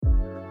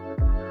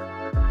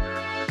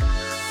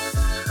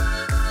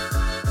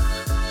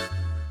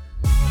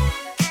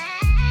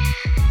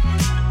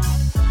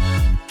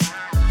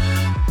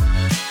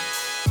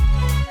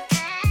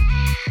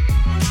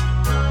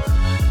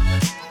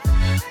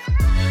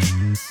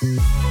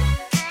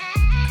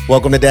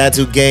Welcome to Dads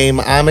Who Game.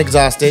 I'm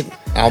exhausted.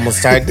 I almost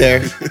start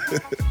there.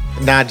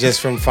 Not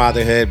just from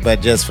fatherhood,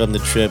 but just from the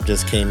trip.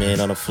 Just came in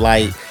on a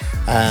flight.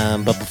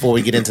 But before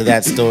we get into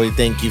that story,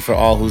 thank you for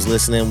all who's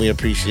listening. We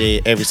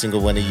appreciate every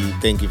single one of you.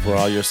 Thank you for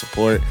all your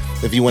support.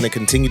 If you want to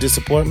continue to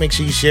support, make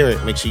sure you share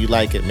it. Make sure you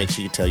like it. Make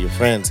sure you tell your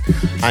friends.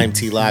 I'm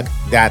T-Lock.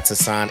 That's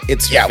Hassan.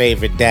 It's your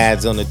favorite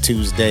dads on a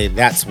Tuesday.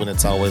 That's when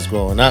it's always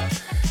growing up.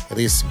 At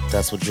least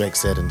that's what Drake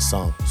said in the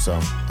song. So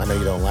I know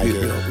you don't like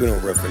it. We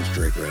don't reference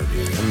Drake around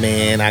here.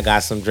 Man, I got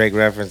some Drake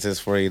references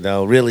for you,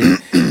 though. Really,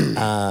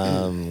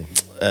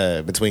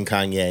 between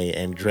Kanye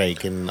and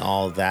Drake and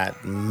all that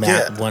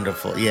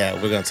wonderful. Yeah,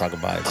 we're going to talk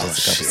about it in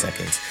just a couple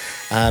seconds.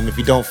 If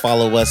you don't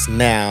follow us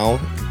now,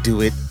 do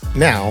it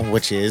now,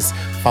 which is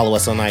follow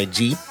us on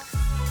IG,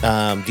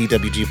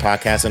 DWG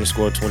Podcast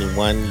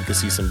 _21. You can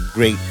see some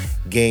great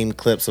game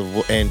clips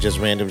and just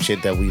random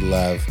shit that we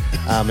love.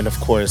 And of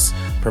course,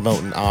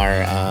 promoting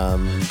our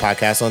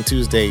podcast on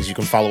Tuesdays. You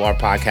can follow our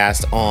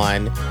podcast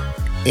on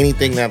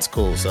anything that's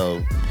cool.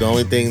 So the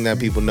only thing that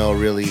people know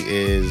really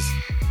is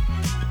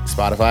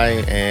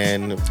Spotify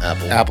and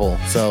Apple.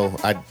 So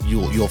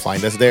you'll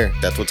find us there.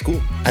 That's what's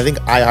cool. I think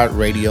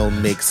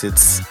iHeartRadio makes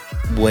its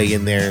way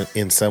in there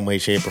in some way,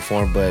 shape, or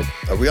form. But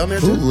are we on there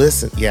too? Who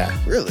listen? Yeah.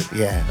 Really?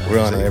 Yeah. We're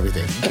on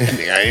everything. I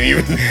didn't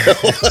even know.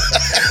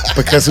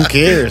 Because who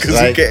cares? Because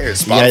who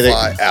cares?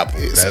 Spotify, Apple.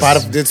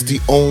 Spotify. It's the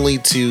only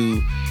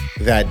two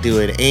that do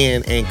it.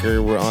 And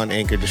Anchor. We're on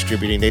Anchor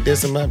distributing. They did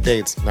some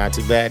updates. Not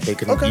too bad. You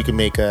can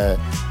make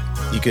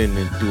you can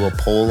do a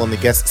poll on the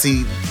guests.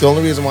 See, the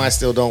only reason why I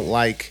still don't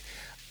like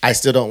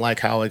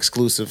how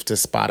exclusive to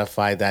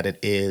Spotify that it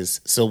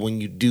is. So when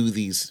you do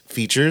these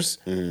features,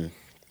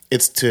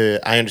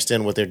 I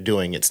understand what they're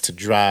doing. It's to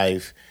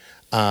drive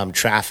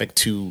traffic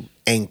to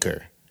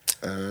Anchor.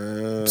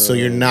 So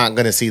you're not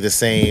going to see the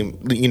same,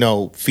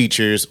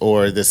 features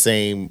or the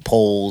same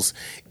polls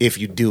if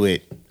you do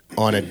it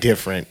on a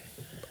different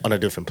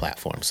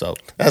platform. So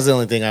that's the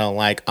only thing I don't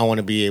like. I want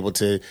to be able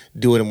to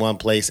do it in one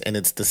place and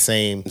it's the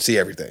same. See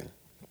everything.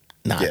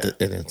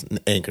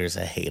 Anchor's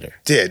a hater.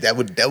 Yeah, that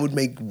would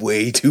make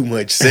way too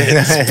much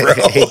sense, bro.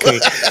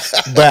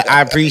 But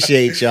I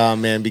appreciate y'all,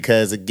 man,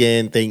 because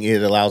again,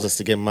 it allows us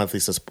to get monthly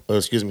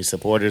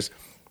supporters.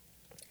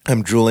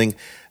 I'm drooling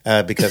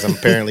because I'm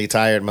apparently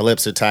tired. My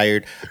lips are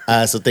tired.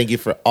 So thank you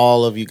for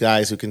all of you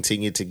guys who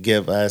continue to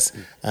give us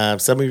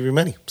some of your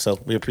money. So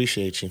we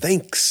appreciate you.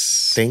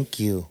 Thanks. Thank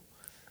you.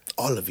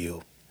 All of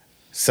you.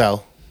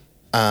 So,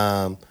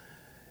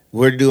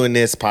 we're doing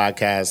this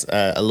podcast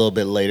a little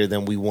bit later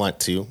than we want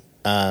to.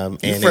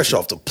 And fresh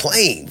off the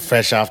plane.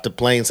 Fresh off the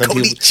plane.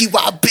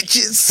 Konnichiwa,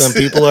 bitches. Some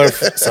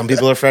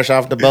people are fresh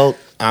off the boat.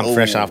 I'm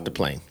fresh off the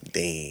plane.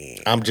 Damn.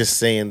 I'm just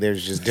saying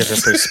there's just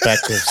different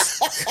perspectives.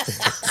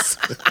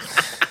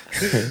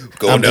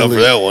 Going down for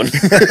that one.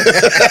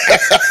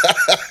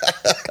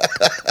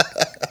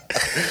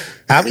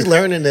 I'll be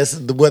learning this.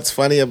 What's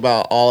funny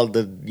about all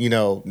the,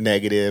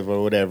 negative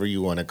or whatever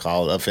you want to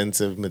call it,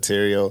 offensive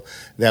material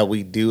that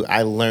we do,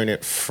 I learn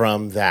it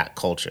from that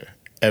culture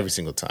every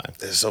single time.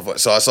 It's so fun.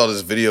 So I saw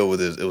this video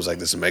with it was like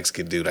this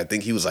Mexican dude. I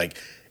think he was like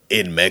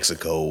in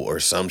Mexico or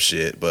some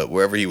shit, but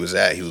wherever he was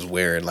at, he was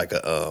wearing like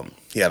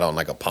he had on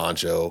like a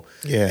poncho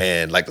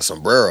and like the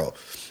sombrero.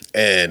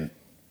 And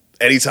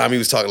anytime he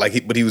was talking,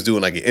 but he was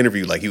doing like an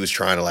interview, like he was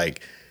trying to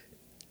like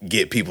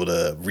get people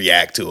to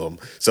react to him.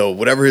 So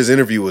whatever his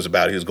interview was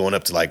about, he was going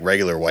up to like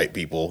regular white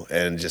people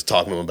and just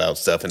talking to them about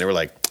stuff. And they were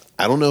like,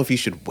 I don't know if you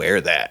should wear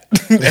that.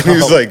 And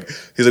he's like,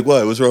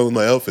 what? What's wrong with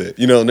my outfit?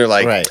 And they're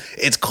like,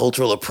 It's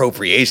cultural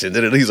appropriation.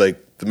 And he's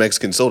like, the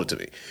Mexican sold it to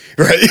me.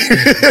 Right.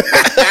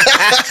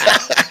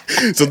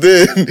 So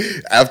then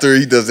after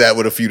he does that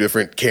with a few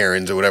different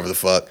Karens or whatever the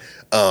fuck,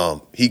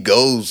 he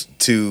goes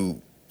to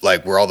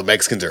like where all the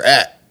Mexicans are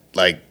at.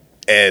 Like,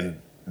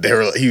 and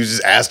he was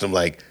just asking them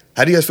like,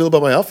 how do you guys feel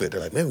about my outfit?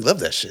 They're like, man, we love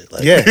that shit.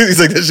 Like, he's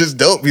like, that's just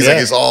dope. He's like,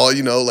 it's all,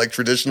 like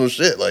traditional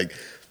shit. Like,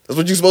 that's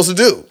what you're supposed to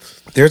do.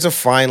 There's a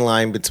fine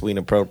line between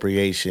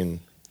appropriation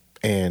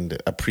and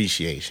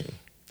appreciation.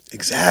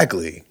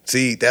 Exactly.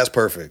 See, that's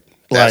perfect.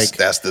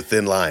 That's the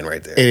thin line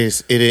right there. It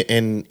is.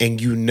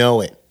 And you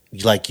know it.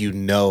 Like, you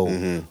know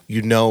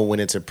when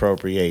it's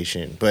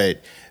appropriation.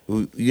 But,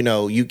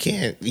 you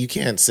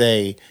can't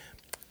say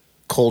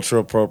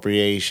cultural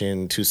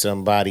appropriation to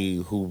somebody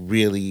who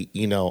really,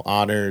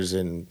 honors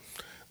and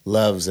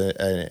loves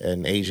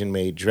an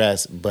Asian-made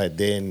dress, but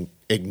then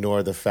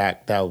ignore the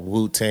fact that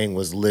Wu-Tang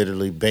was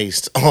literally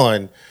based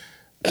on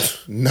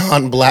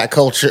non-black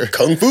culture.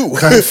 Kung Fu,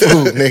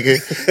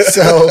 nigga.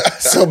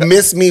 So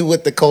miss me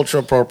with the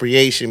cultural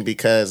appropriation,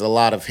 because a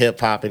lot of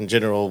hip-hop in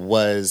general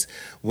was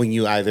when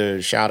you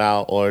either shout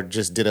out or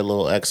just did a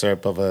little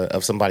excerpt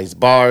of somebody's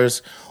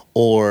bars,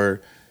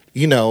 or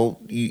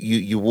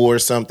you wore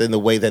something the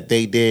way that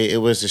they did. It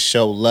was to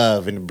show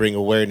love and to bring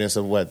awareness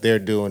of what they're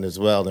doing as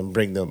well and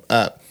bring them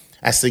up.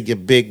 I see your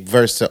big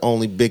verse to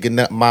only bigging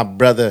up my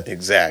brother.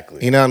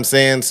 Exactly. You know what I'm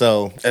saying?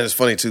 So, and it's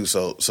funny too.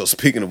 So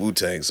speaking of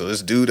Wu-Tang, so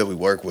this dude that we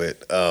work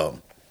with,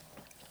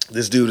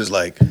 this dude is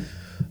like,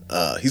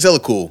 he's hella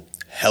cool.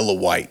 hella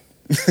white.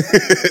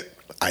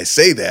 I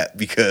say that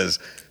because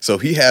so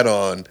he had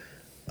on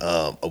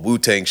a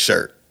Wu-Tang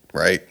shirt,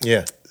 right?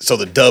 Yeah. So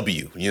the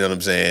W, you know what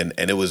I'm saying?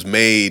 And it was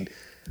made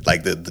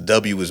like the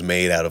W was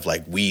made out of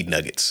like weed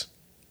nuggets,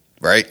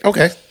 right?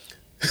 Okay.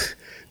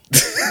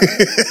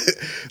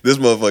 This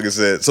motherfucker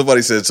said,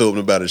 somebody said something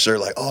about his shirt,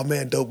 like, oh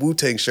man, dope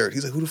Wu-Tang shirt.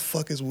 He's like, who the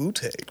fuck is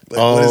Wu-Tang? Like,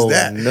 what is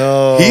that?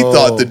 No. He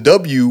thought the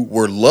W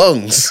were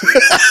lungs.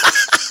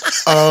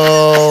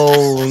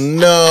 Oh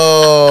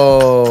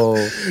no.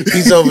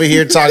 He's over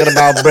here talking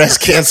about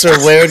breast cancer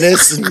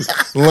awareness and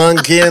lung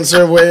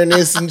cancer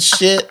awareness and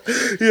shit.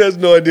 He has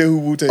no idea who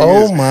Wu-Tang is.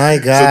 Oh my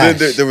god.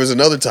 So then there was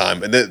another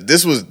time, and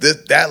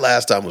that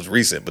last time was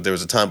recent, but there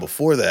was a time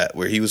before that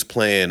where he was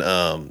playing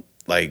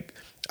like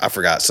I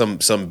forgot some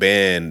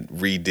band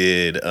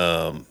redid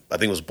I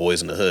think it was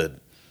Boys in the Hood.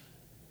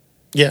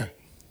 Yeah.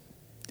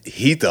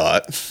 He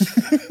thought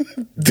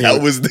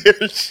that was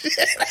their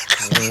shit.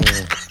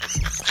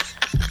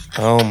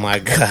 Oh my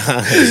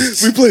god.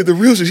 We played the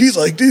real shit. He's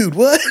like, dude,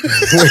 what?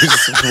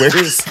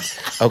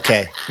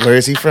 Where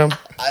is he from?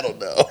 I don't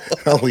know.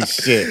 Holy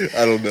shit.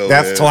 I don't know.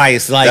 That's man.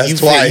 twice. Like That's you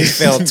twice.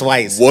 fell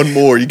twice. One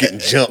more, you getting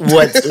jumped.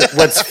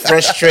 What's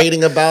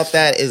frustrating about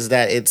that is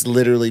that it's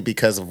literally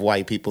because of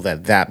white people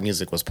that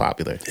music was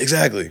popular.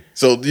 Exactly.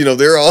 So, you know,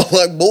 they're all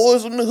like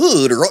Boys in the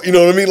Hood, or you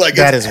know what I mean? Like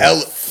that it's is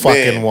hella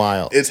fucking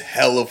wild. It's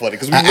hella funny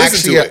because we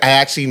listened to it. I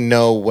actually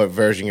know what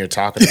version you're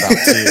talking about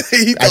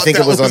too. I think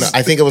it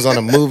was on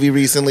a movie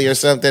recently or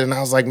something, and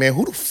I was like, man,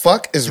 who the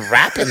fuck is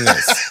rapping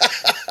this?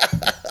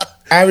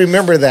 I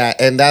remember that,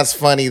 and that's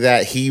funny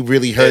that he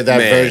really heard that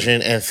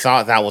version and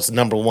thought that was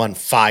number one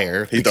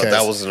fire. He thought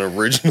that was an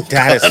original.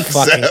 That is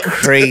fucking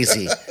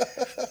crazy.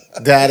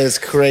 That is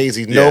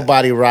crazy. Yeah.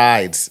 Nobody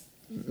rides.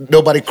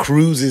 Nobody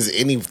cruises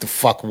any the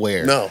fuck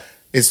where. No.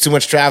 It's too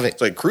much traffic.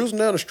 It's like cruising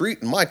down the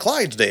street in my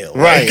Clydesdale.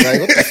 Right. Like,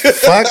 what the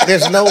fuck?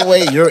 There's no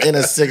way you're in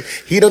a six.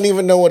 He don't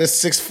even know what a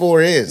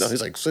 6'4" is. No,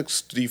 he's like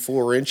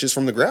 64 inches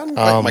from the ground.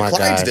 Oh like, my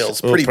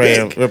Clydesdale's gosh. pretty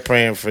big. We're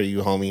praying for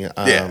you, homie.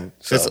 Yeah.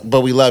 But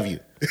we love you.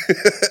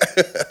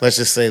 Let's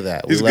just say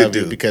that. We He's a love good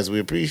you dude. because we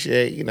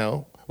appreciate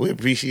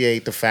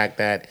the fact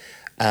that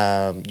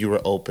you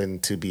were open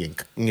to being,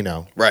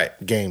 Right.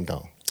 gamed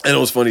on. And it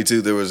was funny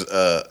too. There was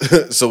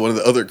so one of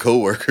the other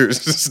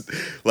coworkers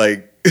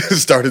like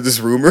started this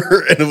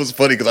rumor, and it was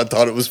funny because I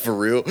thought it was for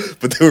real,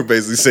 but they were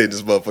basically saying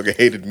this motherfucker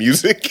hated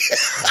music.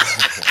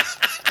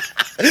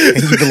 And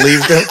you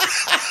believed them?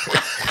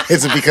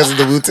 Is it because of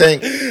the Wu-Tang?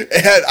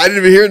 I didn't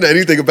even hear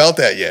anything about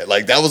that yet.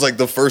 Like that was like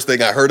the first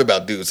thing I heard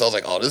about dude. So I was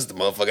like, oh, this is the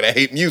motherfucker that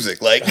hate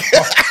music. Like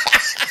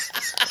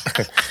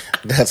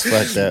That's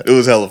fucked up. it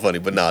was hella funny,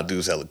 but nah,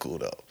 dude's hella cool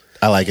though.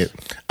 I like it.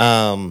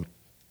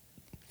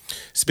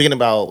 Speaking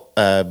about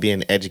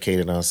being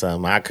educated on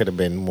something, I could have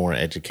been more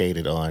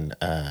educated on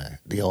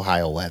the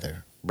Ohio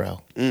weather,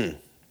 bro.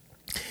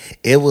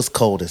 It was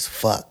cold as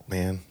fuck,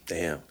 man.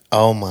 Damn.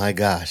 Oh my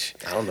gosh.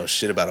 I don't know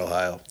shit about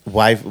Ohio.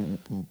 Wife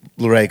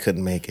Lorraine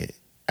couldn't make it.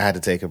 I had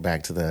to take her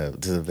back to the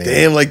van.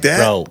 Damn, like that?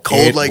 Bro,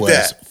 Cold like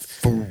that?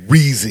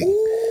 Freezing.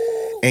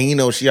 Ooh.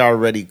 And she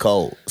already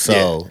cold.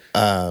 So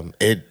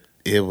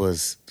it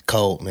was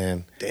cold,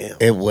 man. Damn.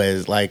 It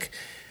was like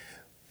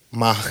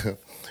my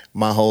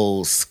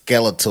whole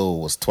skeletal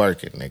was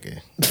twerking,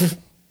 nigga.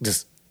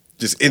 Just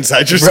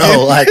inside your skin.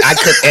 Bro, like I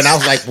could, and I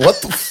was like,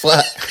 "What the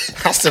fuck?"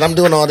 I said, "I'm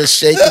doing all this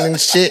shaking and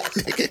shit."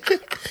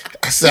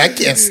 I said, "I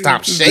can't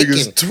stop shaking."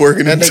 Nigga's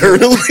twerking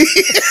internally.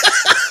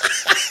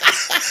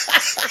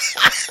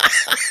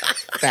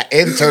 That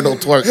internal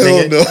twerk, Hell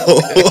nigga. No.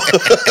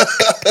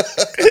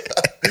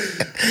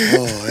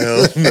 Oh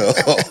hell no.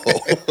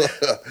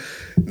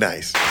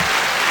 Nice.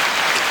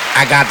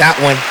 I got that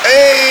one.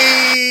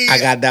 Hey. I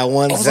got that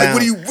one I was sound.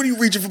 like, what are you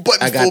reaching for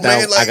buttons I got for,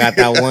 that. man? Like, I got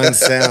that one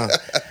sound.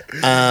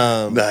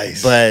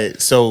 Nice.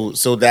 But so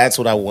that's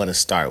what I want to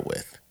start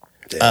with.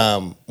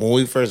 When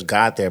we first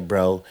got there,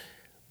 bro,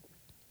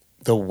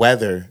 the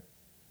weather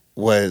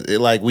was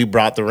like we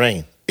brought the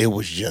rain. It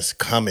was just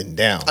coming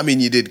down. I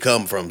mean, you did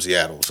come from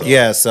Seattle, so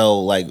Yeah,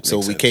 so we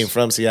sense. came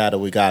from Seattle.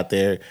 We got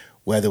there.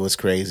 Weather was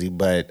crazy,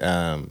 but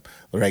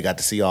Lorraine got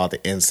to see all the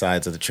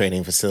insides of the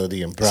training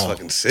facility. And bro, That's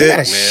fucking sick, they got a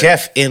man.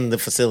 chef in the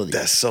facility.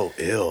 That's so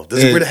ill.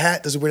 Does he wear the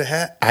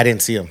hat? I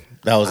didn't see him.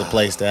 That was a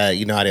place that I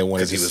didn't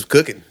want to. Because he was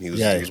cooking. He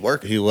was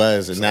working. He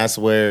was, and that's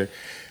where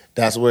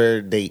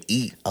they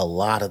eat a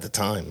lot of the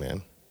time,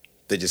 man.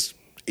 They just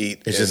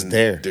eat. It's just in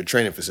there. Their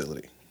training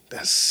facility.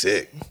 That's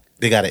sick.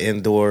 They got an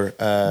indoor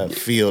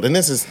field, and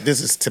this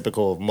is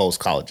typical of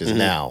most colleges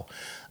now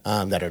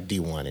that are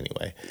D1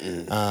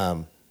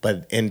 anyway.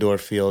 But indoor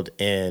field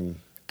and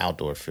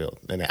outdoor field,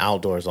 and the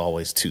outdoor is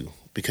always two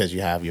because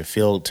you have your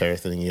field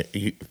turf and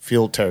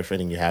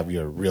you have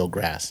your real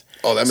grass.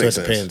 Oh, that makes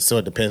sense.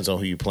 It depends on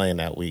who you're playing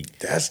that week,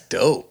 That's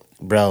dope,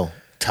 bro.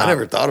 I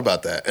never thought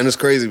about that, and it's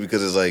crazy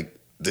because it's like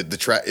the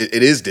track.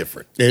 It is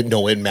different.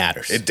 It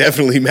matters. It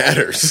definitely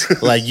matters.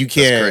 Like you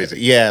can't. That's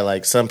crazy. Yeah,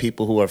 like some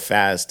people who are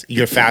fast,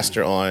 you're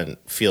faster on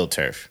field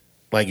turf.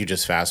 Like you're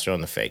just faster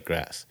on the fake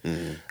grass.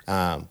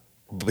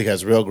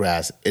 Because real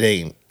grass, it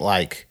ain't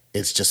like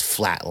it's just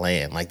flat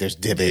land. Like there's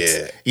divots.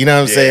 Yeah. You know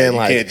what I'm saying?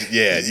 Like,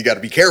 you got to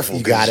be careful.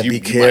 You got to be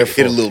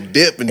careful. Hit a little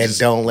dip and just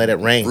don't let it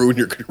rain. Ruin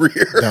your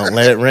career. Don't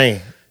let it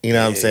rain. You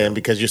know what I'm saying?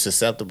 Because you're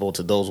susceptible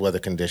to those weather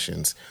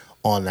conditions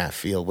on that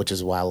field, which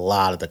is why a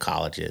lot of the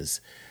colleges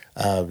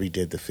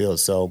redid the field.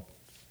 So,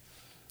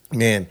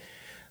 man,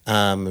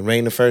 it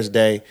rained the first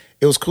day.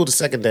 It was cool the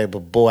second day,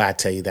 but boy, I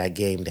tell you, that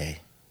game day,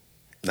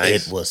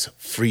 it was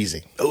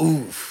freezing.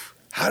 Oof.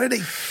 How did they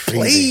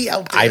play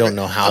out there? I don't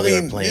know how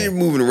they were playing. You're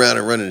moving around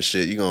and running and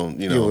shit. It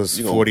was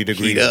 40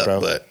 degrees, up,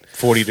 bro. But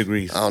 40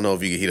 degrees. I don't know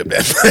if you can heat up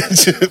that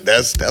much.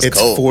 That's it's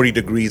cold. 40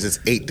 degrees. It's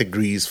 8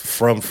 degrees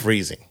from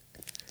freezing.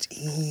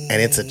 And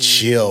it's a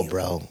chill,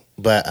 bro.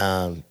 But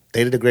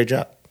they did a great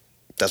job.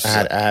 That's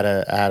I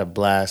had a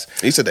blast.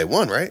 You said they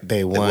won, right?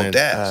 They won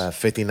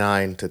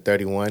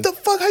 59-31. The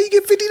fuck? How you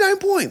get 59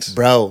 points,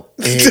 bro?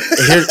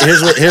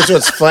 Here's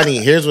what's funny.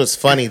 Here's what's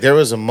funny. There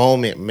was a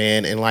moment,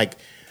 man, in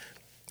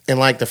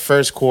the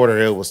first quarter,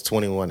 it was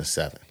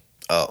 21-7.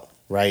 Oh,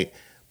 right.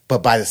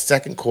 But by the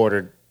second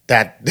quarter,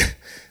 that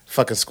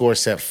fucking score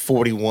said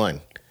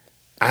 41.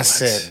 I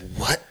said,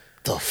 "What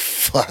the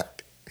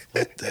fuck?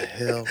 What the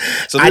hell?"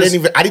 So I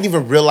didn't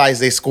even realize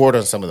they scored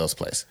on some of those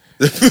plays.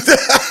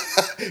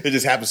 It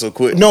just happened so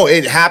quick. No,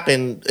 it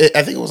happened.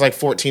 I think it was like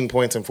 14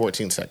 points in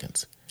 14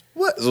 seconds.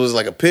 What? So it was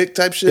like a pick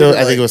type shit?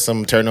 I think it was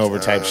some turnover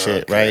type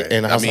shit, right?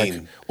 And I was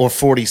like, or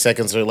 40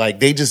 seconds, or like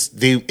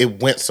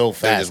it went so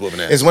fast.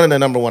 It's one of the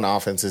number one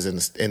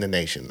offenses in the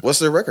nation. What's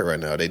their record right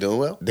now? Are they doing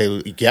well?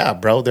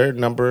 Bro, they're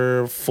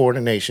number 4 in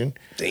the nation.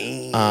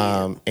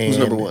 Damn. Who's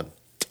number 1?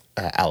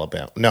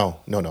 Alabama.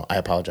 No. I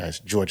apologize.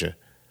 Georgia.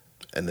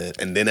 And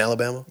then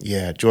Alabama?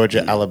 Yeah,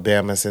 Georgia,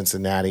 Alabama,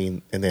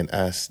 Cincinnati, and then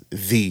us,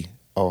 the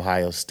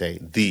Ohio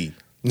State.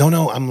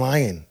 No, I'm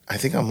lying. I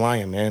think I'm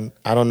lying, man.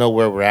 I don't know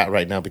where we're at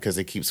right now because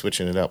they keep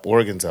switching it up.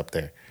 Oregon's up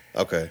there.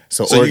 Okay.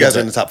 So you guys are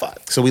in the top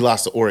 5. So we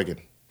lost to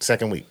Oregon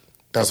second week.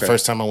 That was the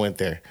first time I went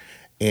there.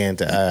 And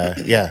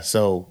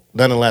so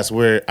nonetheless,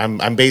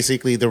 I'm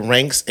basically, the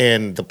ranks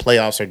and the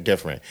playoffs are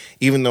different.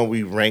 Even though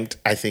we ranked,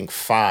 I think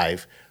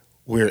 5,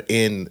 we're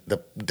in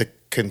the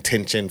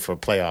contention for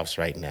playoffs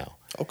right now.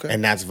 Okay.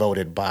 And that's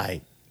voted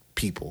by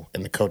people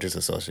in the Coaches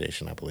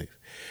Association, I believe.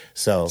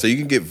 So you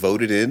can get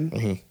voted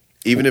in,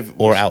 even if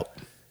or out.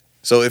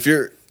 So if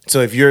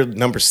you're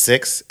number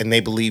 6 and they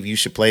believe you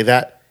should play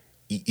that,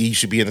 you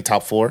should be in the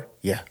top 4.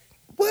 Yeah.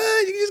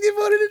 What? You can just get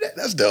voted in that?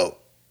 That's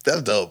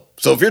dope.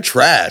 So if you're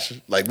trash,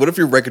 like what if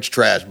your record's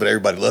trash but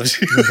everybody loves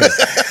you?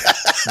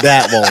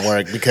 That won't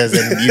work because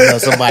then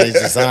somebody's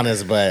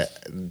dishonest. But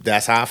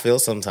that's how I feel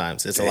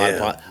sometimes. It's a lot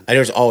of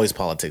there's always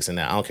politics in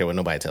that. I don't care what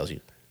nobody tells you.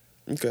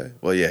 Okay.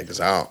 Well, yeah, because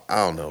I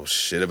don't know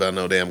shit about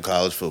no damn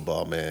college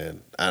football,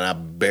 man. And I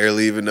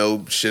barely even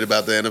know shit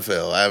about the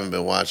NFL. I haven't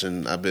been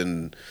watching. I've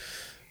been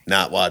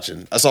not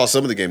watching. I saw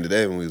some of the game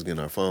today when we was getting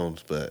our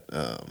phones, but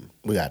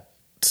we got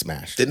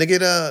smashed. Didn't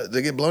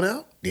they get blown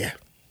out? Yeah.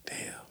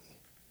 Damn.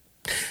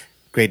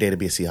 Great day to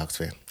be a Seahawks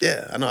fan.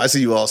 Yeah, I know. I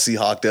see you all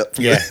Seahawked up.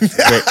 Yeah.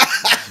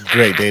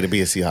 Great day to be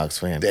a Seahawks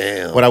fan.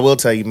 Damn. What I will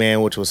tell you,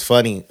 man, which was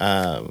funny,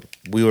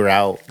 we were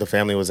out, the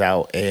family was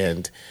out,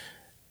 and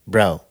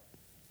bro,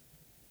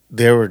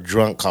 there were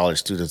drunk college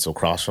students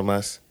across from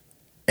us,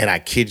 and I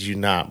kid you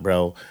not,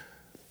 bro.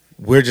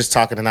 We're just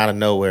talking, and out of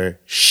nowhere,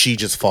 she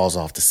just falls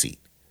off the seat.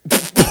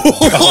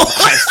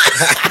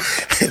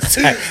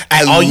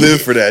 I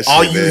live for that shit,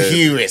 all you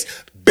hear is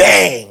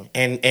bang,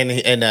 and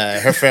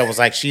her friend was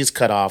like, she's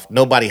cut off.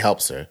 Nobody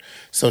helps her,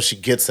 so she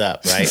gets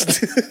up.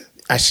 Right?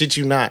 I shit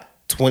you not.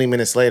 20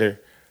 minutes later,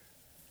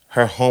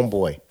 her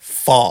homeboy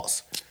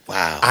falls.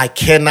 Wow! I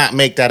cannot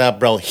make that up,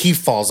 bro. He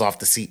falls off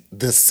the seat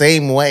the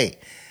same way.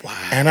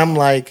 Wow! And I'm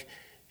like,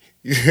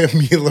 me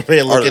and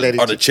Lorraine looking at each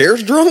other. Are the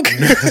chairs drunk?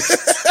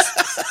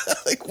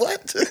 Like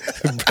what,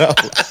 bro?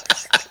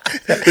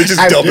 They're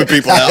just dumping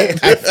people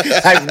out.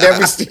 I've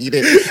never seen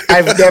it.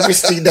 I've never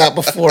seen that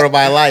before in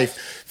my life.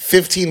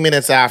 15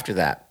 minutes after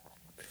that,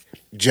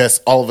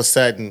 just all of a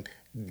sudden,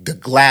 the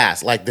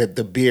glass, like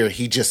the beer,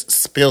 he just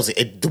spills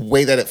it. The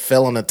way that it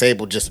fell on the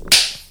table, just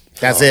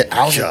that's it.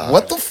 I was like,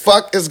 what the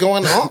fuck is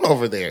going on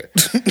over there?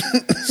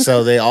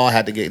 So they all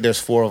had to get. There's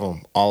 4 of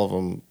them. All of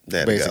them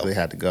basically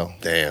had to go.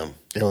 Damn.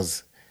 It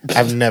was.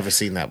 I've never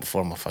seen that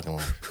before in my fucking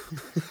life.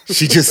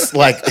 She just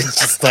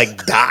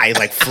died,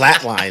 like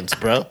flatlines,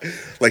 bro.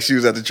 Like she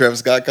was at the Travis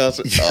Scott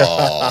concert. Yeah.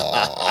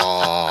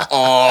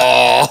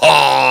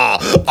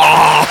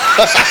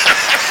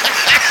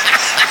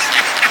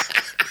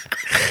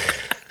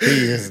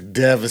 He is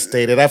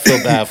devastated. I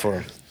feel bad for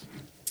him.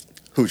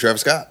 Who, Travis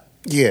Scott?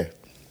 Yeah.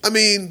 I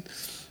mean,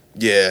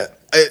 yeah.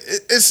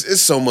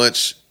 It's so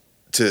much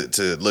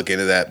to look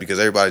into that because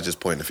everybody's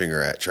just pointing the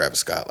finger at Travis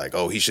Scott, like,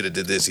 oh, he should have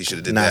did this, he should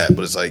have did that.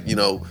 But it's like,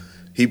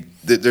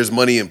 there's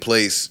money in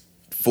place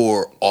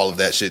for all of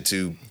that shit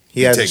to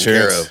be taken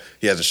care of.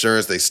 He has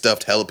insurance. They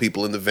stuffed hella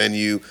people in the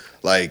venue.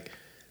 Like,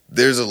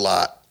 there's a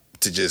lot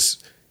to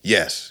just,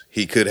 yes,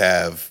 he could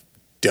have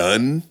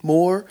done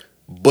more,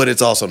 but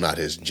it's also not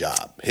his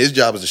job. His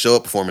job is to show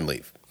up, perform, and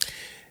leave.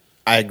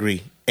 I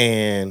agree.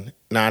 And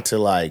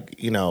like,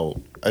 you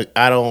know,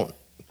 I don't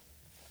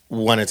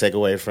want to take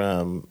away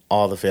from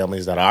all the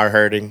families that are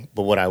hurting,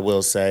 but what I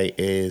will say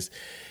is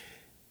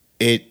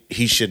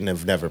he shouldn't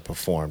have never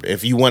performed.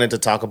 If you wanted to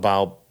talk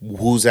about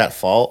who's at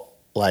fault,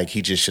 like,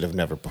 he just should have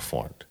never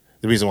performed.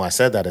 The reason why I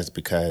said that is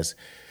because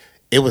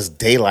it was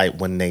daylight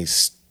when they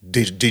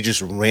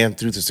just ran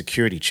through the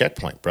security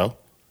checkpoint, bro.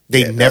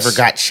 They never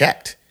got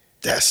checked.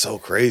 That's so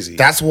crazy.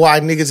 That's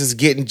why niggas is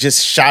getting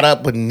just shot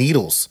up with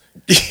needles.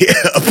 Yeah,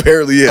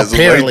 apparently, yeah.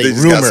 Apparently,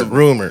 so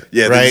rumor.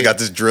 Yeah, right? they just got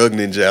this drug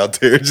ninja out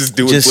there just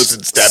doing flips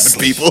and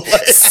stabbing people.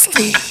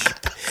 Sleep.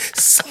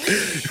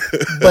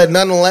 But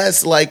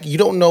nonetheless, like, you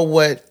don't know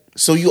what.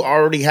 So you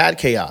already had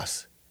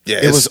chaos. Yeah,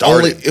 it was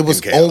only.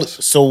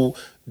 So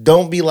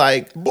don't be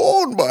like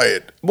born by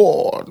it,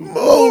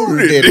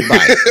 molded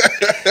by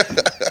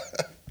it.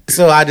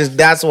 So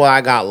that's why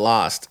I got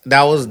lost.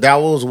 That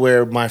was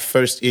where my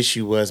first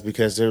issue was,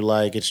 because they're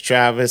like, it's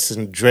Travis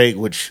and Drake,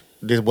 which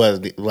this was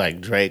like,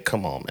 Drake,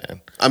 come on,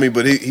 man. I mean,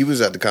 but he was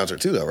at the concert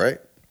too, though, right?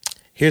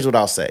 Here's what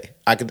I'll say.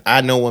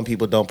 I know when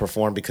people don't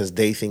perform because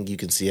they think you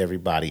can see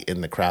everybody in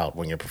the crowd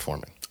when you're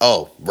performing.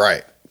 Oh,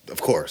 right. Of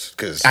course.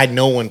 Because I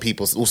know when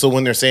people, so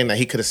when they're saying that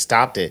he could have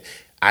stopped it,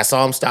 I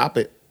saw him stop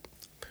it.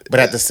 But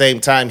at the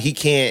same time, he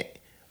can't.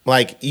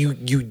 Like, you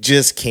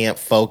just can't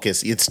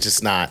focus. It's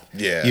just not.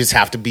 Yeah. You just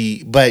have to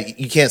be. But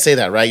you can't say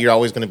that, right? You're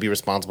always going to be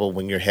responsible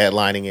when you're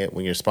headlining it,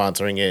 when you're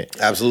sponsoring it.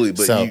 Absolutely.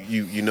 But so,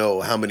 you know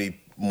how many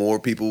more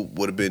people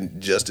would have been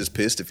just as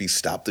pissed if he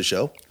stopped the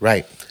show?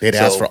 Right. They'd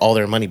ask for all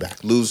their money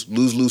back. Lose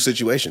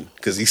situation,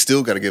 because he's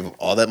still got to give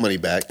all that money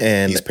back.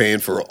 And he's paying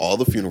for all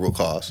the funeral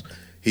costs.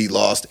 He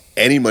lost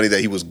any money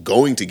that he was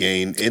going to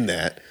gain in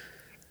that.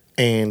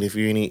 And if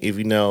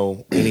you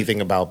know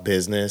anything about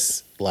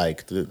business,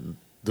 like the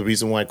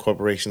reason why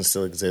corporations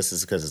still exist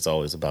is because it's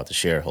always about the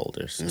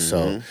shareholders. Mm-hmm.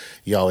 So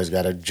you always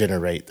got to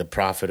generate the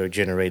profit or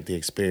generate the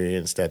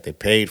experience that they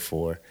paid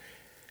for.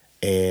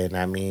 And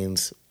that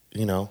means,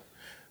 you know,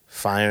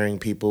 firing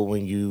people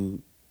when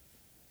you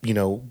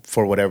know,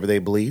 for whatever they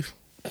believe,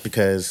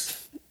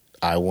 because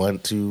I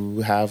want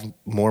to have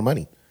more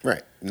money.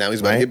 Right. Now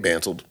he's about to get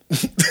canceled.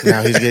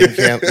 Now he's getting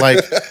canceled.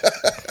 Like,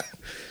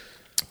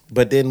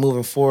 but then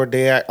moving forward,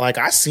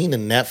 I seen a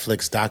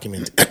Netflix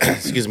document.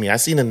 Excuse me, I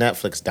seen a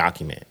Netflix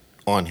document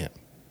on him.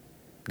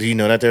 Do you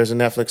know that there's a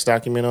Netflix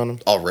document on him?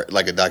 Already,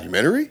 like a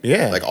documentary?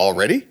 Yeah. Like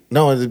already?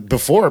 No,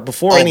 before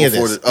any of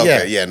this.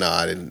 Okay, no,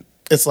 I didn't.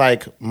 It's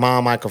like,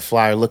 Mom, I Can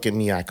Fly, or Look at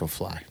Me, I Can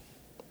Fly.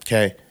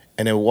 Okay?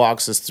 And it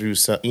walks us through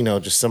some, you know,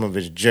 just some of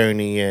his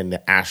journey and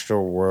the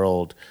Astro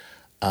World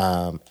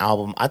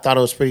album. I thought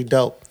it was pretty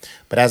dope.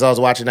 But as I was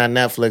watching that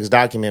Netflix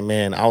document,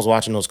 man, I was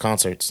watching those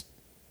concerts.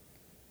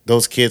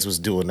 Those kids was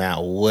doing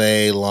that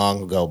way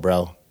long ago,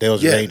 bro. They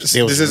was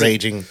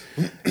raging.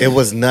 It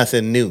was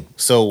nothing new.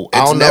 So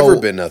I don't know. It's never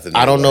been nothing new.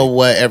 I don't know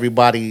what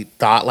everybody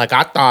thought. Like,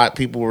 I thought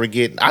people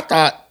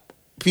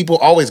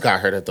always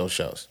got hurt at those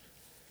shows.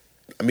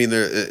 I mean,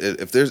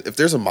 if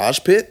there's a mosh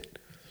pit,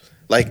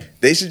 like,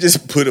 they should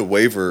just put a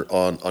waiver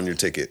on your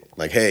ticket.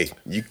 Like, hey,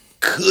 you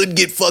could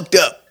get fucked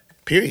up.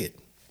 Period.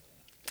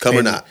 Come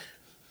or not.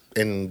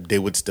 And they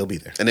would still be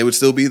there.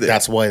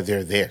 That's why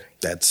they're there.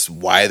 That's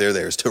why they're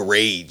there, is to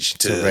rage,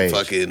 to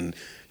fucking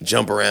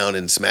jump around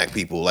and smack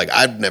people. Like,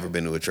 I've never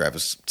been to a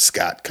Travis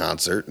Scott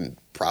concert, and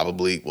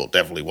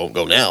definitely won't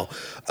go now.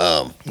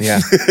 Yeah.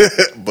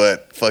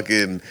 But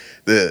fucking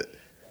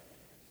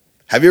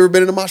have you ever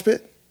been in a mosh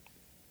pit?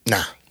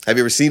 Nah. Have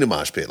you ever seen a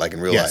mosh pit, like,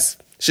 in real life?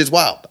 Shit's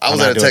wild. I was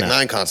at a Tech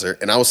Nine concert,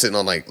 and I was sitting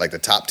on like the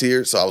top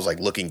tier, so I was like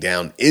looking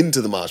down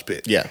into the mosh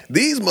pit. Yeah.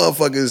 These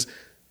motherfuckers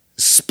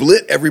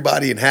split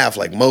everybody in half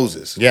like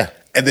Moses. Yeah.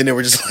 And then they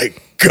were just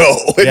like, go.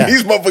 And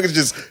these motherfuckers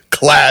just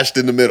clashed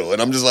in the middle.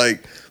 And I'm just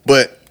like,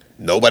 but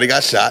nobody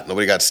got shot.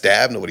 Nobody got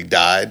stabbed. Nobody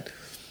died.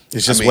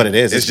 It's just what it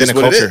is. It's been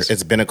a culture.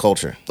 It's been a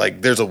culture.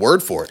 Like, there's a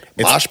word for it.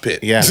 Mosh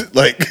pit. Yeah.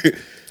 Like,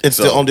 it's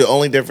the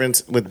only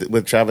difference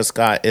with Travis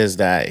Scott is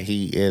that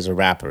he is a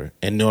rapper,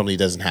 and normally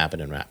doesn't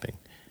happen in rapping.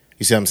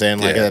 You see what I'm saying?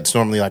 Like, it's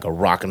normally like a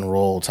rock and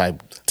roll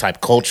type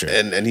culture.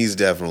 And he's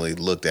definitely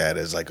looked at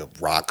as like a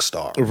rock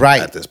star,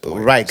 right, at this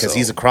point. Right, because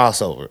he's a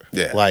crossover.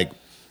 Yeah. Like,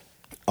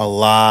 a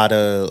lot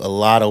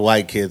of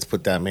white kids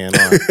put that man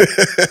on.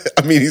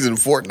 I mean, he's in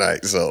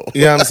Fortnite, so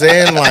you know what I'm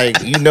saying?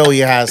 Like, you know, he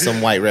has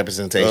some white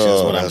representation.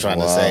 Is what I'm trying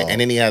to say. And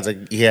then he has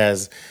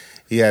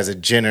a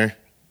Jenner.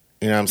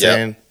 You know what I'm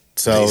saying?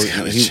 So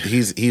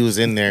he was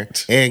in there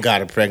and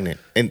got her pregnant,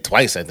 and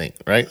twice, I think.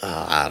 Right?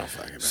 I don't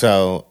fucking know.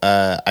 So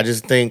I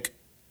just think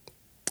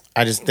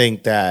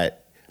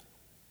that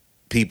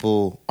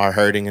people are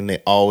hurting, and they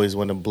always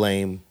want to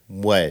blame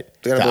the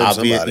obvious.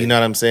 Somebody. You know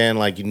what I'm saying?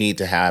 Like, you need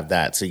to have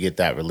that to get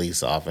that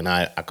release off, and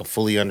I can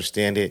fully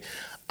understand it.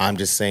 I'm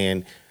just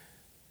saying,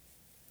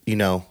 you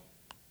know,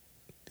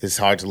 it's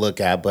hard to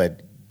look at,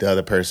 but the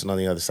other person on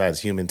the other side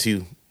is human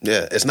too.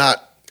 Yeah, it's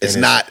not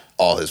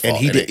all his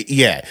fault. And he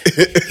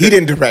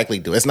didn't directly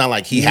do it. It's not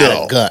like he had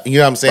a gun. You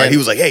know what I'm saying? Right, he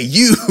was like, hey,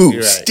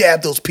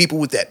 stab those people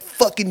with that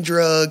fucking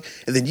drug,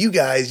 and then you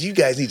guys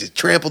need to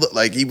trample the,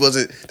 like, he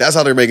wasn't, that's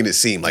how they're making it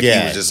seem. Like, he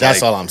was just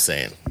that's all I'm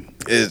saying.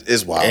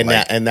 is wild.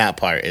 And that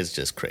part is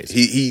just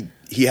crazy.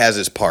 He has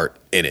his part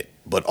in it,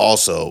 but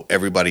also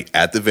everybody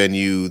at the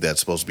venue that's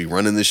supposed to be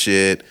running the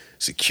shit,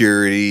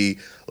 security,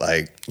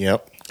 like,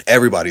 yep,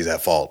 everybody's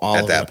at fault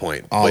at that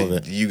point. All of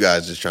it. You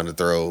guys just trying to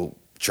throw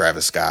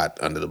Travis Scott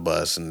under the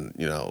bus, and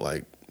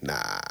like,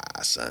 nah,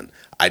 son.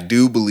 I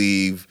do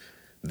believe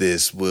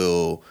this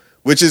will,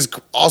 which is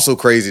also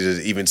crazy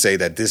to even say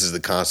that this is the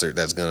concert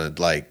that's gonna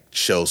like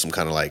show some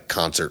kind of like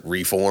concert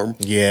reform.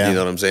 Yeah, you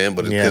know what I'm saying?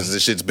 But because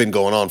this shit's been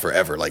going on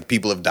forever, like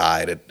people have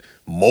died at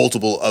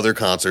multiple other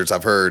concerts.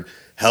 I've heard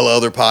hella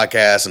other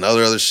podcasts and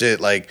other shit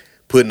like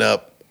putting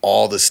up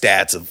all the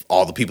stats of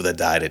all the people that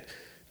died at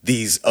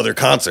these other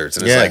concerts,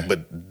 and it's like,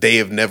 but they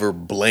have never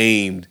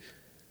blamed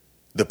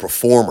the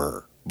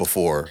performer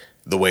before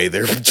the way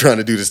they're trying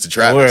to do this to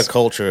Travis. We're a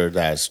culture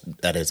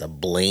that is a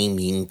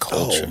blaming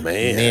culture. Oh,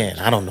 man,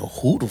 I don't know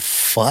who the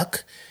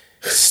fuck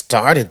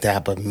started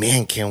that, but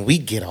man, can we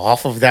get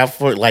off of that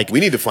for like? We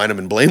need to find him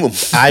and blame him.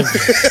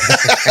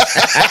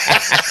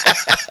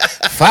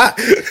 Fuck.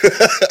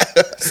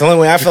 It's the only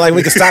way I feel like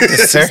we can stop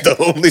this, sir. It's the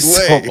only way.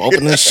 So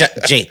open and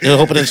shut, Jake.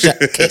 Open and shut,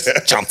 Case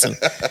Johnson.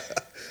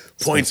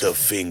 Point the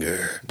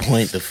finger.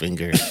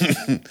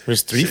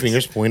 There's 3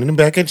 fingers pointing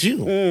back at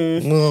you.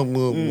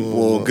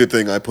 Well, good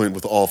thing I point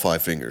with all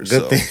 5 fingers.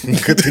 Good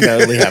thing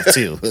I only have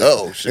 2.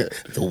 Oh, shit.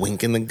 The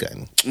wink and the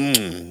gun.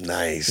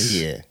 Nice.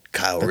 Yeah.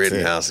 Kyle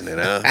Rittenhouse in it,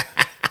 huh?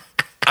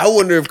 I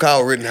wonder if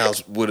Kyle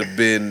Rittenhouse would have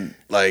been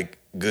like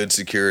good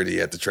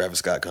security at the Travis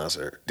Scott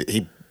concert.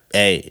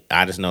 I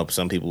just know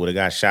some people would have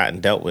got shot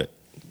and dealt with.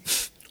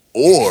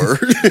 Or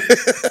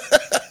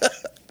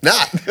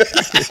not.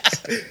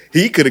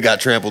 He could have got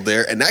trampled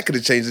there, and that could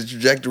have changed the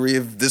trajectory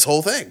of this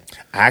whole thing.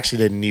 I actually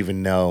didn't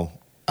even know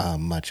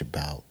much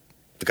about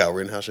the Kyle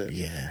Rittenhouse shit.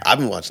 Yeah, I've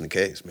been watching the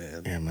case,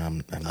 man. Yeah,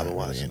 I'm not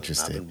really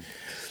interested.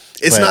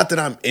 It's not that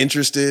I'm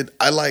interested.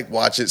 I like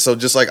watching. So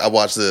just like I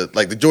watched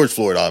the George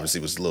Floyd, obviously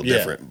was a little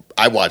different.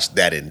 I watched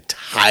that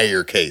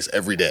entire case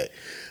every day.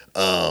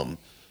 I've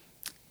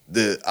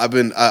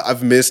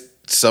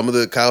missed some of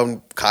the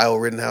Kyle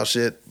Rittenhouse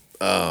shit.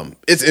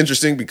 It's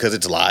interesting because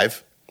it's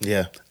live.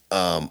 Yeah.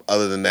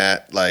 Other than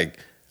that, like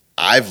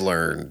I've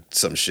learned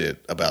some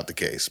shit about the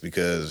case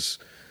because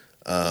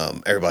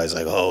everybody's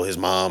like, "Oh, his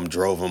mom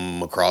drove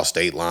him across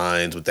state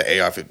lines with the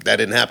AR-15." That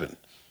didn't happen.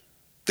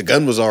 The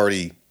gun was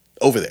already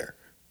over there.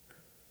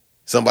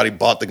 Somebody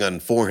bought the gun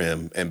for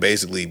him and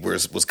basically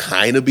was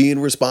kind of being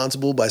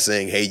responsible by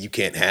saying, "Hey, you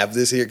can't have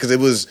this here," because it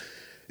was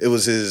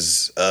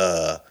his.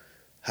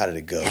 How did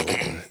it go?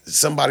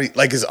 Somebody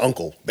like his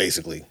uncle,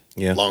 basically.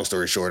 Yeah. Long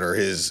story short, or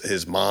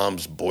his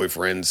mom's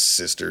boyfriend's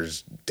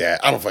sister's dad.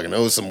 I don't fucking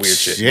know. It was some weird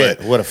shit.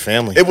 But what a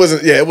family. It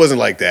wasn't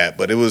like that.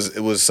 But it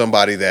was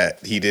somebody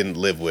that he didn't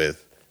live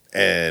with,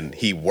 and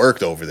he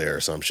worked over there or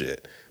some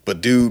shit.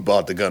 But dude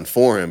bought the gun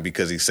for him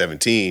because he's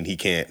 17. He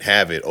can't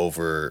have it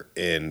over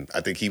in.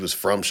 I think he was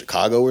from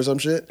Chicago or some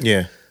shit.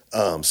 Yeah.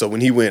 So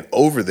when he went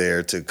over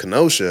there to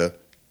Kenosha,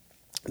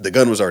 the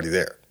gun was already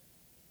there.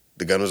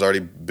 The gun was already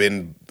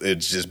been.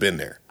 It's just been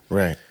there.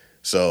 Right.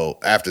 So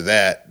after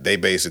that, they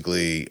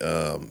basically,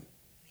 I'm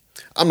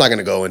not going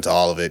to go into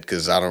all of it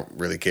because I don't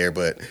really care,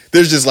 but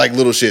there's just like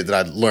little shit that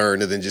I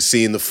learned, and then just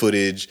seeing the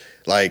footage,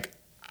 like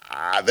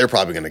he's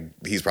probably going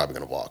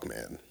to walk,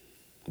 man.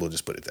 We'll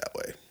just put it that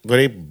way. Were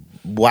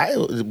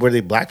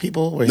they black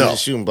people? Were he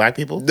just shooting black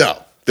people?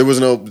 No. And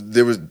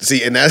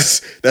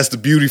that's the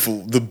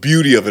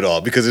beauty of it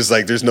all, because it's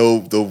like there's no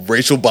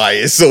racial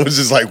bias, so it's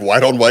just like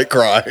white on white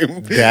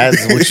crime.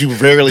 That's what you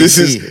rarely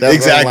see.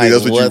 That's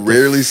what you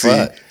rarely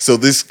see. So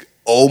this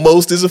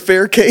almost is a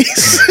fair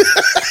case.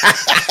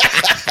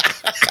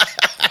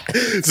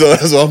 So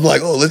that's why I'm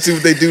like, oh, let's see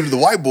what they do to the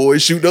white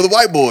boys, shooting other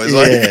white boys.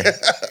 Yeah. Like,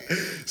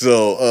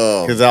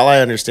 so because all I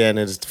understand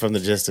is from the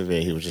gist of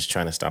it, he was just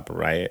trying to stop a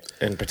riot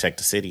and protect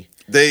the city.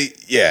 They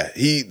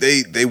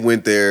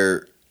went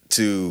there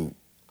to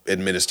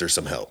administer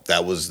some help.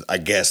 That was, I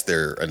guess,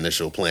 their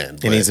initial plan.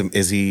 And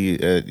is he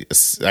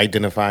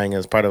identifying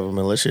as part of a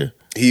militia?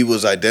 He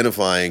was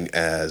identifying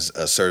as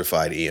a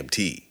certified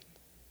EMT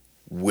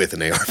with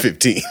an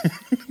AR-15.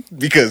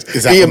 Because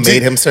is that what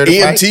made him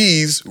certified?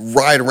 EMTs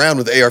ride around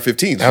with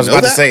AR-15s. I was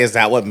about to say, is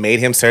that what made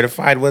him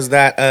certified? Was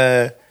that?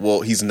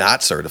 Well, he's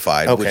not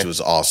certified, which was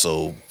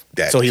also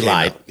that. So he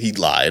lied. He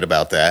lied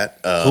about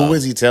that. Who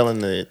was he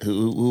telling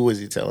who was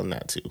he telling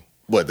that to?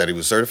 What, that he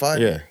was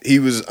certified? Yeah. He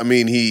was, I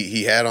mean,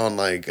 he had on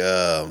like,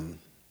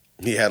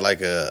 he had like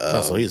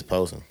a... so he's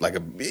posing.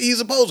 He's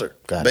a poser,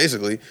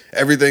 basically.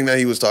 Everything that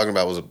he was talking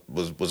about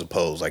was a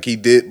pose. Like he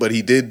did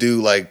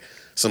do like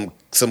some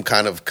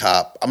kind of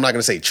cop, I'm not going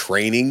to say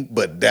training,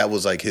 but that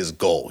was like his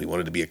goal. He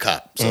wanted to be a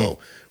cop, so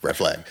red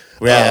flag.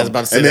 Yeah, I was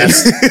about to say that.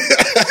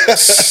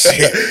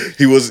 Shit.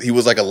 He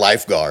was like a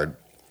lifeguard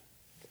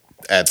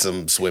at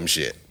some swim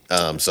shit.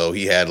 So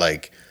he had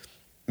like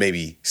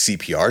maybe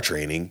CPR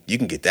training. You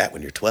can get that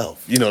when you're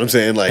 12. You know what I'm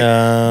saying? Like,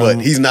 but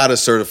he's not a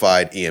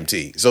certified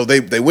EMT. So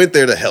they went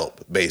there to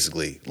help,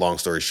 basically, long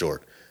story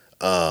short.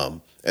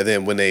 And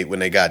then when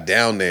they got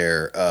down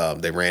there,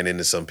 they ran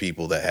into some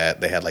people that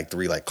had like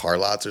 3 like car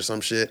lots or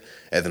some shit.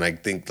 And then I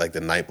think like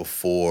the night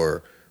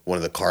before, one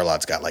of the car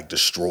lots got like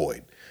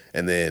destroyed.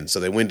 And then so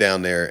they went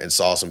down there and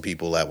saw some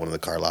people at one of the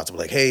car lots and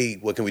were like, "Hey,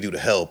 what can we do to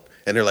help?"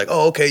 And they're like,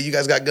 "Oh, okay, you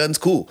guys got guns,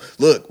 cool.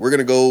 Look, we're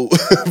gonna go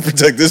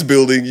protect this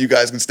building. You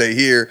guys can stay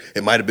here."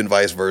 It might have been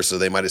vice versa.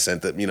 They might have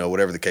sent them,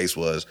 whatever the case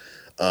was.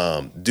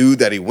 Dude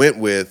that he went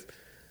with,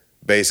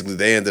 basically,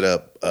 they ended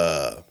up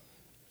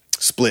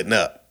splitting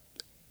up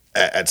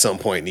at some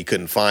point, and he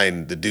couldn't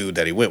find the dude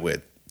that he went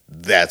with.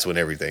 That's when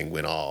everything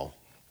went all.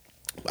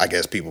 I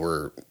guess people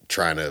were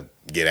trying to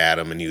get at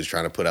him, and he was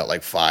trying to put out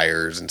like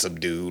fires, and some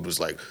dude was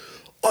like,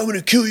 "I'm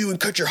gonna kill you and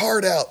cut your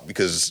heart out,"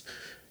 because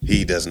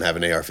he doesn't have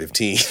an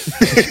AR-15.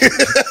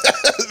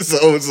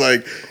 So it's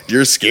like,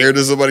 you're scared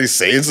of somebody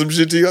saying some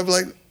shit to you. I'm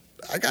like,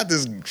 I got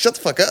this. Shut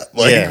the fuck up.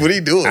 Like, what are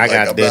you doing? I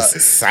got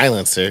this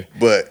silencer.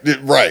 But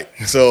right.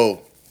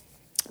 So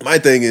my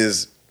thing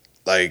is,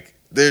 like,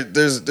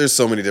 there's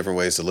so many different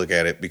ways to look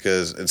at it,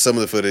 because in some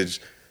of the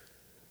footage,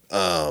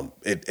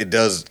 it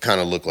does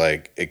kind of look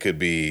like it could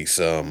be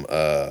some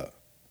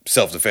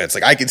self-defense.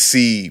 Like, I could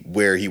see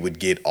where he would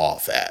get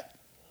off at.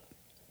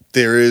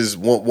 There is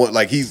one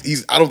like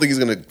he's I don't think he's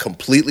going to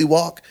completely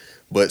walk,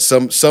 but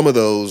some of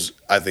those,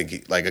 I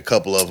think, like a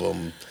couple of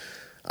them,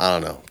 I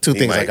don't know. Two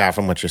things I got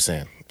from what you're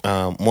saying.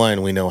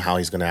 One, we know how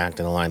he's going to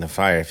act in a line of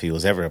fire if he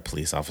was ever a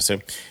police officer.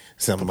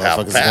 Some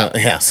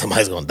motherfuckers,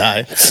 somebody's going to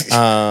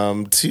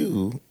die.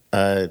 Two,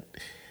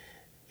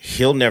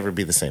 he'll never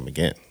be the same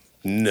again.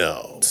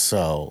 No.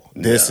 So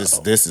this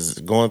is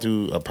going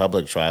through a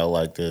public trial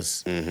like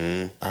this.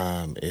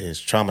 Mm-hmm. Is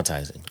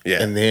traumatizing.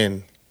 Yeah, and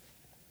then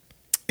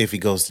if he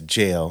goes to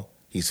jail,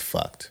 he's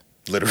fucked.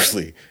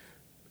 Literally.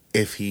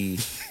 If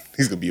he's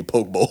gonna be a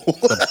poke bowl.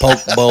 A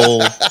poke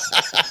bowl.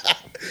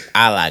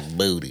 I like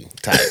booty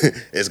type.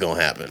 It's gonna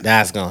happen.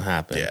 That's gonna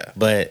happen. Yeah.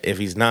 But if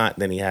he's not,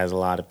 then he has a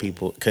lot of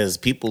people, because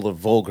people are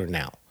vulgar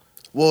now.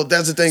 Well,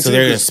 that's the thing. So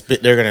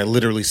they're gonna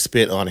literally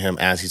spit on him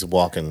as he's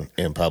walking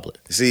in public.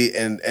 See,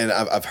 and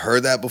I've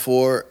heard that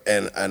before,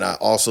 and I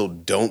also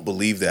don't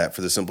believe that,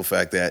 for the simple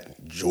fact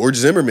that George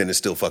Zimmerman is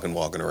still fucking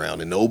walking around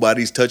and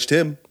nobody's touched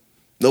him.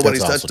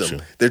 Nobody's touched him. True.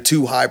 They're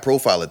too high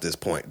profile at this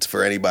point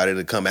for anybody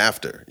to come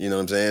after. You know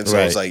what I'm saying? So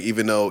It's like,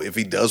 even though if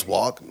he does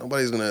walk,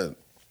 nobody's gonna.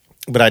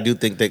 But I do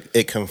think that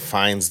it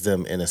confines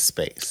them in a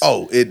space.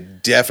 Oh,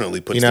 it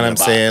definitely puts. You know them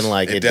what in I'm a box. saying?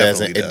 Like, it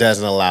doesn't. Does. It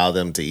doesn't allow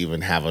them to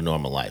even have a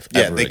normal life.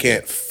 Yeah, they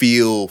can't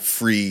feel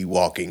free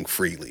walking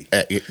freely.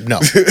 No,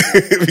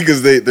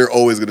 because they're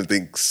always going to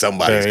think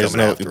somebody's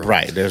coming after them.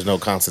 Right. There's no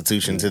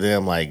constitution to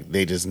them. Like,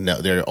 they just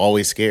know. They're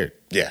always scared.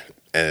 Yeah,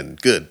 and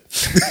good.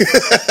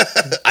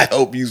 I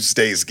hope you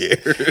stay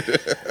scared.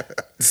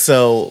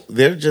 So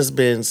there's just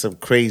been some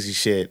crazy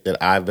shit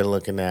that I've been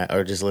looking at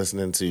or just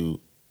listening to,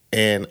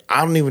 and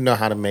I don't even know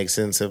how to make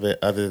sense of it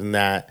other than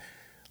that.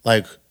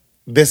 Like,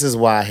 this is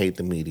why I hate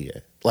the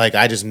media. Like,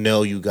 I just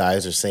know you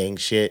guys are saying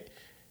shit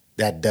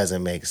that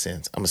doesn't make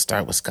sense. I'm going to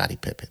start with Scottie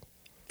Pippen.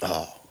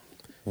 Oh.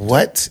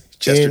 What?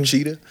 Chester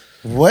Cheetah?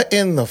 What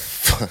in the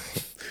fuck?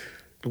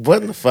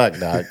 What in the fuck,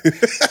 dog?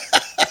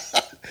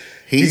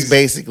 He's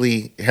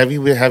basically. Have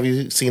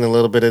you seen a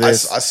little bit of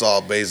this? I saw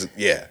basic.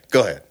 Yeah,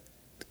 go ahead.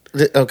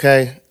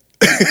 Okay.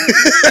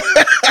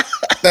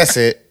 That's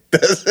it.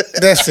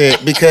 That's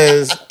it.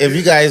 Because if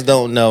you guys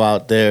don't know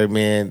out there,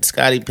 man,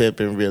 Scottie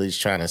Pippen really is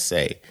trying to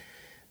say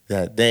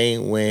that they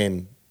ain't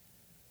win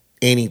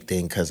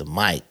anything because of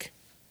Mike.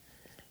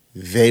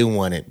 They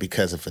won it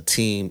because of a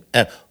team.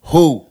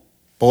 Who?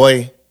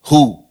 Boy,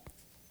 who?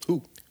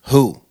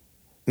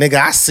 Nigga,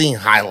 I seen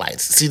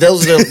highlights. See,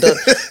 those are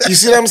you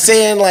see what I'm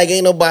saying? Like,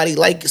 ain't nobody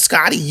like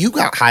Scotty. You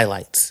got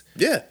highlights.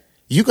 Yeah,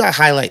 you got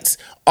highlights.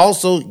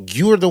 Also,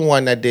 you're the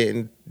one that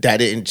didn't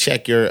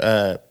check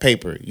your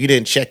paper. You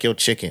didn't check your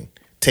chicken.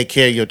 Take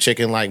care of your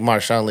chicken like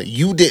Marshawn.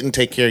 You didn't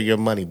take care of your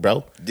money,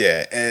 bro.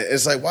 Yeah, and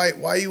it's like,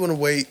 why you want to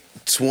wait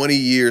 20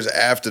 years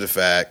after the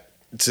fact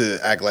to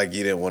act like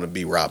you didn't want to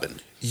be Robin?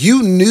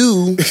 You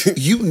knew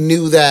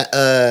that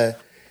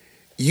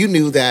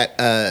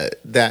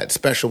that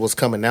special was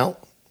coming out.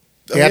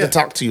 They had to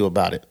talk to you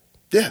about it.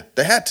 Yeah,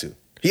 they had to.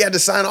 He had to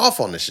sign off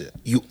on this shit.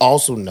 You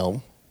also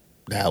know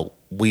that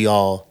we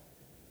all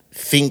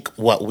think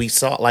what we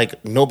saw.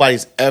 Like,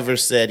 nobody's ever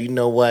said, you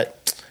know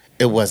what?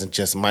 It wasn't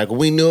just Michael.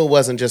 We knew it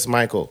wasn't just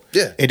Michael.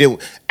 Yeah. It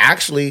did.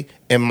 Actually,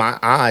 in my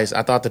eyes,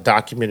 I thought the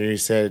documentary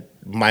said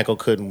Michael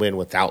couldn't win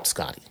without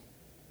Scotty.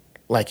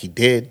 Like, he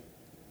did.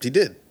 He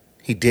did.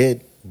 He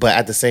did. But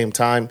at the same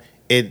time,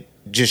 it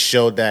just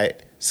showed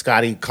that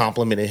Scotty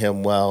complimented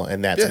him well,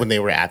 and that's when they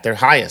were at their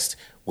highest.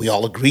 We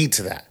all agreed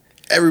to that.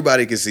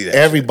 Everybody can see that.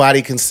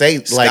 Everybody can say,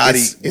 like,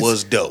 Scotty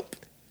was dope.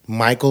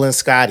 Michael and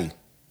Scotty.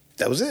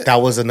 That was it.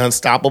 That was an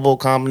unstoppable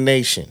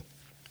combination.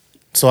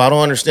 So I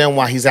don't understand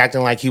why he's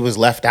acting like he was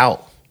left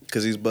out.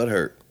 Because he's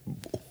butthurt.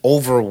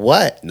 Over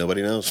what?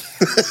 Nobody knows.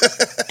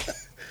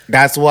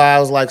 That's why I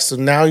was like, so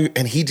now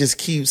and he just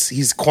keeps,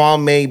 he's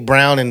Kwame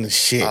Brown and the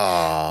shit.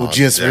 Who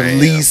just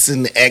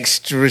releasing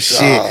extra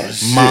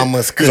shit.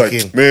 Mama's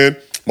cooking. Like, man,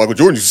 Michael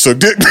Jordan used to suck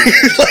dick.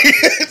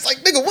 It's like,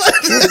 nigga, what?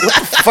 What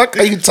the fuck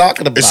are you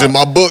talking about? It's in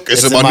my book.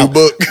 It's in my new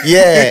book.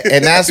 Yeah,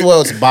 and that's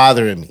what's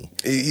bothering me.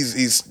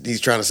 He's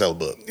trying to sell a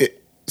book.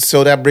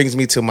 So that brings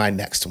me to my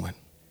next one.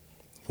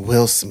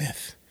 Will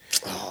Smith.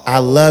 I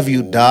love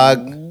you,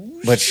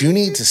 dog, but you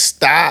need to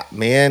stop,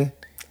 man.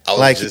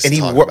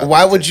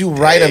 Why would you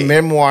write a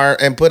memoir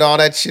and put all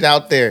that shit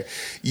out there?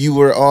 You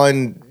were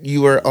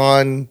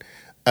on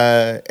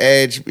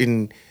Edge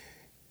and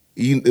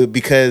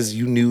because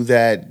you knew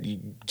that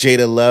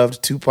Jada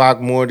loved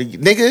Tupac more than you.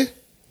 Nigga,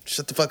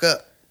 shut the fuck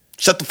up.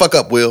 Shut the fuck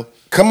up, Will.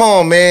 Come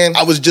on, man.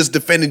 I was just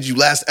defending you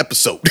last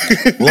episode.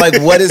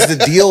 Like, what is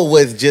the deal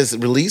with just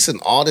releasing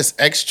all this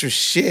extra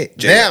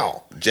shit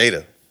now?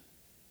 Jada.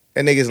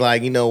 That nigga's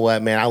like, you know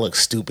what, man? I look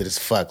stupid as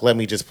fuck. Let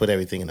me just put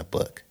everything in a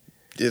book.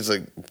 It's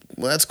like,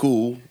 well, that's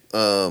cool.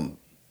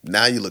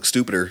 Now you look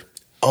stupider.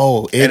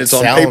 Oh, and it's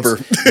on paper.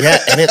 Yeah,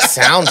 and it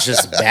sounds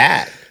just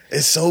bad.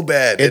 It's so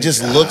bad. It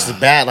just looks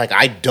bad. Like,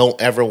 I don't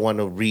ever want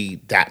to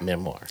read that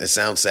memoir. It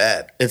sounds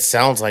sad. It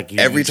sounds like you.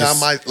 Every time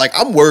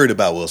I'm worried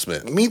about Will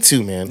Smith. Me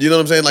too, man. You know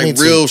what I'm saying? Like,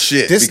 real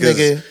shit. This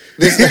nigga.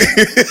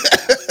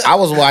 I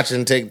was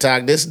watching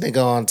TikTok. This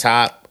nigga on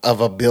top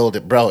of a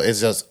building. Bro,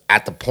 it's just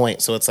at the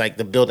point. So it's like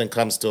the building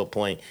comes to a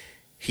point.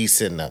 He's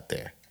sitting up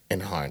there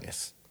in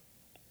harness.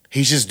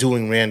 He's just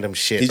doing random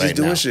shit. He's just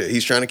doing now. Shit.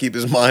 He's trying to keep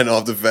his mind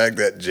off the fact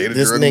that Jada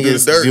this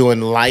nigga's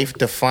doing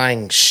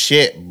life-defying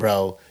shit,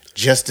 bro,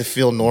 just to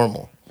feel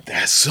normal.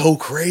 That's so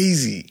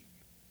crazy.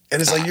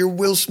 And it's like, you're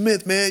Will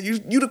Smith, man. You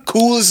the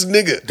coolest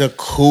nigga. The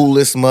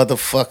coolest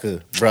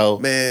motherfucker, bro.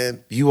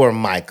 Man. You are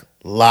Mike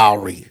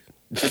Lowry.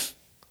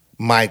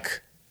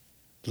 Mike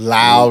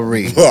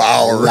Lowry.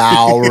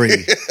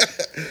 Lowry.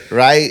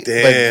 Right?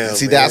 Damn, but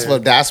see,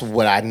 man.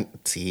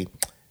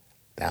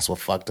 that's what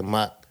fucked him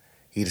up.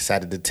 He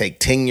decided to take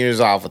 10 years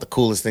off with the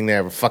coolest thing that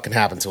ever fucking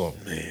happened to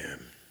him. Man.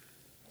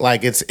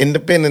 Like, it's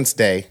Independence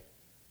Day.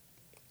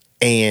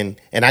 And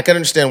I can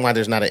understand why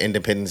there's not an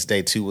Independence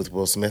Day 2 with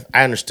Will Smith.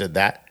 I understood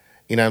that.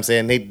 You know what I'm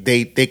saying?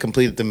 They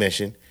completed the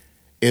mission.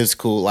 It was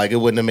cool. Like, it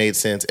wouldn't have made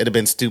sense. It'd have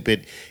been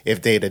stupid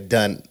if they'd have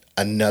done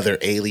another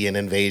alien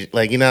invasion.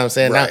 Like, you know what I'm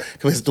saying? Right.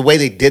 Because the way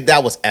they did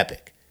that was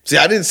epic. See,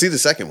 I didn't see the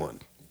second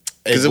one.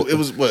 Because it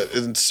was, what,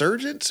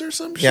 Insurgents or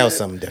some shit? Yeah, it was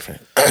something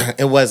different.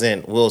 It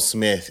wasn't Will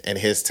Smith and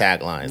his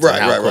taglines.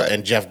 Right.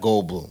 And Jeff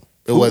Goldblum.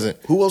 It wasn't.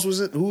 Who else was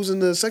it? Who was in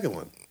the second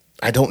one?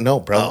 I don't know,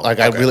 bro. Oh,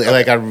 I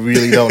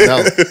really don't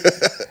know.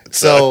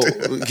 So,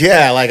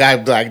 yeah,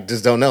 I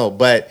just don't know.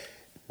 But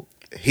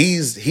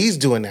he's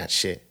doing that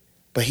shit.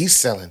 But he's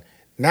selling.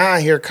 Now I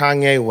hear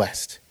Kanye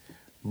West.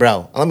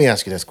 Bro, let me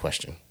ask you this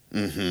question.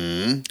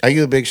 Mm-hmm. Are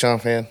you a Big Sean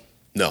fan?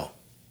 No.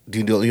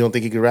 You don't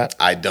think he could rap?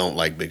 I don't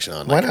like Big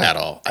Sean Why not? At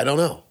all. I don't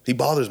know. He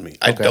bothers me.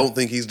 I don't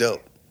think he's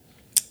dope.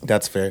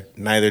 That's fair.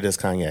 Neither does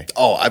Kanye.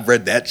 Oh, I've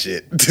read that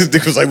shit. This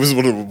nigga was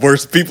one of the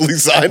worst people he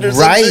signed or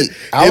right. something.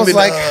 I was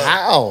like,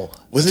 how?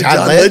 Was it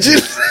John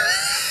Legend?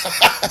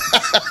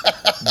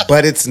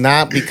 But it's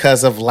not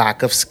because of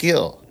lack of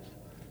skill.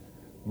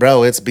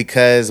 Bro, it's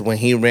because when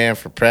he ran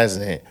for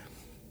president,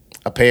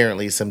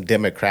 apparently some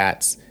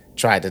Democrats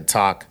tried to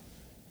talk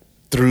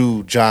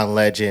through John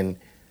Legend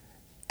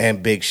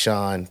and Big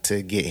Sean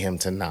to get him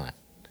to not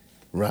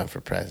run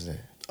for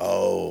president.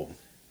 Oh.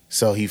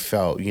 So he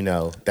felt,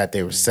 that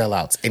they were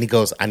sellouts. And he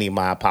goes, I need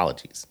my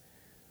apologies.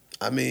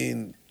 I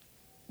mean,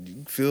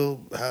 you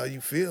feel how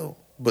you feel.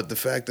 But the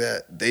fact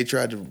that they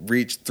tried to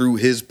reach through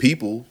his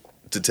people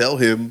to tell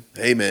him,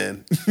 hey,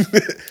 man.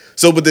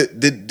 But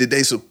did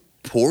they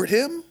support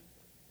him?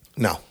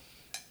 No.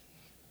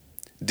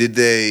 Did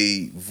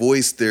they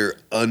voice their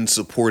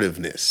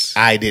unsupportiveness?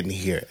 I didn't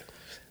hear it.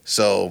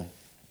 So,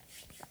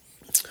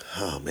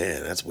 oh,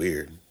 man, that's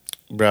weird.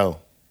 Bro.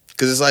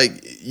 Because it's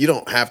like, you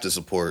don't have to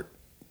support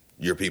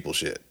your people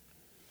shit.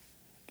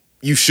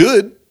 You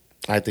should.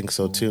 I think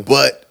so too.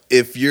 But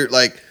if you're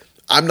like,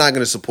 I'm not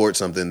going to support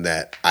something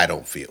that I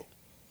don't feel.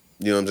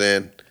 You know what I'm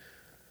saying?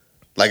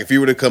 Like if you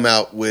were to come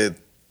out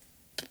with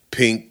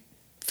Pink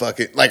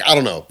fucking, like, I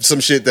don't know, some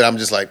shit that I'm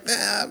just like,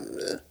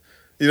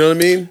 you know what I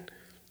mean?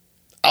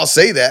 I'll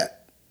say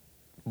that,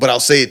 but I'll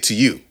say it to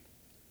you.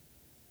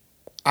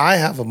 I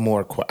have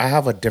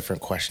a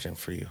different question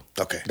for you.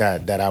 Okay.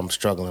 That I'm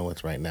struggling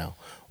with right now.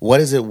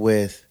 What is it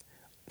with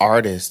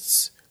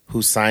artists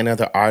who sign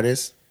other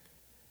artists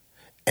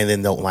and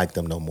then don't like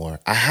them no more?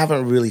 I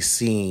haven't really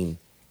seen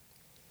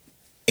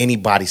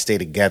anybody stay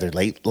together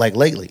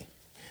lately.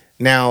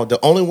 Now, the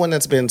only one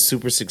that's been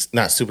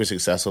not super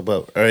successful,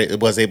 but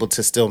it was able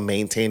to still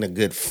maintain a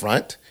good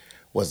front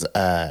was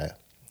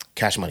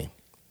Cash Money.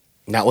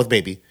 Not with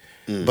Baby,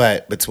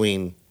 but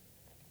between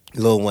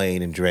Lil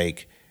Wayne and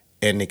Drake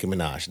and Nicki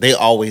Minaj. They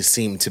always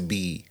seem to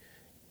be,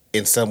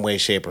 in some way,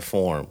 shape, or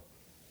form,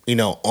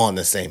 on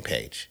the same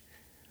page.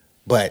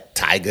 But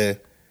Tyga,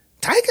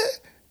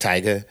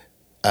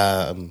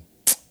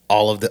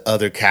 all of the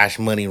other Cash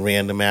Money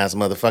random ass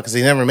motherfuckers,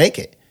 they never make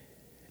it.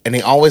 and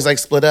they always like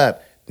split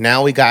up.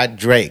 Now we got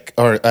Drake,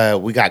 or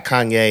we got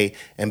Kanye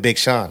and Big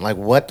Sean. Like,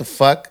 what the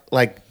fuck?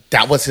 Like,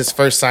 that was his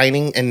first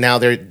signing, and now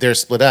they're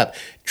split up.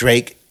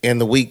 Drake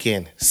and The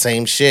Weeknd,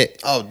 same shit.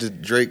 Oh,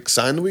 did Drake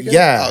sign The Weeknd?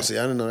 Yeah. Oh, see,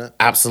 I didn't know that.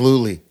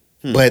 Absolutely.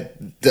 But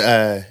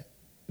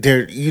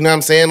they're, you know what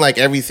I'm saying? Like,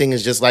 everything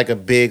is just like a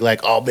big,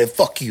 like, oh man,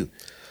 fuck you.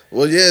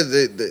 Well, yeah,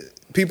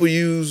 people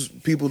use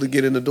people to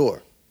get in the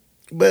door.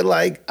 But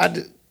like,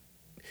 and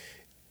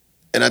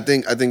I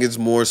think it's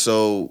more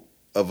so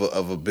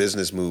of a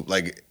business move.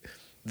 Like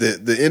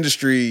the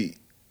industry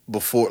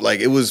before,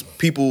 like, it was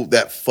people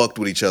that fucked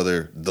with each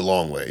other the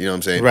long way. You know what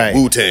I'm saying? Right.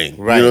 Wu-Tang.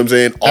 Right. You know what I'm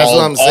saying? That's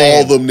what I'm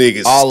saying. All them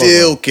niggas All of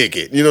still them. kick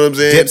it. You know what I'm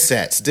saying?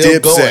 Dipset,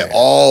 still going.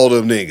 All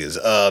them niggas.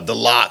 The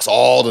Locks,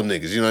 all them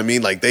niggas. You know what I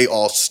mean? Like, they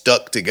all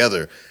stuck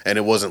together, and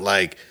it wasn't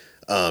like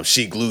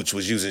Sheek Louch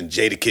was using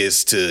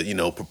Jadakiss to, you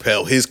know,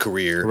 propel his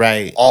career.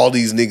 Right. All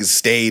these niggas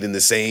stayed in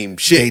the same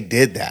shit. They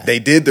did that. They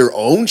did their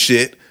own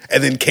shit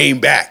and then came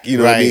back. You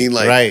know what I mean?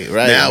 Like, right.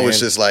 Now man. it's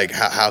just like,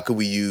 how could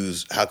we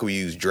use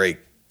Drake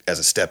as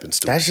a stepping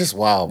stone? That's just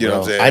wild, bro. You know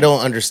what I'm saying? I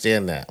don't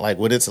understand that. Like,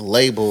 when it's a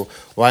label,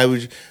 why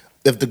would you?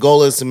 If the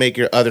goal is to make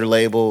your other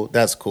label,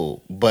 that's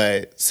cool.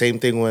 But same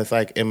thing with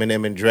like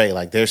Eminem and Dre.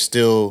 Like, they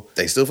still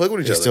fuck with each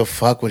other. They still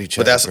fuck with each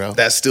other, bro.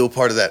 That's still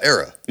part of that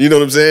era. You know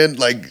what I'm saying?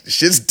 Like,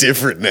 shit's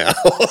different now.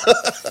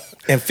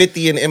 And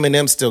 50 and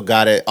Eminem still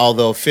got it.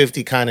 Although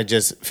 50 kind of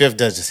Fifth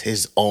does just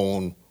his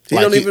own. He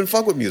don't even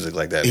fuck with music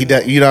like that. He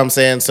does, you know what I'm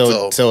saying?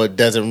 So it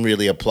doesn't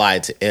really apply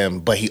to M,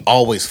 but he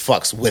always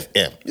fucks with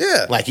M.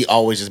 Yeah. Like, he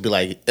always just be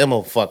like, M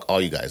will fuck all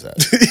you guys up.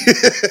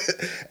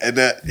 And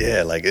that,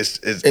 yeah, like,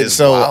 it's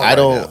so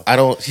wild I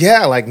don't,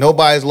 yeah, like,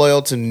 nobody's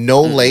loyal to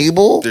no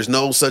label. There's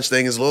no such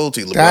thing as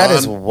loyalty, LeBron. That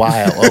is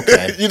wild.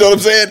 Okay. You know what I'm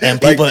saying?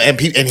 And like, and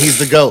he's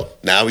the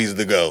GOAT. now he's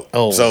the GOAT.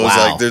 Oh, so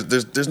wow. it's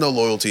like there's no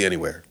loyalty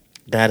anywhere.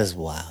 That is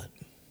wild.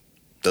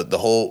 The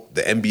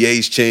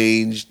NBA's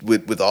changed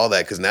with all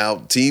that, because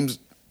now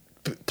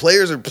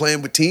players are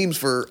playing with teams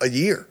for a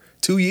year,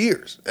 2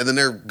 years, and then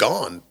they're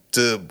gone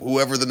to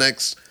whoever the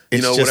next,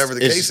 whatever the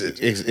case is.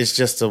 It's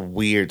just a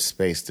weird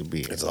space to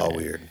be in. It's all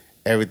weird.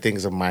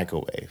 Everything's a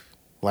microwave.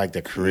 Like,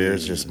 the career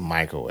is just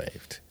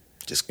microwaved.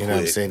 Just You quick. know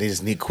what I'm saying? They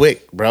just need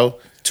quick, bro.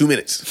 2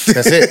 minutes.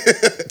 That's it.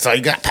 That's all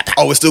you got.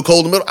 Oh, it's still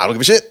cold in the middle? I don't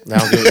give a shit.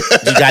 Now, you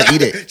gotta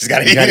eat it. Just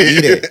gotta You gotta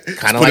eat it.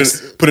 Kind of like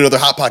Put another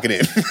Hot Pocket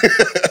in.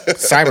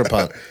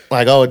 Cyberpunk.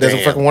 Like, oh, it doesn't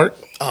Damn. fucking work?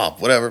 Oh,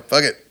 whatever.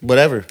 Fuck it.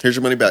 Whatever. Here's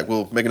your money back.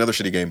 We'll make another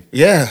shitty game.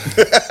 Yeah.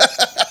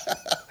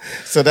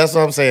 So that's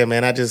what I'm saying,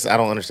 man. I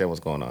don't understand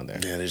what's going on there.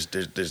 Yeah,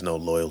 there's no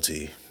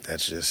loyalty.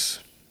 That's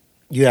just...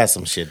 You had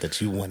some shit that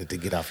you wanted to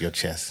get off your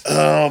chest.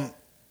 Yeah.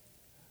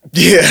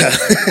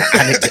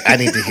 I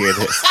need to hear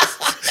this.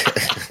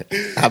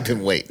 I've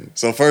been waiting.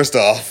 So first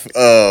off,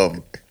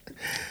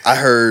 I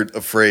heard a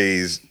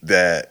phrase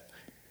that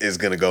is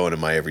going to go into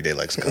my everyday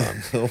lexicon.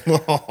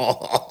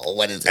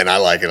 What is it? And I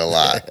like it a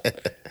lot.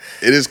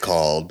 It is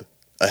called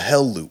a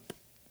hell loop.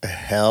 A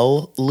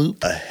hell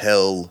loop? A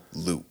hell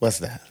loop. What's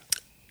that?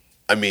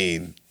 I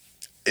mean,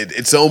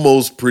 it's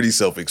almost pretty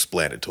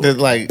self-explanatory.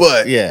 Like,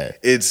 but yeah.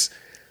 It's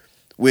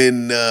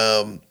when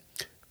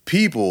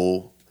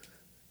people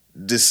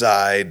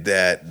decide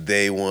that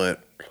they want,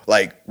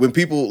 like, when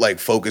people like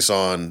focus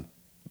on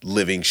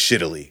living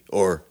shittily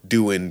or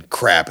doing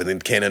crap and then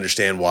can't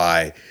understand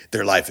why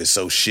their life is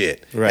so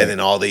shit. Right. And then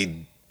all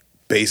they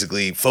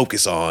basically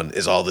focus on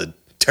is all the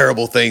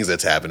terrible things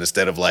that's happened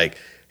instead of like,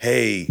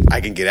 hey, I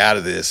can get out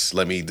of this.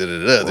 Let me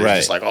da-da-da. They're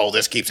just like, oh,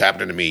 this keeps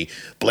happening to me,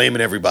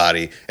 blaming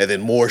everybody, and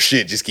then more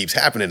shit just keeps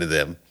happening to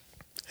them.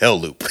 Hell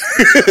loop.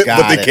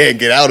 But they can't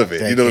get out of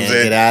it. You know what I'm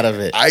saying? Get out of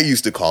it. I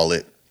used to call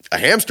it a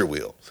hamster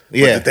wheel.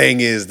 Yeah. But the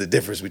thing is, the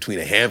difference between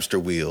a hamster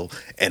wheel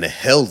and a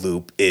hell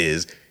loop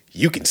is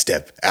you can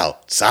step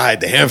outside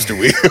the hamster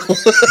wheel.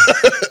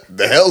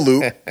 The hell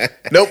loop,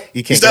 nope.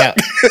 You can't get out.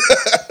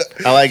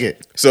 I like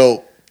it.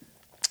 So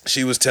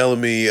she was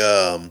telling me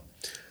her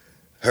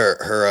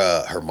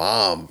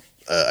mom,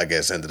 I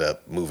guess, ended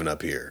up moving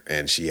up here,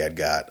 and she had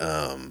got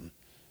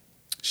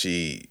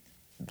she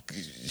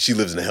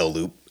lives in a hell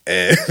loop,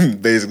 and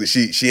basically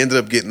she ended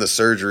up getting the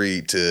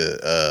surgery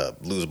to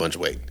lose a bunch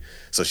of weight.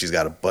 So she's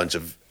got a bunch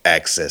of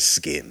excess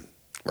skin,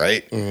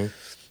 right? Mm-hmm.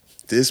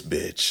 This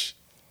bitch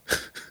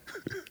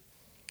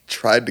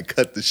tried to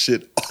cut the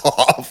shit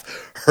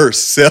off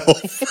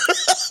herself.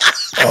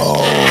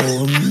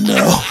 Oh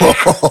no.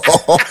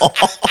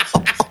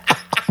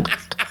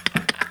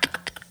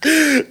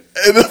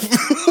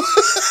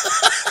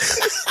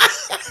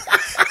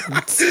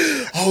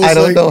 I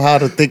don't know how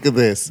to think of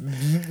this.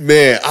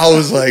 Man, I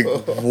was like,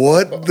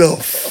 what the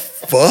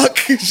fuck?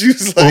 She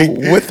was like,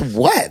 with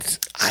what?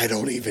 I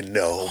don't even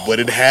know, but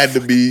it had to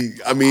be,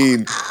 I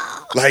mean,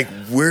 like,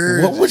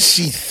 where? What was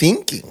she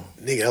thinking?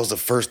 Nigga, that was the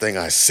first thing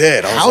I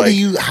said. I was how like, do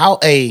you,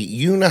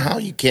 you know how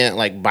you can't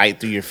like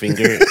bite through your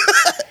finger?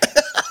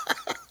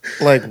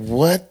 Like,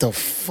 what the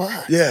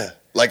fuck? Yeah.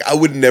 Like, I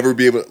would never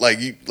be able to,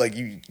 you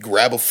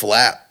grab a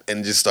flap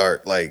and just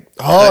start, like,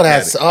 oh,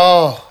 that's,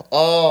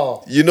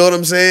 oh. You know what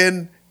I'm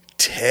saying?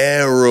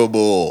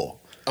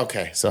 Terrible.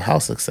 Okay, so how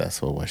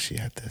successful was she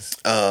at this?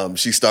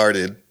 She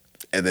started,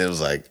 and then it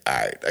was like, all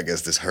right, I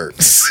guess this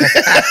hurts.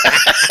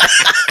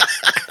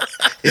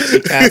 Did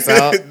she pass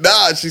out?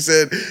 Nah, she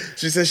said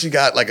she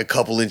got like a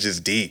couple inches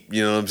deep.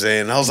 You know what I'm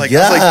saying? And I was like,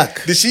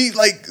 did she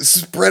like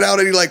spread out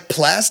any like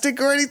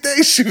plastic or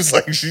anything? She was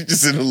like, she's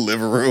just in the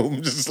living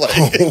room, just like,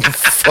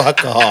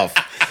 fuck off.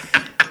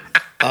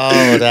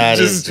 Oh, that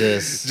is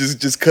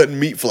just cutting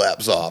meat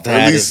flaps off, or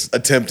at least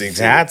attempting to.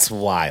 That's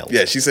wild.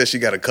 Yeah, she said she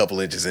got a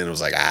couple inches in. It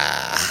was like,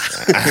 I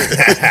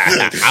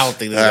don't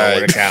think this is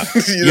gonna work out.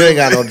 You ain't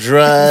got no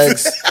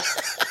drugs.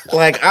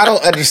 Like, I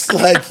don't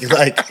understand.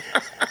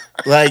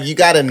 Like you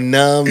gotta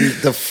numb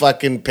the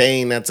fucking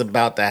pain that's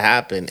about to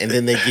happen, and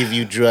then they give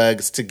you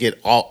drugs to get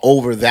all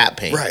over that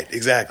pain. Right,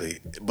 exactly.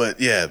 But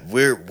yeah,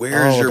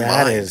 where's your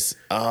mind?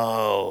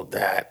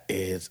 That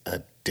is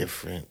a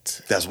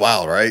different. That's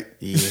wild, right?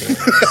 Yeah.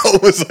 I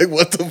was like,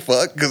 what the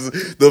fuck?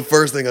 Because the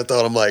first thing I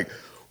thought, I'm like,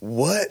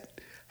 what?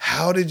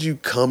 How did you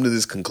come to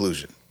this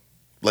conclusion?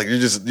 Like you're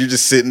just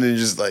sitting and you're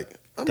just like,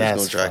 I'm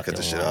just gonna try to cut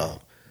this shit off.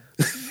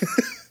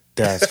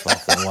 That's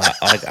fucking wild.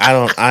 Like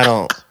I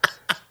don't.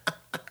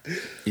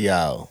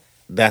 Yo,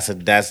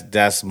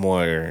 that's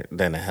more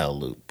than a hell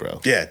loop, bro.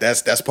 Yeah,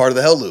 that's part of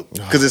the hell loop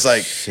because it's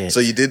like, shit.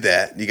 So you did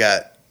that.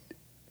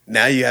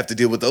 Now you have to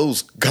deal with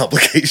those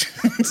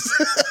complications.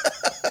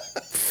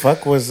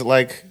 Fuck was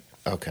like,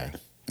 okay.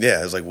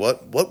 Yeah, it's like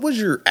what was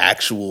your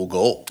actual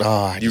goal?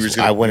 Oh, I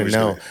want to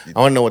know. I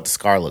want to know what the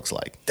scar looks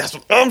like. That's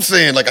what I'm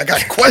saying. Like I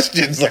got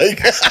questions. Like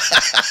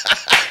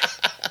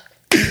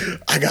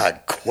I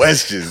got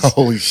questions.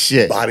 Holy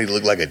shit. Body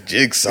looked like a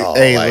jigsaw.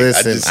 Hey, like,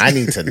 listen, I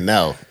need to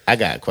know. I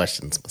got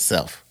questions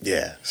myself.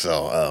 Yeah.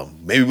 So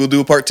maybe we'll do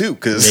a part 2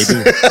 because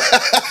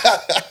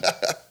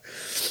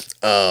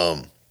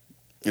let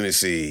me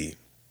see.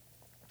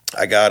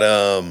 I got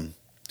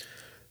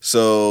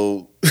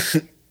so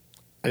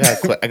I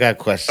got a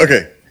question.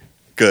 Okay.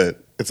 Good.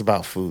 It's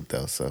about food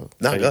though, so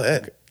no, go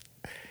ahead.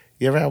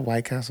 You ever had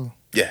White Castle?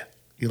 Yeah.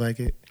 You like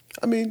it?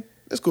 I mean,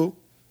 it's cool.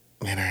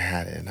 Man, I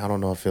had it, and I don't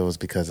know if it was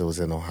because it was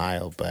in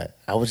Ohio, but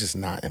I was just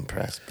not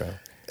impressed, bro.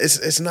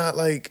 It's not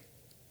like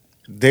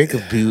I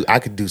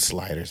could do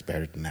sliders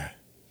better than that.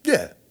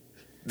 Yeah,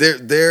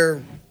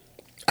 they're.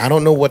 I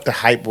don't know what the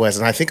hype was,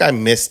 and I think I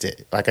missed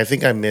it. Like I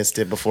think I missed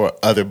it before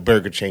other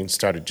burger chains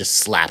started just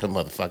slapping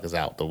motherfuckers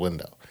out the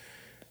window,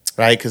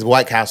 right? Because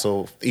White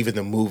Castle, even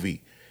the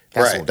movie,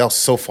 that was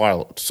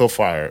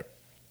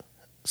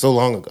so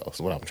long ago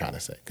is what I'm trying to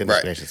say.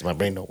 Goodness gracious, my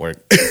brain don't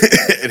work.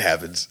 It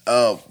happens.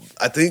 I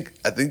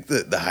think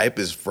the hype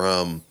is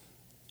from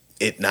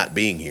it not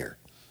being here.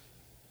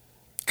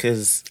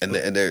 And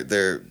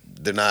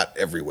they're not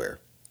everywhere.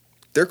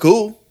 They're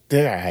cool.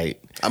 They're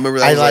hype. I remember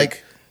that.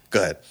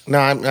 Go ahead. No,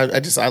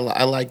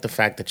 I like the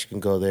fact that you can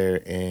go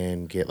there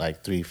and get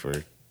like 3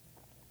 for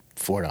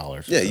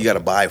 $4. Yeah, you got to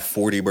buy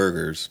 40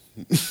 burgers.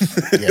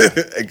 Yeah,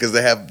 because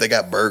they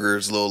got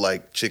burgers, little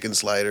like chicken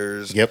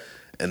sliders. Yep,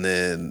 and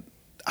then.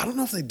 I don't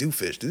know if they do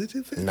fish. Do they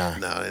do fish? Nah.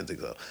 No, I didn't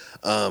think so.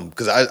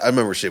 Because I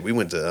remember we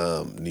went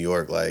to New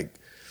York, like,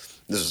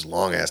 this was a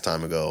long-ass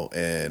time ago,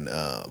 and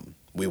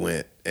we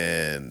went,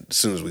 and as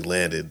soon as we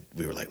landed,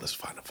 we were like, let's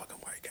find a fucking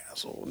White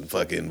Castle.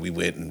 And we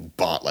went and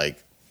bought,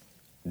 like,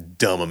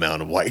 dumb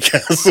amount of White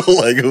Castle.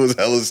 Like, it was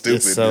hella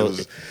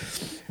stupid.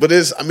 But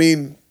it's, I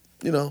mean,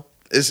 you know,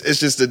 it's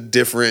just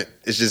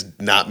it's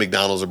just not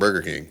McDonald's or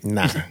Burger King.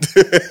 Nah.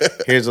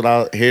 Here's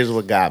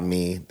what got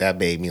me, that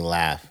made me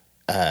laugh.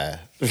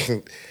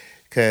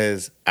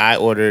 Because I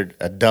ordered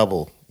a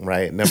double,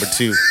 right? Number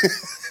 2.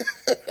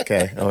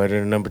 Okay, I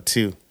ordered a number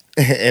 2.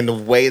 And the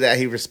way that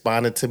he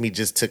responded to me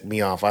just took me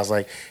off. I was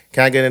like,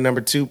 can I get a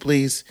number 2,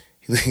 please?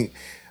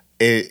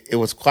 It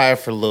was quiet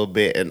for a little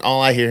bit, and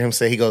all I hear him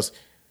say, he goes,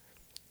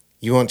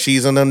 you want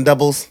cheese on them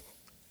doubles?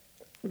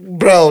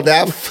 Bro,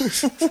 that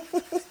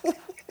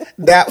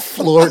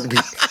floored me.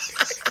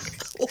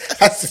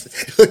 I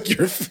said, look,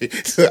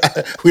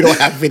 we don't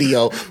have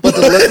video, but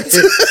the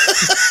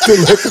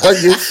look on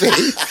your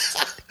face.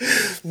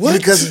 What?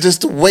 Because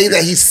just the way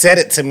that he said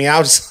it to me, I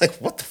was just like,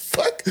 what the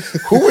fuck?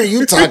 Who are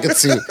you talking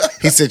to?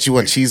 He said, you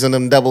want cheese on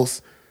them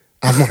doubles?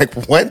 I'm like,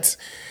 what?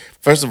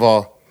 First of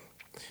all,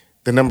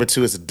 the number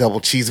 2 is a double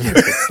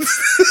cheeseburger.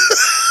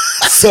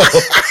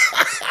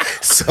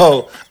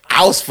 So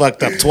I was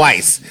fucked up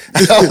twice.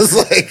 I was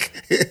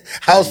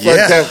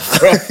fucked up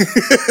from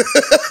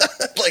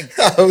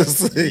I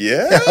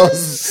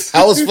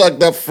was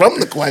fucked up from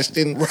the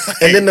question,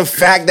 and then the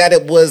fact that I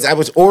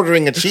was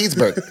ordering a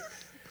cheeseburger.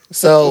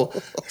 So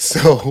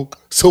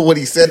when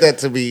he said that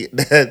to me,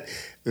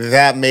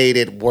 that made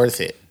it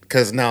worth it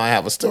because now I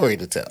have a story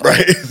to tell.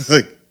 Right? It's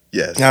like,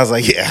 yes. I was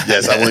like, yeah,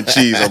 yes, I want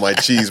cheese on my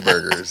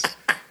cheeseburgers.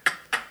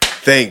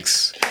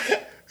 Thanks.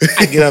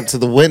 I get up to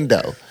the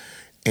window.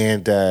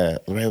 And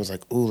Lorraine was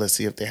like, ooh, let's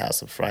see if they have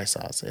some fry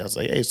sauce. I was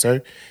like, hey,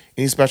 sir,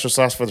 any special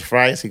sauce for the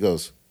fries? He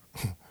goes,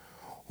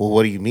 well,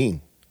 what do you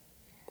mean?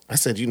 I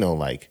said,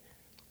 like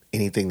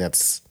anything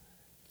that's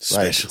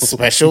special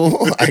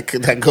like,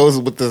 that goes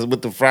with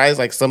the fries,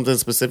 like something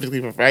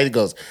specifically for fries. He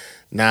goes,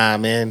 nah,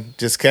 man,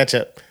 just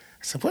ketchup.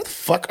 I said, where the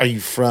fuck are you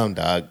from,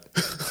 dog?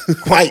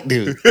 White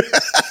dude.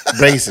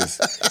 Braces.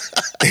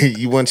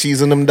 You want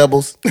cheese on them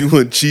doubles? You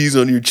want cheese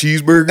on your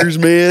cheeseburgers,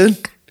 man?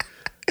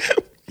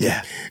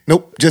 Yeah.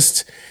 Nope,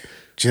 just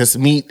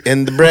meat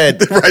and the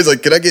bread. Right,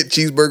 like, can I get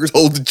cheeseburgers,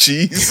 hold the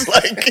cheese?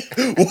 Like,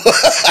 what?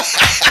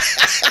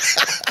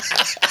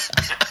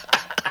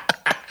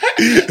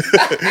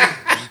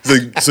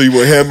 Like, so you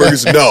want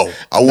hamburgers? No,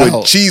 I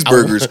want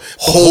cheeseburgers,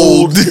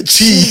 hold the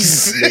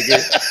cheese.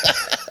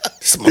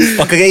 This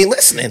motherfucker ain't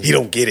listening. He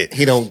don't get it.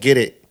 He don't get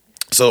it.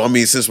 So, I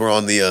mean, since we're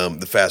on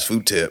the fast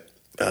food tip,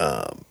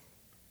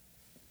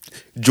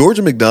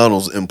 Georgia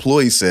McDonald's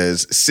employee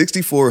says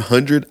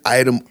 6,400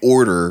 item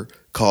order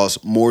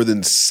costs more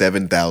than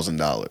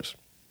 $7,000.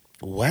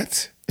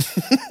 What?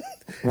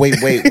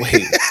 Wait.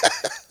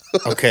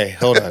 Okay,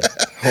 hold on.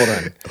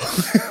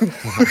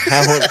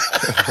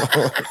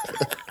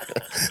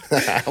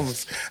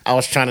 I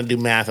was trying to do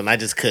math and I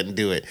just couldn't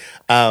do it.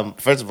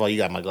 First of all, you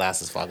got my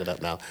glasses fogging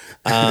up now.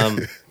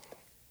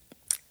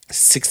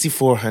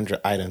 6,400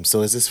 items.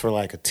 So is this for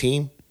like a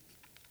team?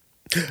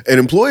 An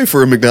employee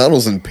for a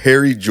McDonald's in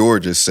Perry,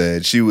 Georgia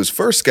said she was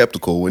first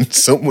skeptical when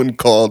someone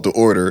called to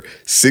order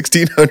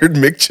 1,600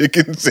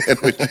 McChicken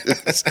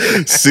sandwiches,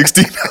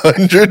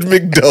 1,600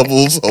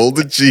 McDoubles, hold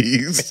the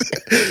cheese,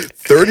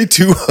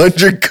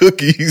 3,200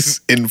 cookies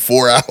in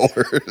 4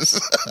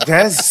 hours.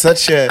 That's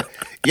such a...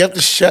 You have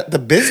to shut the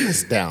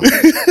business down.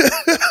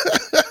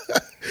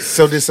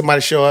 So did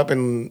somebody show up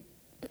and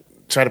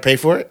try to pay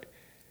for it?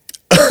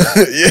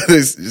 Yeah,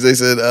 they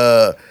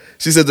said...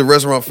 She said the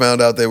restaurant found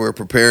out they were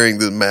preparing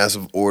the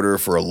massive order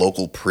for a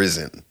local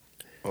prison.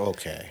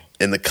 Okay.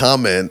 In the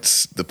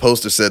comments, the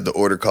poster said the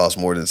order cost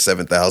more than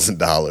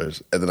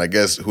 $7,000. And then I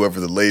guess whoever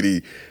the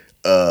lady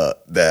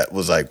that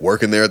was like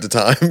working there at the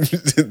time,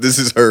 this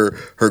is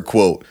her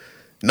quote.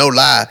 No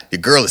lie, your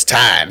girl is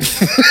tired.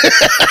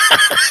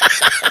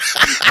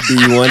 Do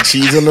you want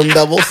cheese on them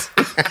doubles?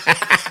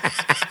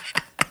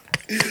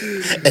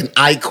 And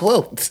I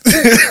quote.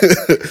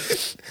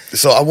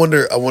 So I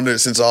wonder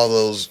since all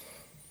those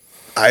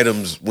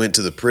items went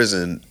to the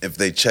prison, if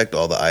they checked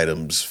all the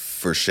items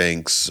for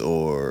shanks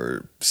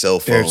or cell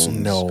phones. There's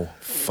no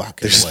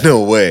fucking way.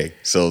 No way.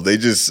 So they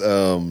just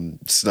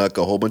snuck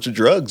a whole bunch of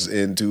drugs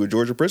into a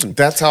Georgia prison.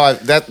 That's how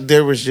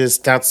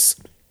there's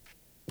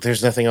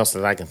nothing else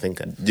that I can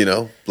think of. You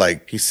know,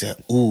 like he said,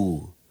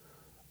 ooh,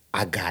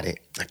 I got it.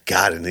 I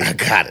got it, nigga. I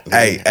got it.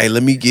 Hey,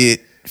 let me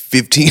get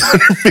 1,500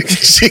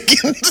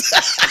 McChickens.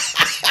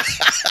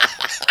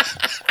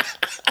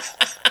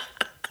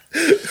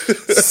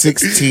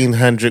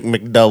 1,600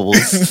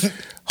 McDoubles.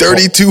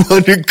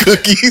 3,200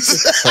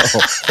 cookies.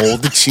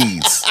 Hold the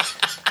cheese.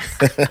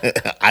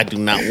 I do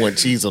not want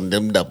cheese on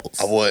them doubles.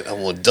 I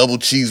want double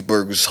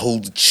cheeseburgers.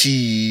 Hold the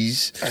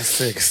cheese. I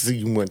said, so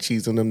you want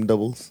cheese on them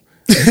doubles?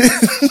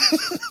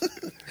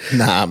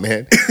 Nah,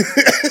 man.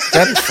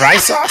 That fry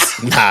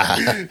sauce? Nah.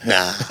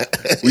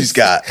 We just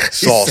got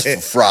sauce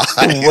for fries.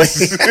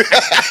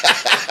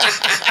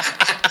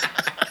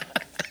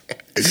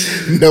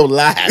 No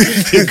lie.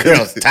 Your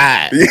girl's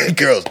tired. Your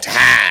girl's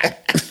tired.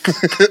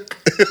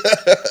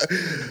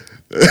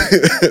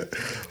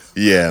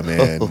 Yeah,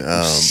 man.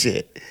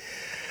 Shit.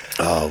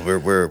 Oh, we're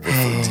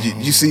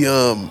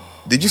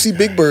did you see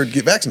Big Bird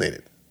get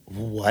vaccinated?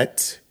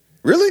 What?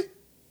 Really?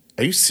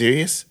 Are you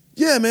serious?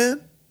 Yeah,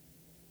 man.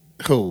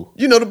 Who?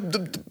 You know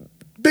the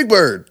Big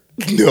Bird.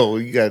 No,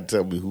 you gotta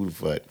tell me who the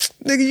fuck.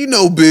 Nigga, you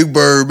know Big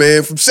Bird,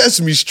 man, from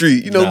Sesame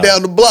Street. You know, no,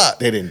 down the block.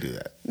 They didn't do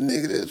that.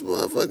 Nigga, this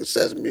motherfucking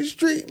Sesame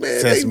Street, man.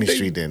 Sesame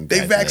Street didn't.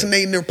 They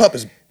vaccinating their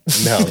puppies.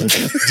 No,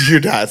 you're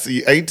not.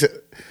 See,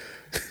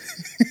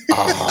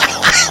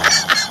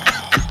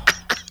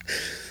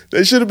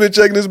 They should have been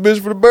checking this bitch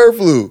for the bird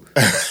flu.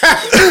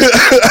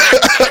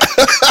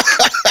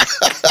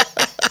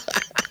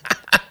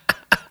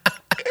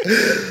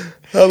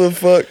 How the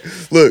fuck?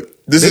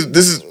 Look, this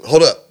is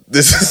hold up.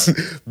 This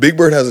is Big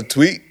Bird has a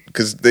tweet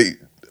because they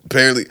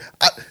apparently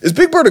is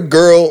Big Bird a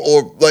girl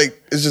or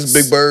like it's just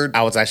Big Bird?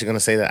 I was actually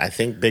gonna say that. I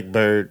think Big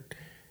Bird.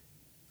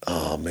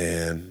 Oh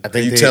man, I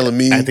think telling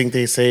me? I think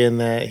they saying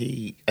that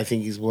I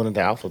think he's one of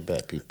the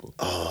alphabet people.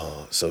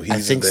 Oh, so he's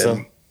I think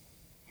them?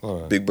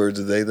 So. Big Bird's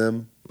a they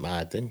them?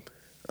 I think.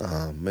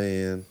 Oh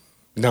man.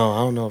 No, I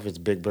don't know if it's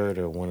Big Bird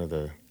or one of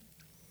the.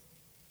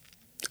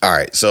 All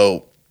right,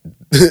 so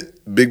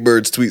Big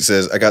Bird's tweet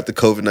says, "I got the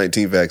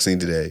COVID-19 vaccine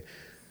today.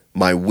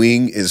 My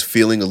wing is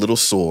feeling a little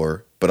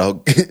sore, but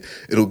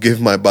it'll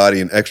give my body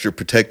an extra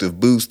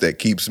protective boost that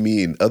keeps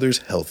me and others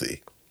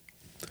healthy."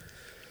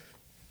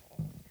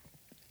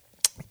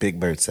 Big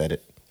Bird said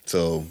it.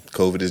 So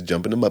COVID is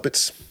jumping the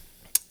Muppets.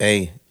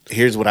 Hey,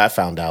 here's what I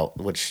found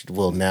out, which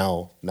will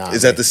now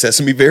is that the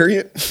Sesame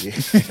variant?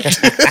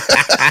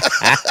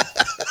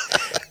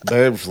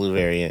 Bird flu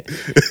variant.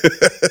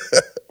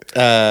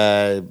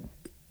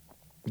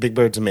 Big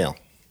Bird's a male.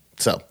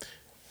 So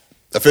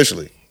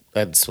officially.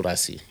 That's what I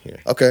see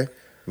here. Okay.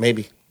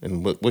 Maybe.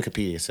 And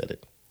Wikipedia said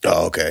it.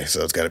 Oh, okay.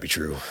 So it's got to be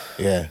true.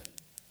 Yeah.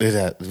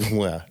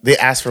 Well, they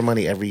ask for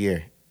money every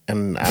year.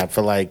 And I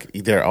feel like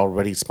they're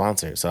already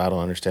sponsored, so I don't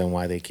understand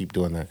why they keep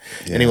doing that.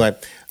 Yeah. Anyway,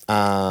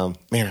 man,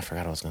 I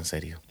forgot what I was going to say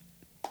to you.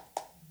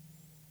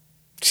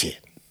 Shit.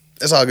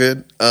 That's all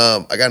good.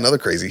 I got another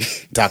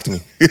crazy. Talk to me.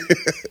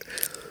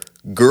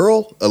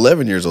 Girl,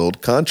 11 years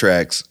old,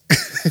 contracts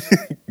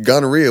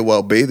gonorrhea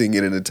while bathing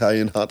in an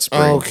Italian hot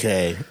spring.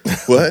 Okay.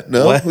 What?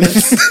 No? What?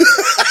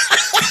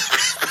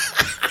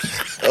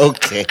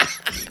 Okay.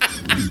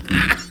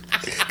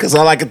 Because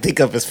all I can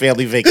think of is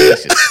family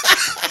vacation.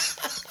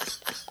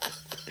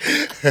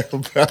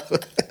 Bro.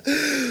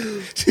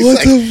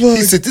 What the fuck?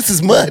 He said, this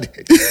is mud.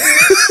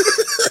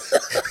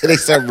 And they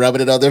start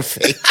rubbing it on their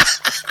face.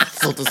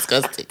 So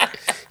disgusting.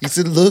 He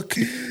said, look.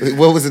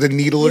 What was it, a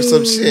needle or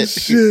some shit?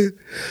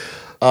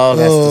 Oh,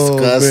 that's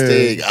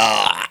disgusting.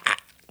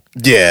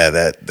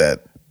 Yeah,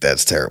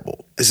 that's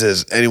terrible. It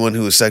says anyone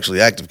who is sexually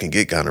active can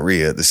get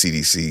gonorrhea, the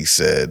CDC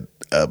said.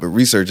 But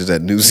researchers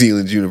at New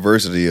Zealand's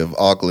University of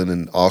Auckland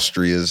and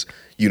Austria's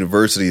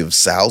University of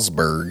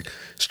Salzburg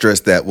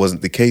stressed that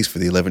wasn't the case for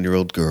the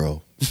 11-year-old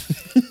girl.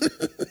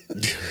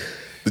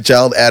 The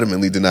child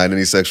adamantly denied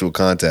any sexual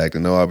contact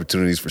and no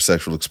opportunities for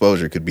sexual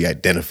exposure could be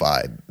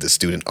identified, the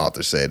student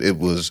author said. It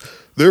was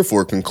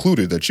therefore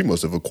concluded that she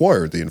must have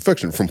acquired the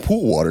infection from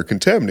pool water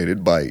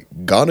contaminated by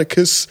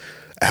Gonorrhea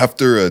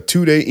after a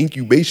 2-day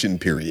incubation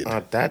period.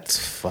 Oh, that's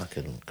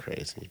fucking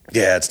crazy.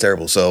 Yeah, it's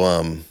terrible.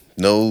 So,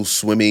 no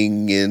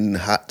swimming in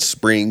hot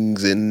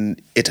springs in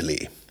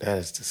Italy. That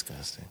is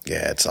disgusting.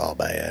 Yeah, it's all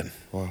bad.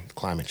 Well,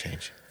 climate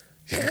change.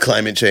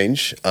 Climate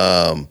change.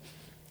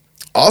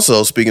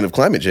 Also, speaking of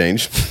climate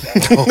change,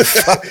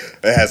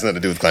 it has nothing to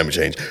do with climate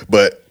change.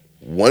 But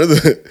one of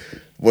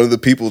the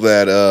people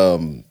that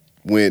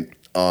went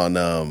on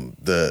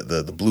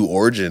the Blue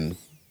Origin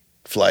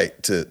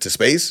flight to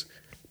space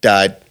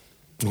died.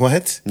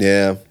 What?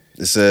 Yeah,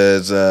 it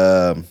says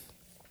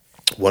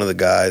one of the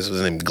guys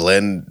was named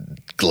Glenn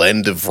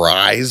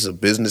DeVries, a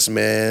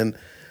businessman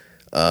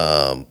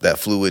that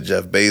flew with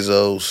Jeff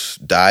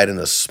Bezos, died in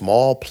a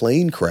small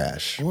plane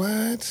crash.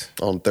 What?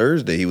 On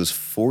Thursday. He was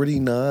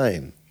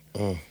 49.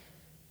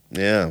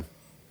 Yeah.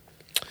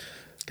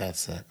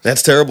 That's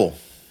terrible.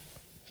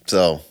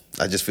 So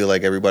I just feel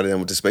like everybody that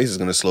went to space is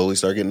going to slowly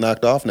start getting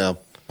knocked off now.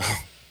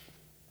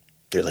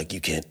 They're like,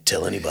 you can't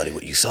tell anybody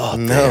what you saw.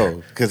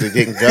 No, because it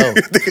didn't go.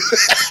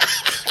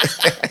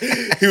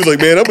 He was like,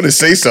 man, I'm going to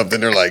say something.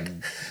 They're like,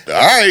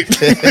 all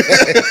right.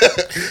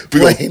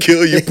 We're going to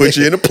kill you, put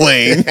you in a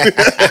plane.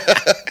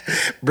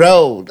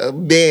 Bro,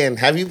 man,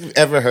 have you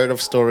ever heard of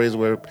stories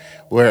where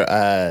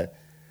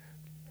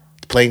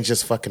planes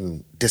just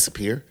fucking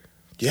disappear?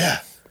 Yeah.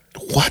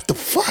 What the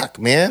fuck,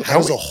 man? How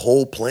was a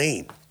whole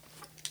plane?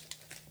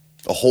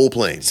 A whole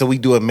plane. So we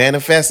do a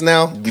manifest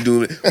now? We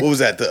doing what was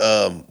that?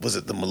 Was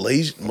it the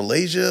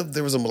Malaysia?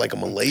 There was a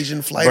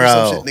Malaysian flight bro. Or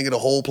some shit. Nigga, the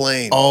whole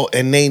plane. Oh,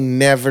 and they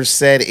never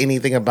said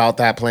anything about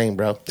that plane,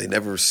 bro. They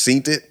never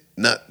seen it.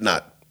 Not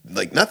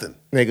like nothing.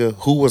 Nigga,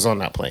 who was on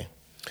that plane?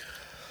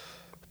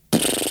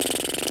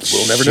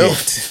 We'll never know.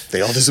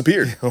 They all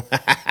disappeared.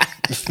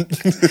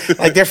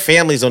 Like their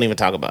families don't even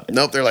talk about it.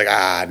 Nope, they're like,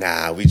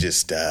 nah, we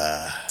just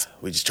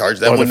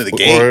charged that one to the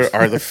game. Or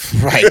are the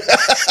right?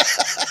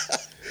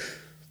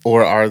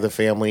 Or are the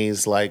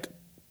families like,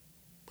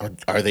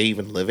 are they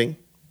even living?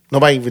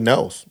 Nobody even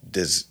knows.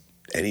 Does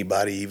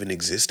anybody even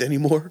exist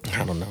anymore?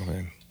 I don't know,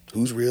 man.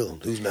 Who's real?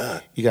 Who's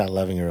not? You got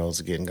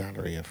 11-year-olds getting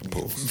gonorrhea from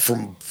pools.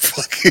 From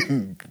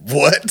fucking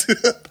what?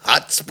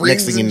 Hot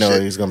springs. Next thing you know,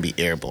 he's gonna be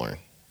airborne.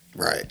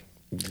 Right.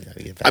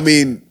 I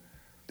mean,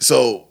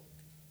 so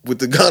with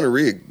the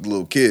gonorrhea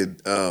little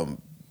kid,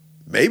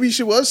 maybe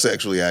she was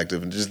sexually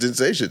active and just didn't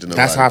say shit to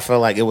nobody. That's how I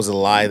felt like it was a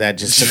lie that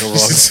just took a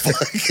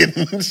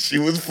wrong. She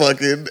was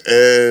fucking,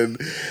 and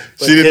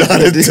she didn't know how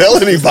to tell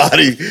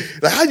anybody.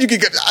 Like, how'd you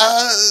get?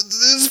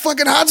 This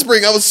fucking hot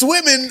spring. I was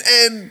swimming,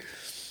 and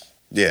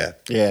yeah.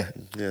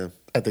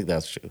 I think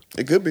that's true.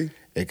 It could be.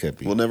 It could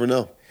be. We'll never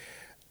know.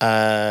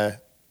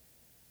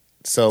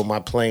 So my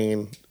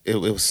plane, it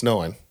was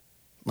snowing,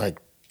 like,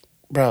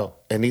 bro,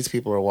 and these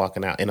people are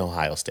walking out in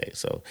Ohio State.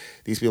 So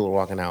these people are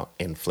walking out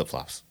in flip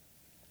flops.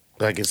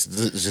 Like it's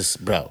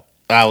just, bro.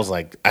 I was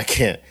like, I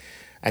can't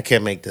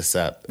make this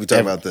up. We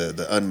talking about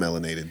the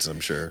unmelanateds, I'm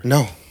sure.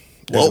 No,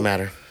 doesn't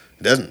matter.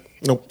 It doesn't.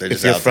 Nope.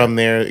 If you're from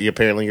there,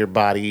 apparently your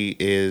body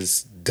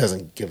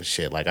doesn't give a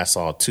shit. Like I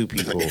saw two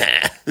people.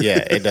 Yeah,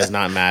 it does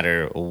not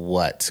matter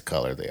what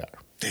color they are.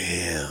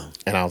 Damn.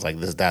 And I was like,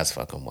 that's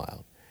fucking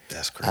wild.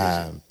 That's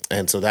crazy.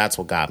 And so that's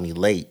what got me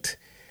late.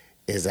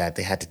 Is that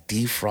they had to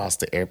defrost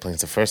the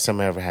airplanes. The first time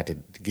I ever had to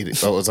get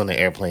it, I was on the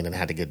airplane and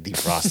had to get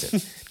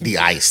defrosted,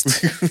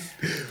 de-iced.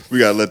 We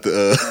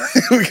gotta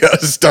we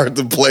gotta start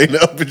the plane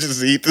up and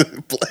just heat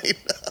the plane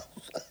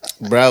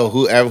up, bro.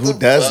 Who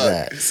does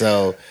that?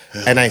 So,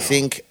 and I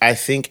think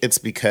it's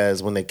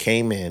because when they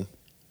came in,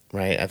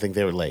 right? I think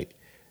they were late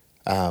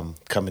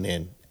coming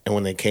in, and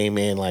when they came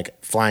in,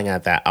 like flying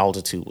at that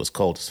altitude was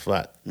cold as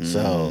fuck.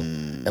 So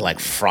it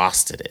like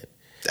frosted it.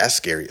 That's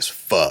scary as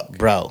fuck,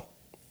 bro.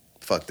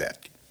 Fuck that.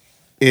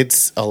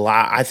 It's a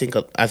lot. I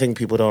think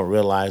people don't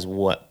realize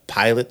what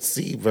pilots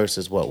see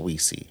versus what we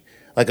see.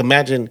 Like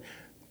imagine,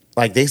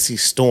 like they see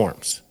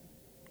storms,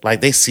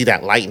 like they see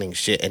that lightning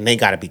shit, and they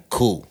got to be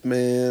cool.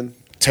 Man,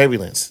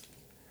 turbulence.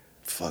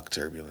 Fuck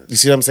turbulence. You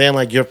see what I'm saying?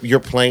 Like you're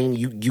playing,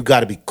 you got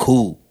to be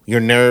cool. Your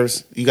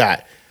nerves, you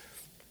got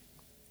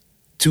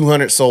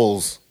 200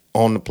 souls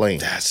on the plane.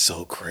 That's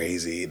so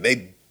crazy.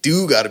 They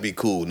do got to be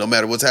cool, no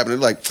matter what's happening.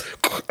 Like,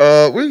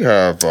 we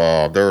have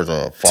there's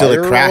a fire till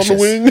it crashes. on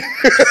the wing.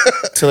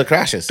 Till it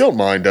crashes. Don't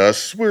mind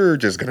us. We're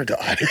just gonna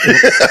die,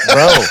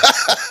 bro.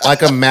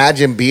 Like,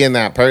 imagine being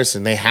that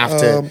person. They have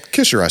to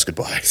kiss your ass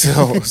goodbye.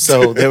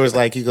 So there was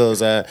like, he goes,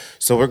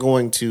 so we're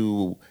going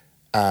to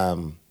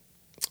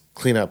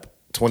clean up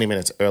 20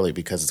 minutes early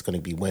because it's going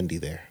to be windy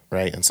there,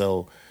 right? And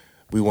so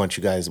we want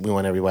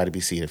everybody to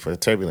be seated for the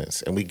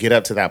turbulence. And we get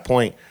up to that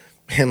point,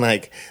 and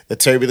like the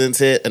turbulence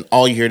hit, and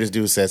all you hear this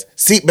dude says,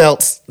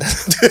 "Seatbelts." I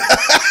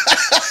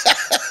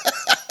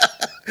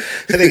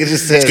think it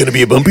just said, "It's gonna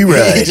be a bumpy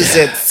ride." He just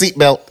said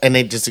seatbelt, and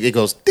it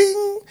goes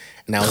ding,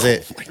 and that was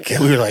it.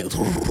 And we were like,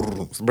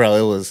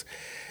 bro,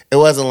 it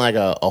wasn't like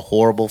a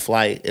horrible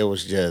flight. It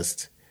was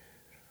just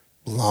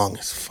long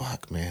as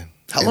fuck, man.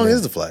 How long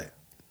is the flight?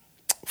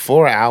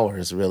 4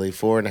 hours, really,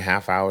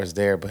 4.5 hours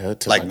there, but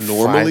it took like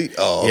normally. 5.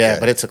 Oh, okay. Yeah,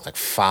 but it took like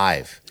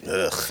 5,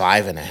 Ugh.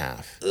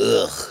 5.5.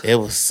 Ugh, it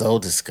was so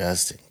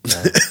disgusting.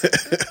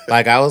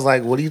 Like I was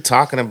like, "What are you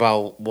talking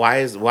about?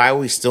 Why are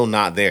we still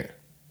not there?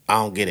 I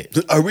don't get it."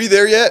 Are we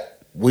there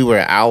yet? We were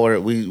an hour.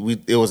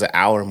 It was an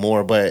hour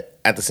more, but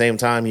at the same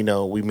time,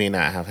 we may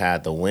not have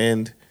had the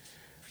wind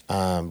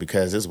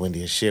because it's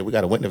windy as shit. We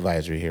got a wind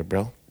advisory here,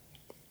 bro.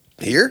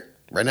 Here,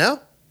 right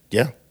now.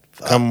 Yeah,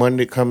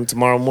 come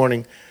tomorrow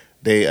morning.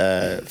 They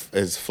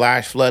is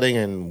flash flooding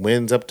and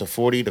winds up to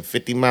 40 to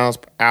 50 miles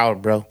per hour,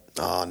 bro.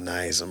 Oh,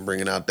 nice. I'm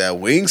bringing out that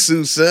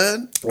wingsuit,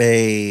 son.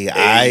 Hey.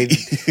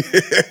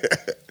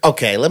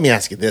 Okay, let me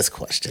ask you this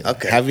question.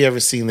 Okay. Have you ever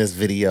seen this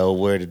video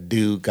where the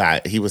dude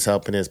he was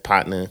helping his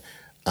partner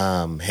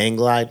hang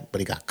glide,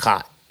 but he got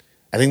caught?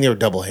 I think they were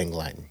double hang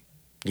gliding.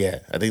 Yeah,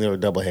 I think they were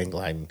double hang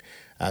gliding.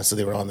 So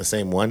they were on the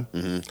same one.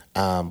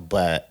 Mm-hmm.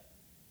 But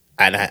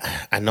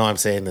I know I'm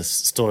saying this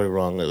story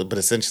wrong, but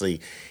essentially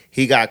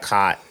he got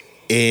caught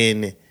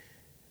in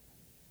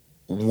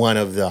one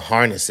of the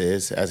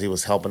harnesses as he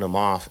was helping him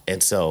off,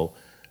 and so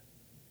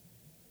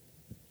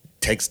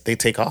they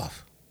take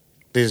off.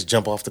 They just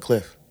jump off the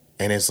cliff,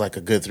 and it's like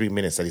a good 3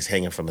 minutes that he's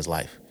hanging from his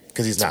life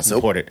because he's not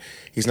supported. Nope.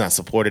 He's not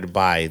supported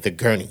by the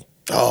gurney.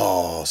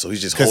 Oh, so he's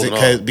just holding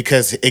on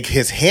because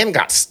his hand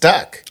got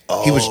stuck.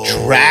 Oh. He was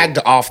dragged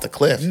off the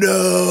cliff.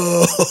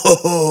 No,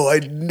 I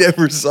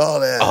never saw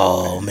that.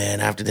 Oh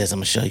man! After this, I'm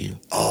gonna show you.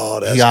 Oh,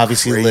 that's he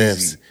obviously crazy.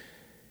 Lives.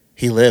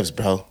 He lives,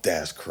 bro.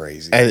 That's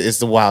crazy. It's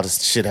the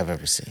wildest shit I've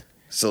ever seen.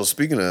 So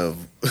speaking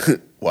of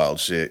wild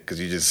shit, because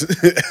you just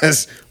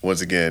has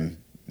once again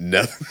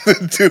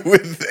nothing to do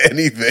with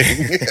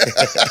anything.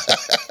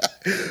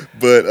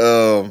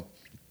 But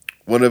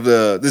one of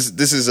the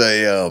this is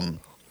a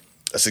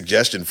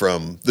suggestion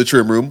from the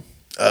Trim Room.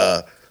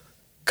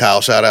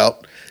 Kyle, shout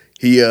out.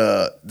 He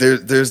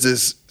there's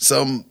this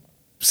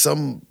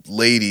some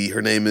lady.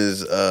 Her name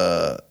is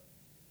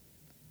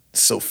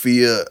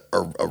Sophia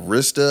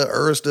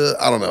Arista.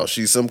 I don't know.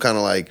 She's some kind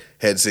of like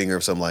head singer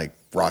of some like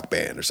rock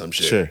band or some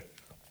shit. Sure.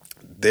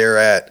 They're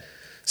at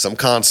some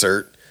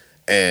concert,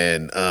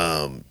 and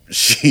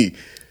she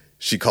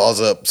calls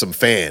up some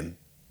fan.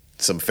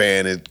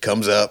 It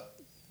comes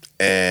up,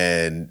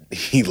 and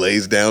he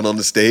lays down on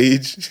the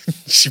stage.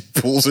 She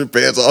pulls her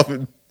pants off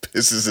and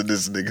pisses in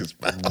this nigga's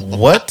mouth.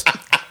 What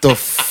the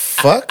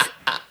fuck?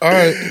 All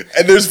right.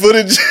 And there's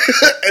footage,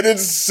 and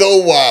it's so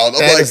wild.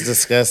 That is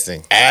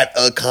disgusting. At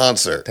a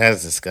concert. That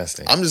is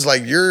disgusting. I'm just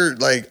like, you're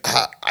like,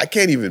 I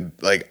can't even,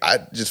 like, I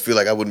just feel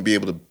like I wouldn't be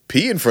able to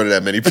pee in front of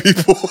that many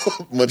people.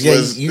 Much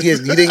less. You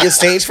didn't get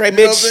stage fright, bitch?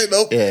 You know what I'm saying?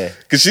 Nope. Yeah.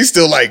 Because she's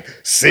still, like,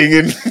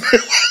 singing.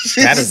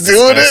 She's that is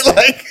doing disgusting. It,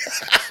 like.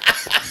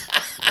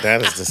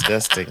 That is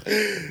disgusting.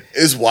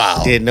 It's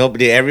wild. Did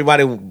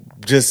everybody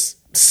just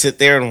sit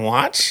there and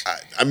watch?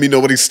 I mean,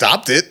 nobody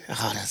stopped it.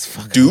 Oh, that's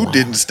fucking Dude wild.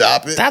 Didn't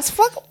stop it. That's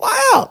fucking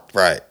wild.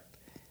 Right.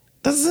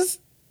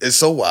 It's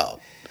so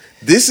wild.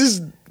 This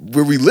is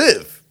where we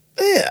live.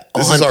 Yeah.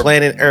 On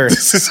planet Earth.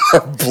 This is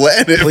our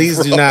planet. Please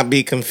do not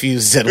be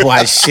confused at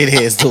why shit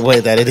is the way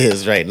that it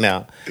is right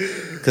now.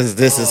 Because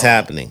this is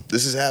happening.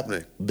 This is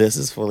happening. This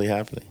is fully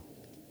happening.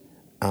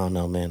 I don't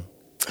know, man.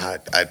 I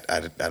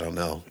don't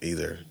know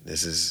either.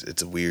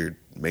 It's a weird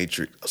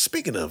Matrix.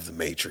 Speaking of the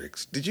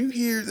Matrix, did you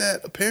hear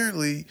that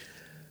apparently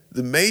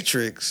the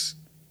Matrix,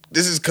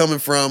 this is coming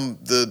from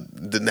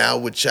the now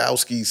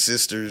Wachowski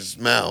sisters'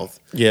 mouth.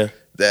 Yeah.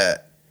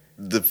 That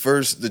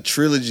the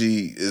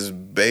trilogy is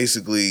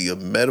basically a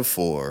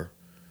metaphor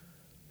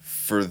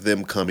for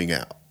them coming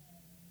out.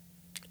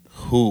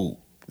 Who?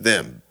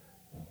 Them.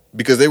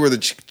 Because they were the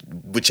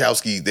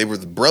Wachowski, they were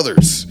the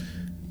brothers.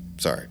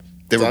 Sorry.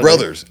 They were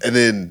brothers, and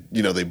then,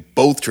 they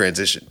both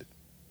transitioned.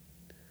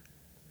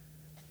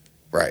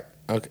 Right.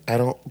 Okay,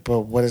 but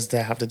what does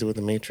that have to do with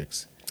the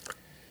Matrix?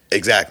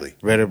 Exactly.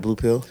 Red or blue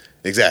pill?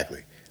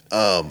 Exactly.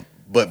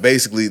 But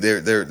basically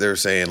they're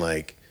saying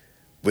like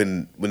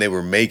when they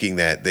were making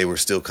that, they were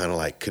still kind of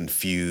like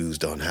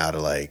confused on how to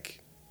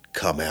like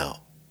come out.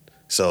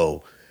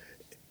 So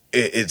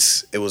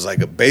it was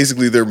like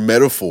basically their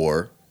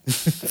metaphor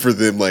for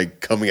them like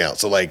coming out.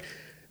 So like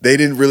they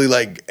didn't really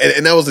like,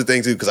 and that was the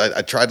thing too, because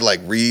I tried to like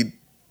read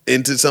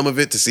into some of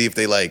it to see if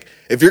they like,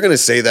 if you're gonna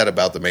say that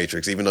about the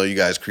Matrix, even though you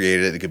guys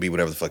created it, it could be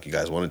whatever the fuck you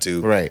guys wanted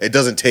to. Right. It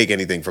doesn't take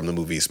anything from the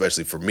movie,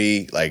 especially for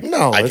me. Like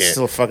no, I it's can't.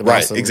 still a fucking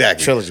right, awesome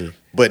exactly. trilogy.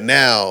 But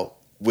now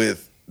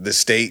with the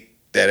state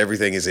that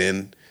everything is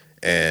in,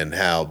 and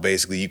how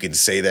basically you can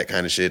say that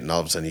kind of shit, and all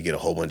of a sudden you get a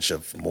whole bunch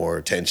of more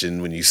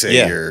attention when you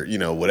say your, you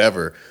know,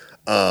 whatever.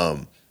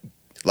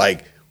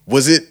 Like,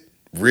 was it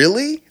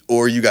really,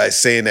 or are you guys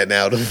saying that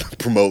now to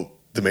promote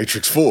The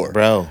Matrix 4,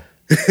 bro?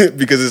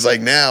 Because it's like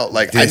now,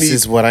 like this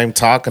is what I'm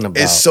talking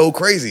about. It's so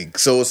crazy.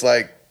 So it's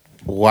like,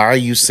 why are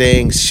you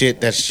saying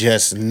shit that's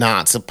just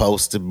not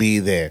supposed to be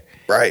there?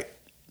 Right.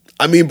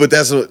 I mean, but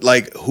that's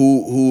like,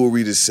 who are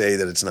we to say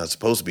that it's not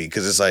supposed to be?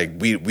 Because it's like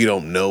we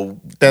don't know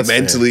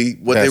mentally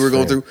what they were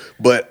going through.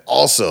 But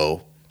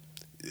also,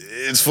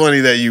 it's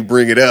funny that you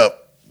bring it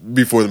up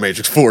before The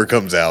Matrix 4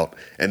 comes out,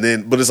 and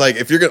then, but it's like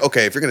if you're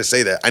gonna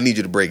say that, I need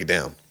you to break it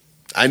down.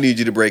 I need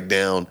you to break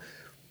down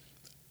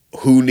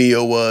who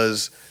Neo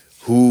was,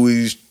 who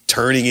he's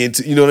turning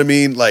into. You know what I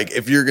mean? Like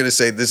if you're gonna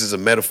say this is a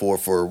metaphor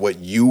for what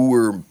you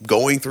were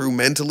going through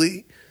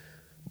mentally,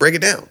 break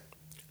it down.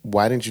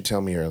 Why didn't you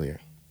tell me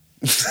earlier?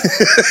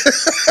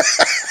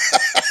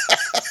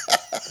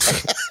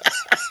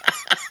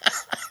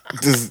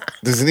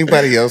 Does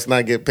anybody else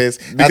not get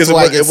pissed? Because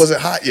it wasn't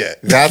hot yet.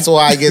 That's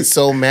why I get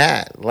so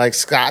mad. Like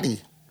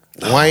Scotty,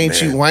 why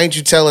ain't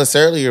you tell us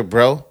earlier,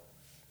 bro?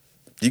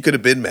 You could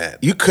have been mad.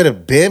 You could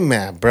have been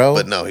mad, bro.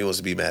 But no, he wants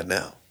to be mad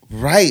now.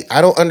 Right.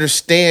 I don't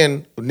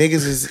understand.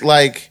 Niggas is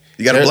like,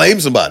 you got to blame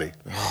somebody.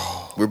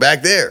 We're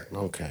back there.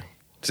 Okay.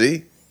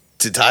 See,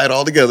 to tie it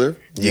all together,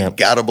 you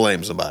got to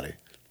blame somebody.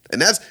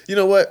 And that's, you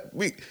know what,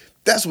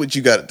 that's what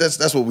you got.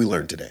 That's what we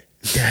learned today.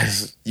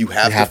 Yes. You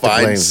have to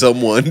find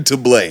someone to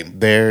blame.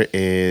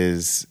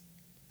 There's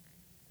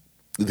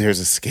a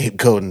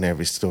scapegoat in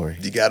every story.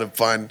 You got to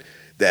find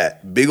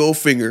that big old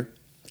finger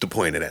to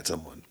point it at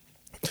someone.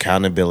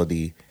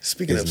 Accountability.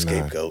 Speaking of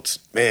scapegoats,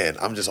 man,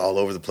 I'm just all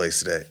over the place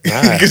today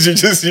because you're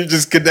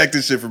just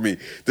connecting shit for me.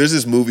 There's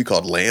this movie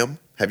called Lamb.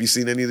 Have you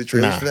seen any of the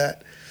trailers for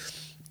that?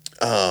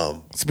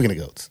 Speaking of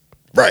goats.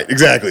 Right,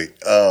 exactly.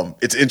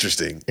 It's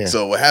interesting. Yeah.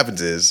 So what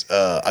happens is,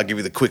 I'll give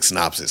you the quick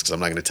synopsis because I'm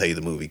not going to tell you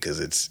the movie because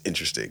it's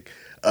interesting.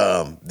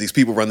 These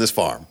people run this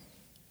farm.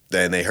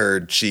 Then they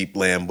herd sheep,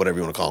 lamb, whatever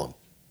you want to call them.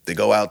 They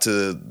go out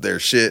to their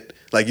shit.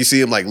 Like you see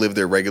them like live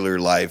their regular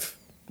life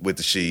with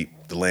the sheep,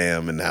 the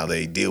lamb, and how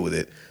they deal with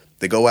it.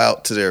 They go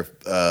out to their,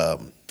 I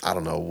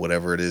don't know,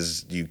 whatever it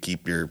is you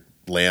keep your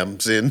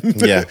lambs in.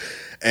 Yeah.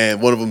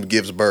 And one of them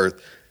gives birth.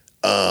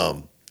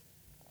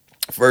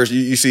 First,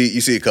 you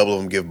see a couple of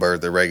them give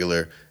birth, they're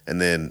regular,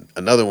 and then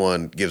another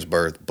one gives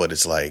birth, but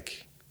it's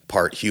like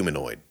part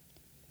humanoid.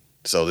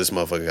 So this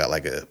motherfucker got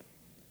like a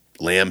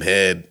lamb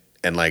head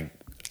and like...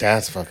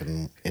 That's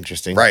fucking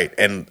interesting. Right,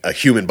 and a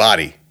human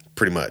body,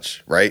 pretty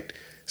much, right?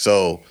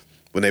 So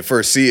when they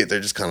first see it, they're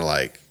just kind of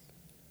like,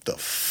 the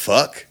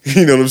fuck?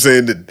 You know what I'm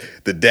saying?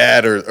 The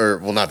dad, or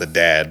well, not the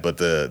dad, but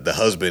the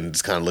husband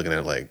is kind of looking at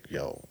it like,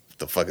 yo,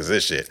 the fuck is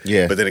this shit?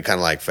 Yeah. But then it kind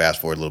of like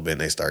fast forward a little bit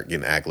and they start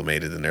getting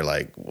acclimated and they're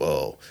like,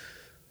 well,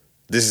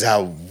 this is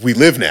how we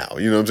live now.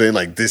 You know what I'm saying?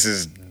 Like this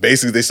is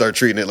basically, they start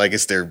treating it like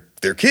it's their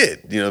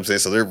kid. You know what I'm saying?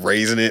 So they're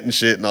raising it and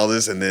shit and all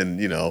this. And then,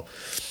 you know,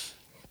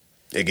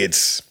 it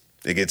gets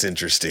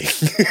interesting.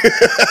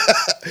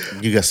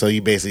 So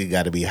you basically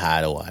got to be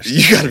high to watch.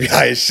 You got to be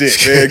high as shit,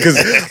 man. Because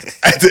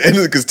at the end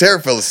of it, because Tara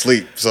fell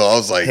asleep, so I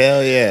was like,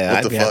 hell yeah,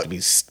 what the fuck? Have to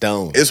be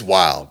stoned. It's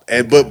wild,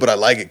 and but I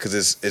like it because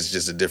it's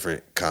just a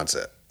different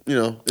concept. You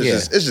know,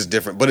 it's just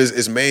different. But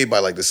it's made by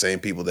like the same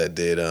people that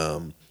did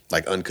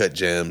like Uncut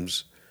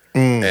Gems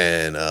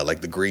and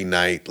like The Green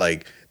Knight.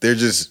 Like they're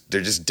just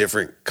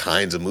different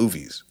kinds of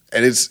movies,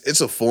 and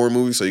it's a foreign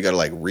movie, so you got to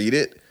like read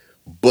it.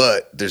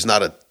 But there's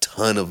not a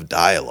ton of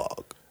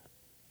dialogue.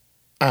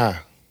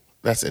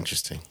 That's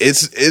interesting.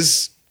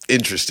 It's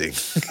interesting.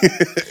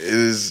 It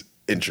is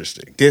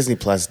interesting. Disney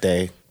Plus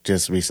Day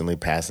just recently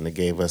passed, and it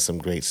gave us some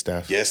great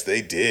stuff. Yes,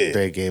 they did.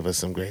 They gave us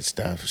some great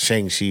stuff.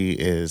 Shang-Chi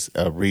is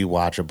a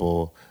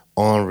rewatchable,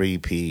 on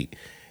repeat.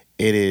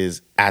 It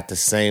is at the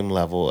same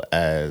level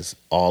as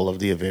all of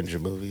the Avenger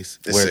movies,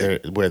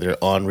 where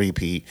they're on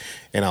repeat,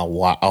 and I'll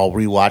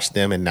rewatch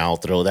them, and now I'll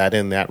throw that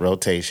in that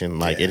rotation.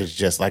 Like it is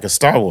just like a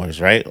Star Wars,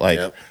 right?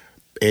 Like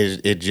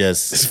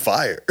it's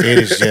fire. It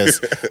is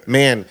just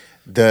man.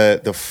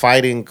 The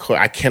fighting,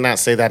 I cannot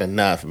say that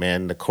enough,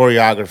 man. The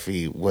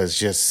choreography was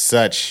just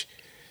such.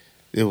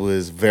 It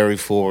was very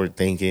forward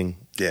thinking.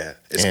 Yeah,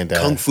 it's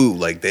kung fu.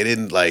 Like they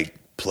didn't like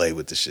play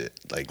with the shit.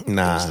 Like it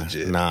was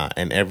legit.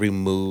 And every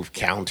move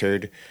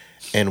countered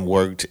and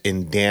worked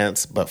in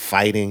dance, but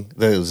fighting.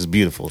 It was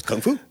beautiful.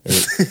 Kung fu.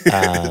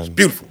 It was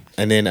beautiful.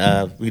 And then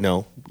you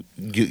know,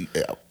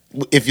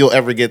 If you'll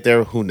ever get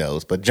there, who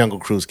knows? But Jungle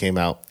Cruise came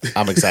out.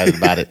 I'm excited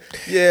about it.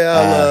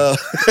 Yeah,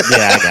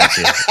 yeah,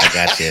 I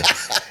got you.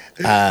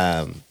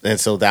 And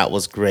so that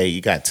was great.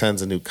 You got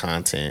tons of new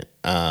content.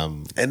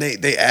 And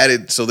they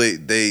added, so they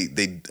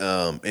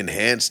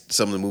enhanced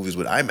some of the movies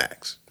with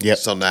IMAX. Yep.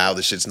 So now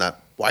the shit's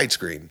not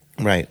widescreen.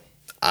 Right.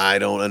 I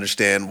don't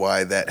understand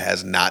why that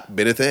has not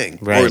been a thing.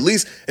 Right. Or at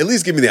least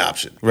give me the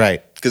option.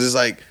 Right. Because it's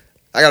like,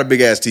 I got a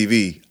big ass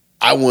TV.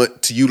 I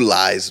want to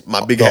utilize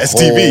my big ass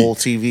TV. Whole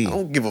TV. I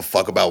don't give a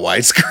fuck about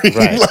widescreen.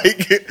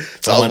 Right.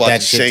 So I was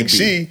watching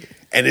Shang-Chi,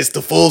 and it's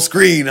the full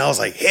screen. I was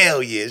like,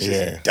 hell yeah, it's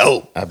just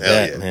dope. I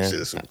bet, man.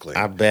 Shit is super clean.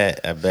 I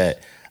bet.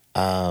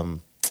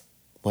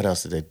 What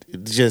else did they?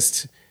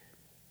 Just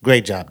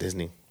great job,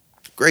 Disney.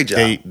 Great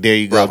job. There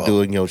you go, Bravo.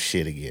 doing your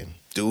shit again.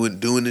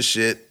 Doing the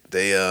shit.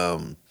 They I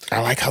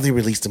like how they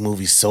released the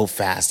movie so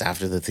fast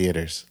after the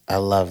theaters. I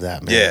love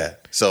that, man. Yeah.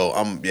 So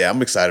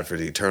I'm excited for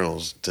the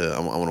Eternals. I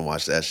want to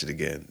watch that shit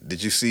again.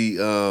 Did you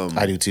see?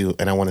 I do too,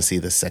 and I want to see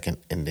the second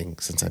ending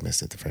since I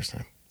missed it the first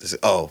time.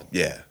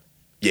 Yeah.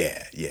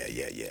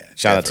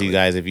 Shout out to you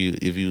guys if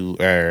you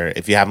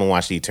haven't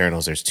watched the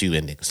Eternals. There's two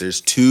endings. There's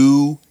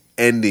two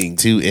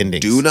endings.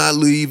 Do not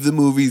leave the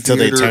movie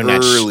theater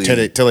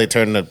early till they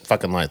turn the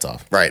fucking lights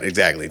off. Right,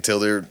 exactly. Until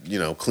they're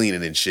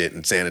cleaning and shit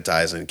and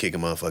sanitizing and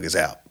kicking motherfuckers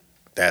out.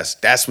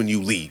 That's when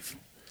you leave.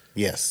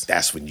 Yes,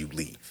 that's when you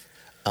leave.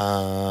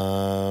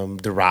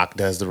 The Rock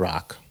does The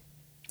Rock.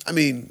 I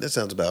mean, that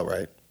sounds about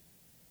right.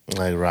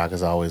 Like Rock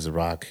is always The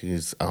Rock. I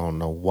don't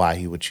know why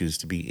he would choose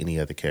to be any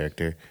other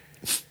character.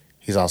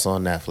 He's also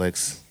on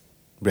Netflix.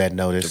 Red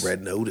Notice. The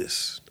Red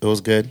Notice. It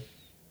was good.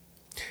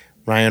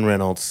 Ryan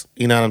Reynolds.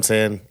 You know what I'm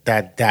saying?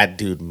 That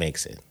dude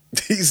makes it.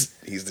 He's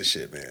the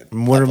shit, man.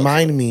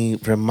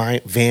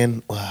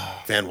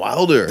 Van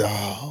Wilder.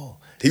 Oh,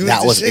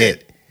 that was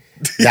it.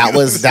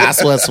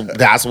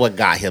 That's what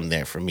got him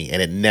there for me,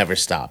 and it never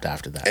stopped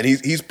after that. And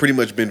he's pretty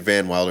much been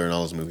Van Wilder in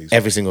all his movies.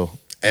 Every single.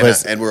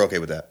 And we're okay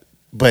with that.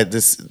 But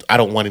I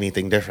don't want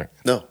anything different.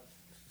 No.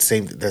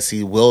 Same.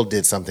 Will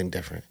did something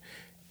different.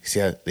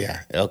 Yeah.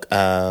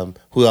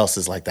 Who else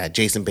is like that?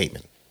 Jason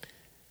Bateman.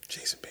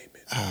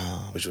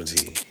 Which one's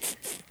he?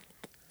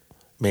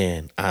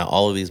 Man,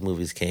 all of these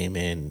movies came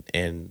in,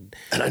 and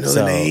I know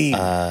the name.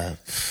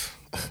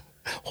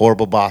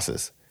 Horrible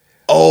Bosses.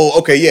 Oh,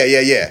 okay,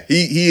 yeah.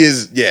 He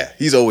is. Yeah,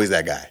 he's always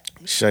that guy.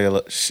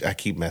 I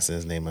keep messing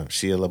his name up.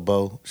 Shia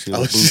LaBeouf.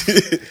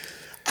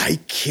 I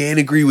can't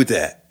agree with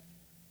that.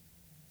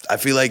 I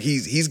feel like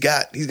he's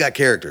got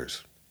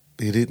characters.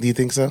 Do you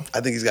think so?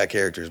 I think he's got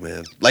characters,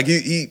 man. Like I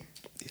think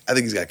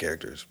he's got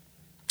characters.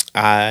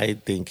 I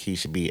think he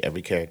should be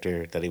every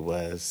character that he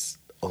was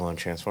on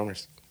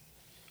Transformers.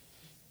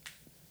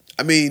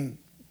 I mean,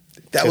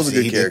 that was a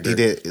good character. He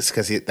did. It's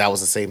because that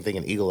was the same thing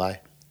in Eagle Eye.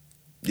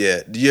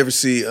 Yeah. Did you ever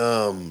see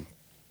was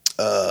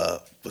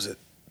it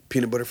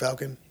Peanut Butter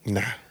Falcon?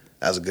 Nah.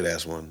 That was a good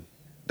ass one.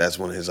 That's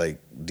one of his like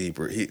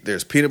deeper.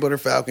 There's Peanut Butter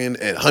Falcon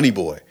and Honey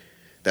Boy.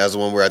 That was the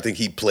one where I think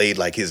he played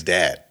like his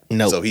dad.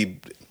 No. So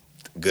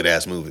good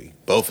ass movie.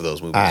 Both of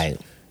those movies. Right.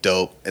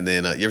 Dope. And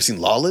then you ever seen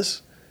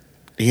Lawless?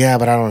 Yeah,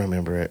 but I don't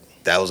remember it.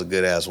 That was a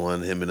good ass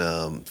one. Him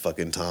and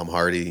fucking Tom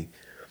Hardy.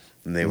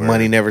 And they were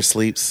Money Never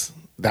Sleeps.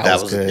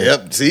 That was good.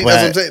 Yep. See, that's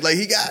what I'm saying. Like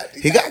he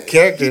got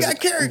characters. He got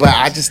characters. But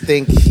I just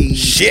think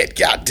shit.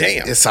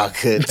 Goddamn. It's all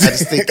good. I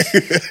just think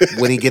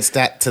when he gets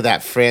to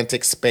that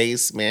frantic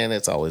space, man,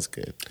 it's always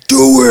good.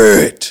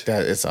 Do it.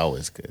 It's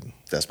always good.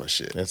 That's my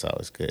shit. That's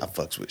always good. I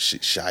fucks with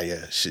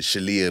Shia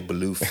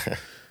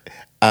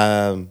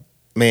Balouf.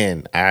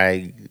 Man,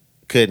 I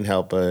couldn't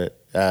help but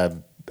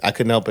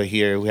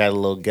hear. We had a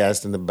little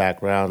guest in the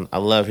background. I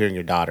love hearing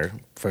your daughter.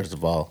 First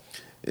of all,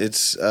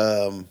 it's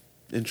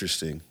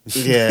interesting.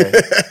 Yeah,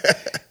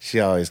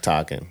 she always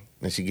talking,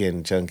 and she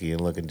getting chunky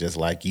and looking just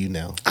like you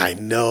now. I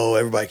know.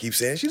 Everybody keeps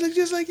saying she looks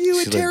just like you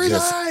with Tara's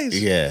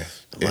eyes. Yeah,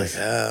 I'm like,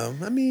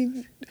 I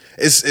mean,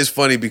 it's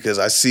funny because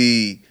I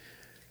see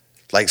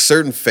like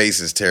certain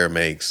faces Tara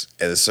makes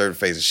and the certain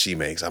faces she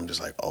makes. I'm just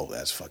like, oh,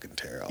 that's fucking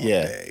Tara all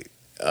day.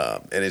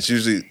 And it's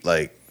usually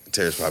like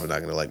Tara's probably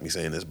not gonna like me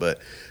saying this, but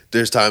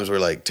there's times where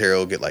like Tara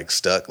will get like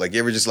stuck. Like you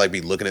ever just like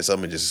be looking at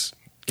something and just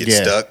get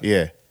stuck?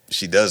 Yeah,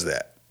 she does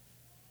that.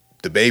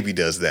 The baby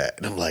does that,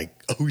 and I'm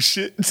like, oh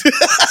shit.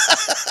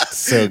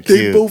 So cute.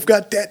 They both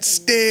got that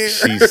stare.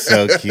 She's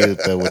so cute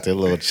though with her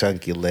little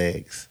chunky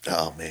legs.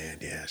 Oh man,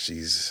 yeah,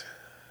 she's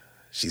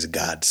a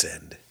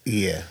godsend.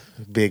 Yeah,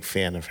 big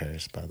fan of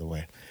hers, by the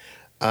way.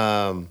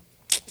 I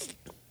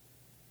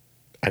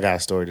got a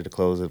story to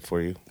close it for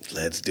you.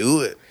 Let's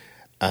do it.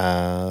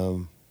 I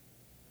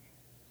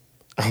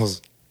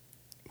was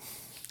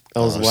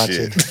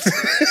watching.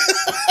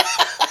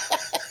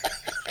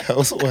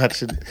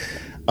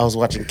 I was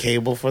watching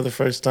cable for the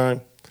first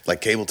time.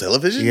 Like cable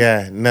television?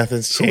 Yeah,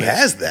 nothing's changed. Who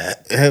has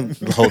that?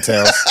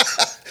 Hotels.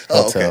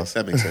 Okay.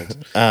 That makes sense.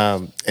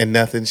 And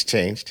nothing's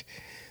changed.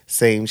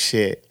 Same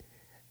shit.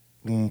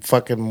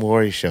 Fucking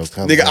Maury show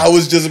comes. Nigga, I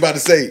was just about to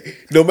say,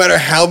 no matter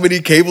how many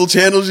cable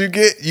channels you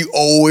get, you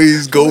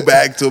always go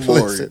back to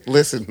Maury.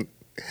 Listen.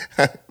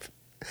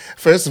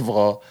 First of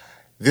all,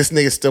 this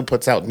nigga still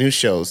puts out new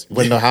shows.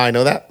 Want to know how I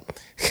know that?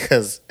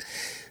 Because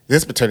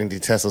this paternity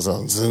test was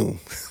on Zoom.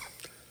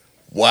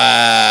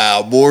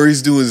 Wow,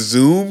 Maury's doing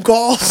Zoom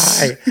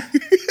calls?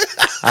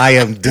 I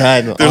am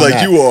done. They're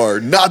like, you are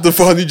not the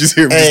father. You just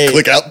hear me just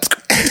click out.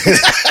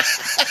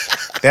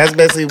 That's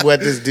basically what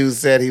this dude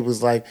said. He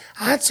was like,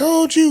 I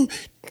told you,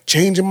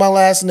 changing my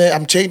last name.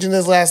 I'm changing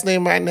his last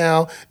name right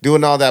now,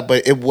 doing all that.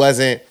 But it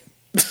wasn't.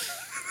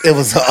 It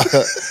was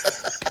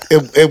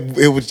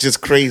it was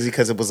just crazy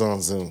because it was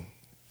on Zoom.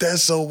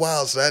 That's so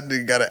wild. So that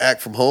nigga got to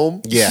act from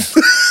home? Yeah.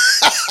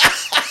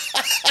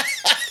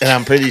 And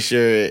I'm pretty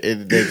sure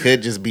they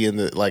could just be in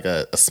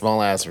a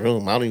small ass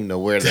room. I don't even know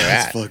where they're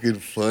at. That's fucking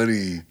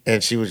funny.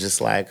 And she was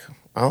just like,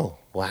 "Oh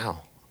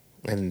wow!"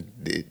 And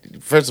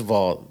first of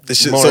all,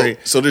 Maury,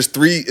 so there's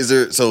three.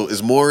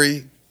 Is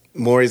Maury?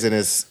 Maury's in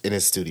his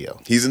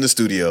studio. He's in the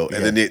studio,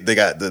 and then they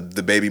got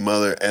the baby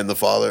mother and the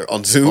father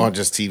on Zoom, on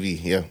just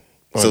TV. Yeah,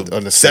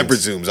 on the separate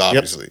Zooms,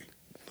 obviously. Yep.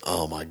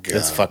 Oh my god,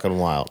 it's fucking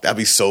wild. That'd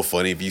be so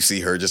funny if you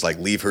see her just like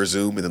leave her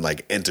Zoom and then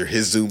like enter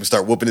his Zoom and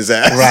start whooping his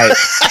ass. Right.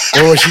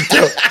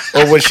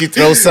 Or when she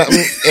throws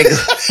something.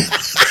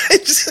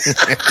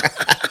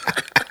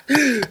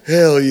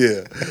 Hell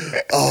yeah!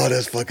 Oh,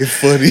 that's fucking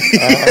funny.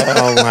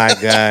 Oh my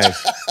gosh!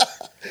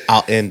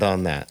 I'll end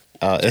on that.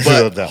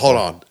 But hold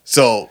on.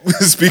 So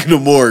speaking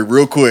of Maury,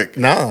 real quick,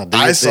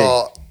 I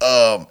saw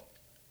I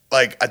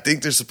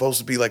think there's supposed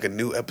to be like a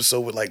new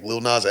episode with like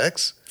Lil Nas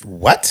X.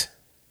 What?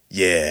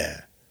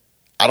 Yeah.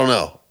 I don't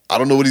know. I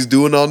don't know what he's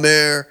doing on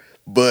there,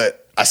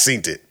 but I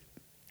seen it.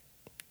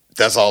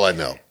 That's all I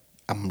know.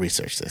 I'm gonna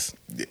research this.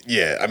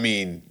 Yeah, I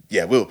mean,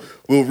 yeah, we'll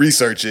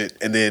research it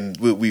and then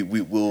we'll do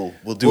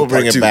we'll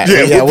bring it 2. back.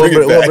 Yeah,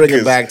 we'll bring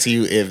it back to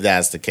you if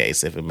that's the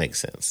case, if it makes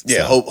sense.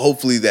 Yeah, so.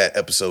 Hopefully that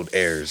episode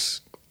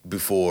airs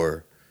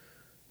before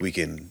we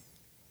can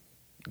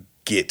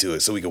get to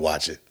it, so we can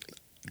watch it.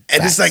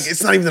 And it's like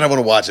it's not even that I want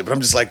to watch it, but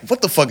I'm just like,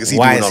 what the fuck is he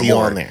doing on Maury?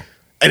 On there?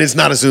 And it's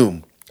not a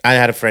Zoom. I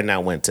had a friend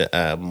that went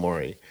to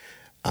Maury,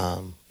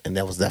 and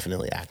that was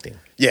definitely acting.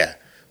 Yeah,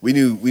 we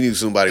knew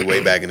somebody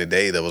way back in the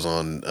day that was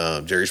on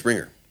Jerry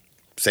Springer.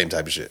 Same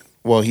type of shit.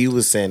 Well, he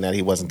was saying that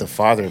he wasn't the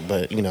father,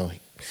 but he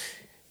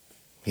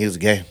was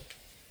gay.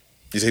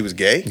 You say he was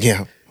gay?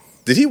 Yeah.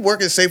 Did he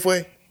work at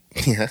Safeway?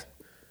 Yeah.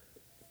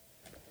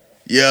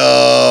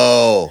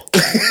 Yo.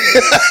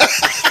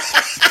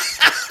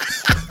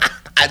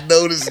 I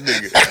know this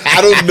nigga.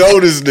 I don't know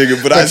this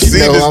nigga, but I see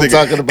this nigga.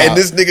 Talking about. And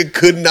this nigga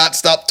could not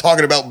stop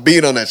talking about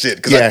being on that shit.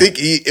 Because I think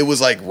it was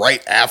like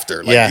right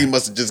after. Like he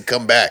must have just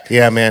come back.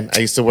 Yeah, man. I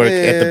used to work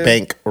at the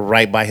bank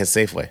right by his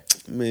Safeway.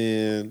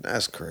 Man,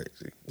 that's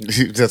crazy.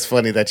 That's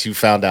funny that you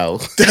found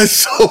out. That's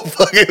so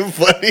fucking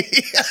funny.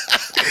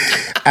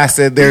 I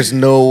said, there's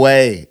no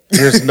way.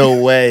 There's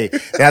no way.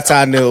 That's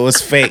how I knew it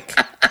was fake.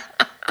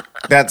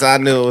 That's how I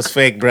knew it was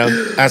fake, bro.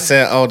 I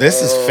said, oh,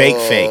 this is fake.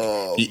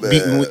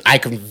 Man. I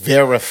can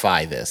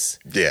verify this.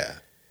 Yeah.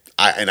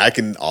 I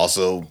can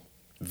also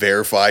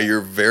verify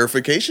your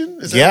verification?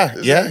 Yeah.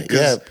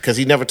 Because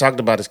he never talked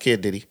about his kid,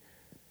 did he?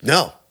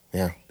 No.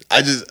 Yeah.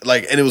 I just,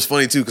 and it was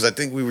funny, too, because I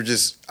think we were I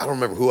don't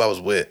remember who I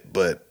was with,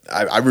 but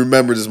I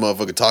remember this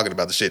motherfucker talking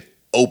about the shit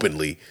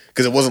openly,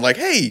 because it wasn't like,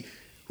 hey,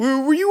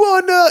 were you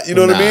on, you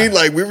know what I mean?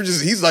 Like, we were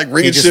he's like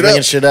ringing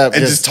shit up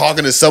and just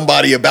talking to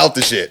somebody about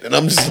the shit. And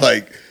I'm just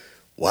like,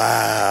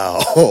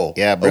 wow.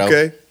 Yeah, bro.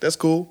 Okay, that's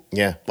cool.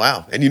 Yeah.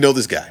 Wow. And you know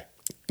this guy.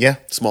 Yeah.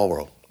 Small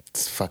world.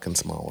 It's fucking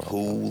small world.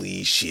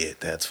 Holy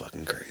shit, that's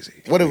fucking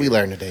crazy. What did we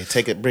learn today?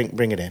 Take it,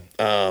 bring it in.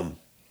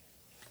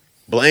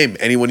 Blame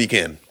anyone you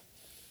can.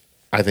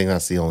 I think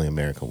that's the only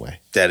American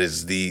way.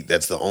 That's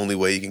the only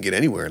way you can get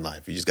anywhere in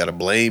life. You just gotta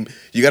blame.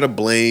 You gotta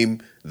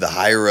blame the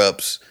higher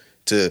ups.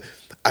 I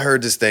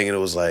heard this thing and it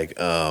was like,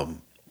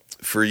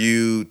 for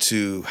you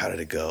to, how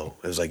did it go?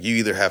 It was like you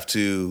either have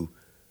to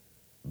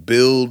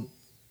build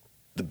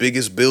the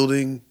biggest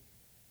building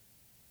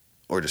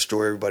or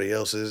destroy everybody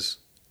else's.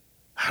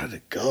 How did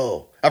it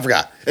go? I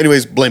forgot.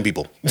 Anyways, blame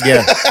people.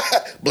 Yeah.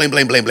 Blame.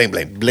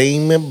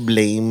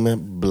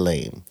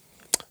 Blame.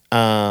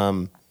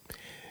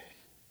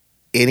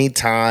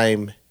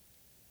 Anytime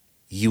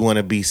you want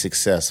to be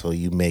successful,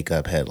 you make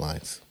up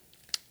headlines.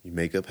 You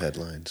make up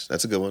headlines.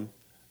 That's a good one.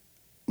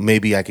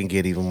 Maybe I can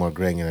get even more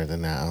granular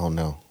than that. I don't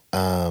know.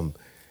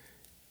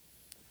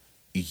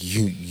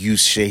 You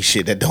say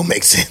shit that don't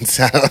make sense.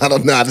 I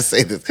don't know how to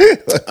say this.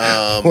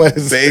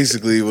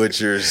 Basically,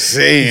 what you're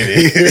saying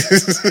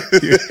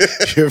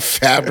is you're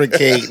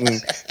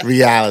fabricating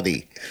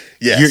reality.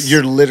 Yes.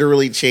 You're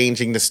literally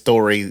changing the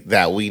story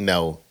that we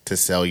know to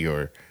sell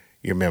your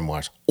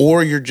memoirs,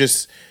 or you're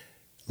just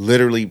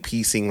literally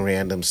piecing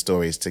random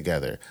stories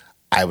together.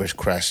 I was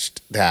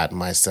crushed that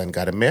my son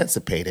got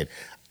emancipated.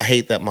 I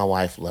hate that my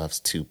wife loves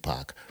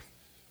Tupac.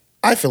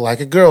 I feel like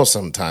a girl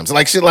sometimes,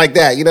 like shit like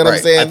that. You know what I'm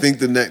saying? I think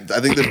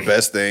the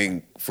best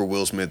thing for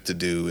Will Smith to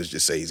do is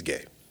just say he's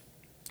gay.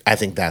 I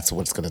think that's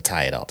what's going to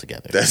tie it all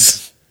together.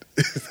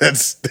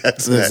 That's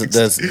next.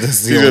 That's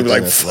He's gonna be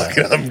like, "Fuck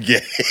it, I'm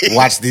gay."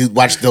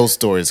 Watch those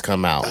stories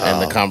come out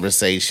and the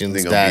conversations.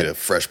 They're gonna be the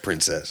Fresh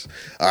Princess.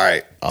 All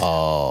right.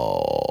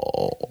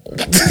 Oh,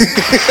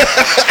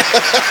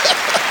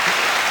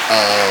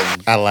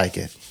 I like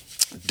it.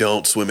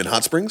 Don't swim in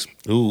hot springs.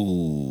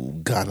 Ooh,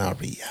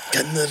 gonorrhea.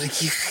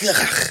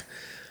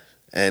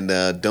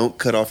 And don't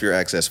cut off your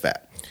excess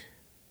fat.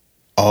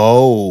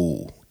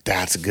 Oh,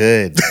 that's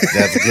good.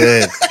 That's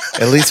good.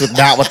 At least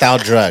not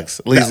without drugs.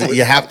 At least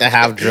you have to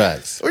have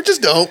drugs. Or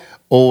just don't.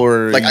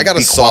 Or like I got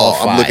a saw.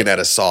 I'm looking at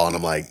a saw and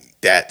I'm like,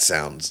 that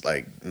sounds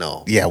like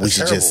no. Yeah, we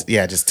should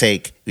terrible. just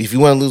take. If you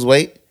want to lose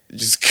weight,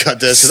 just cut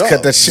that shit off.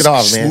 Cut that shit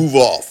off, man. Move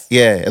off.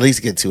 Yeah, at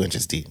least get 2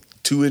 inches deep.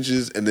 2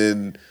 inches, and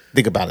then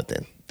think about it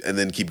then. And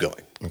then keep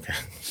going. Okay.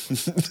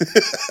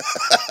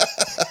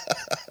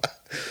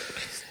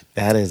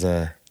 That is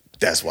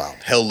That's wild.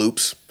 Hell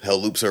loops. Hell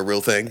loops are a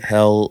real thing.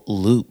 Hell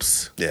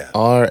loops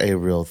are a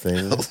real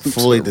thing.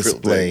 Fully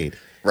displayed.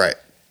 Right.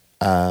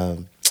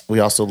 We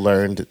also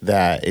learned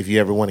that if you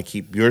ever want to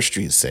keep your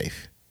streets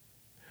safe,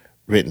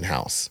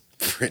 Rittenhouse.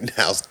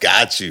 Rittenhouse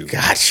got you.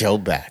 Got your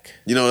back.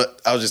 You know,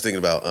 I was just thinking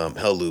about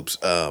hell loops.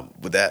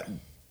 Would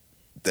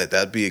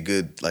that'd be a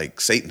good like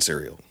Satan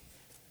cereal?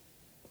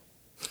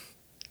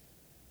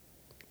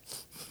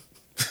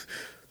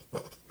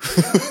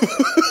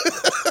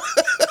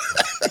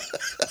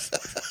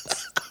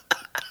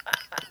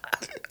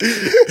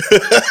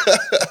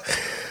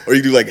 Or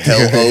you do like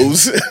hell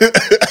O's.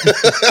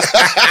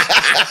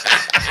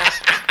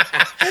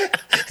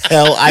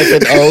 Hell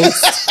hyphen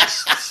O's.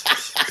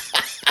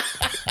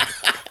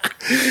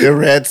 The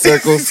red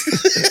circles.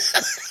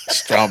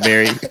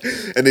 Strawberry.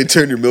 And they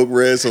turn your milk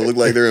red so it look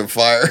like they're in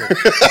fire.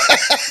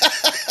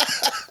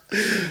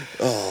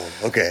 Oh,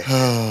 okay.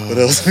 What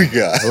else we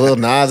got? A little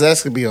Nas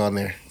X could be on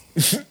there.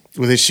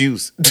 With his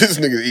shoes. This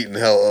nigga's eating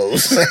hell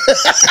O's.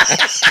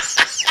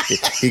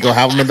 He gonna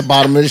have them at the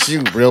bottom of his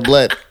shoe. Real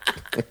blood.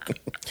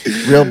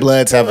 Real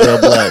bloods have real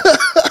blood.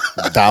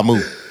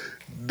 Damu,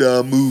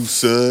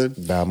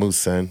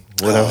 son.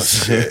 What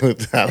else? I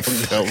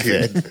don't know,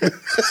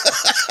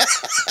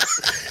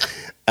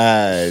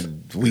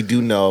 man. We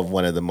do know of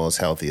one of the most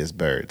healthiest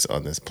birds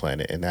on this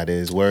planet, and that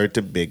is word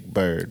to Big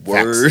Bird.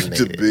 Word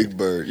to Big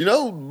Bird. You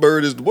know,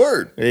 bird is the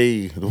word.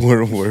 Hey, the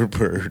word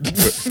bird.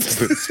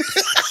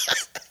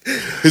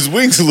 His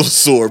wings a little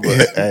sore,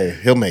 but hey,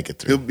 he'll make it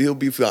through. He'll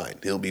be fine.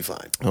 He'll be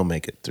fine. He'll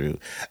make it through.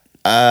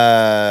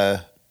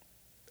 I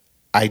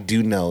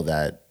do know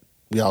that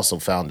we also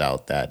found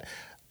out that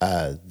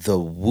the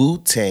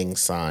Wu-Tang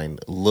sign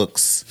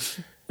looks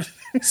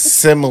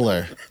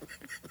similar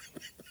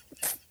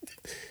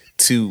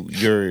to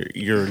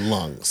your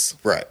lungs.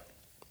 Right.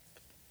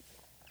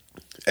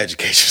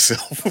 Educate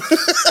yourself.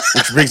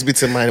 Which brings me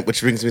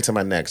to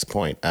my next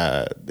point.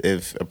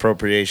 If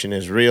appropriation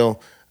is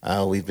real,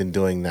 we've been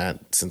doing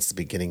that since the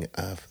beginning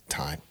of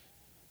time.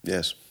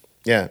 Yes.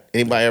 Yeah.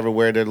 Anybody ever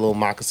wear their little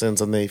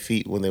moccasins on their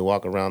feet when they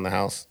walk around the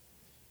house?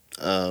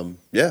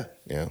 Yeah.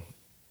 Yeah.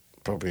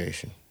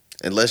 Appropriation.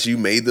 Unless you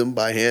made them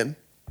by hand.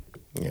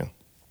 Yeah.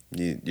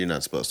 You're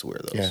not supposed to wear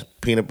those. Yeah.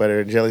 Peanut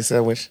butter and jelly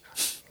sandwich.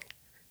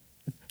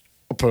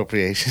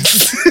 Appropriation.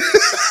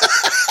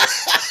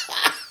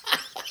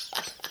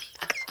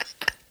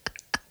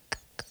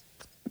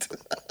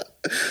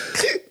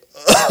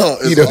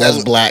 You know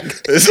that's black.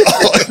 It's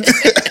all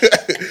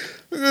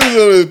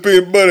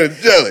peanut butter and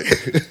jelly.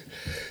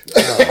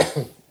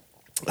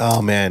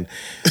 Oh man,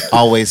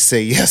 always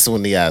say yes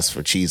when they ask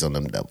for cheese on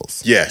them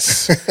doubles.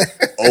 Yes,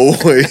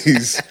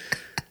 always.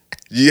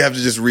 You have to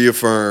just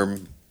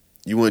reaffirm.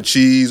 You want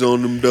cheese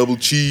on them double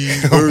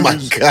cheese burgers? Oh my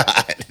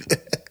god!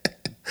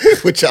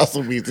 Which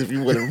also means if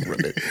you want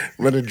to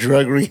run a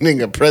drug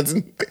reading a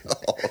present,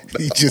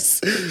 you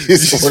just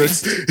order.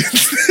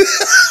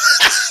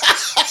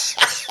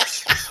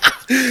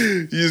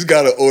 You just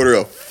gotta order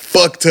a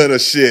fuck ton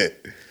of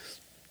shit.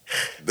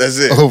 That's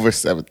it. Over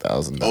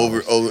 $7,000.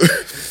 Over.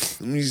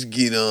 Let me just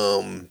get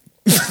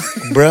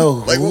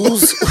Bro, like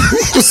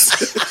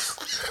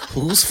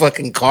whose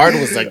fucking card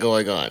was that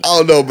going on? I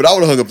don't know, but I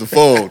would have hung up the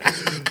phone.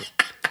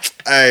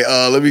 Hey,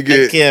 let me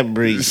get. I can't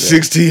breathe.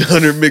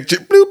 1,600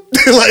 McChicken. Bloop.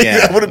 Like yeah,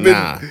 that would have been.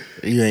 Nah,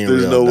 you ain't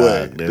there's real. No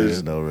way.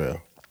 There's no real.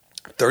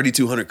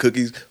 3,200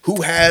 cookies.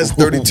 Who has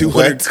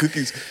 3,200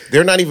 cookies?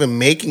 They're not even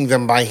making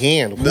them by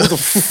hand. Who the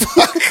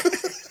fuck?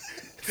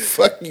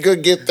 Fuck, you gonna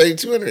get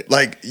 3,200?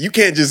 Like you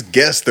can't just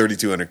guess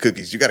 3,200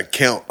 cookies. You got to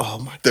count. Oh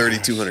my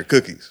 3,200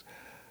 cookies.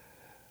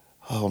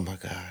 Oh my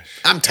gosh,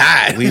 I'm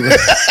tired.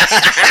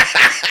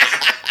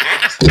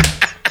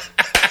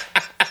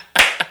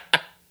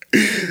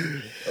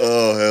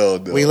 Oh hell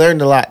no. We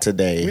learned a lot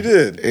today. We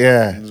did.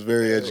 Yeah. It was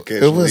very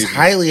educational. It was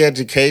highly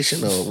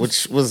educational,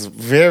 which was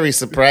very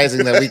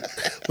surprising that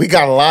we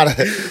got all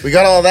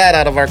that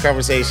out of our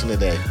conversation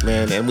today,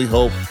 man. And we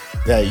hope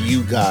that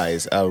you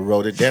guys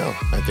wrote it down.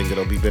 I think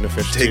it'll be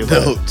beneficial to you.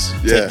 Take notes.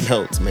 Yeah. Take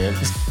notes, man.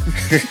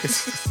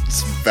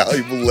 Some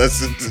valuable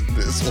lessons in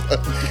this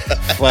one.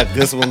 Fuck,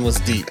 this one was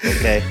deep,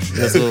 okay?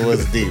 This one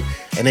was deep.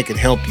 and it can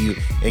help you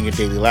in your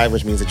daily life,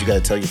 which means that you got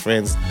to tell your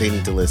friends they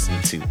need to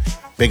listen to.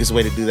 Biggest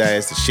way to do that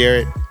is to share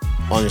it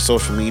on your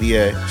social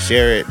media,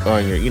 share it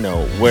on your,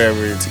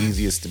 wherever it's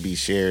easiest to be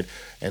shared,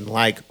 and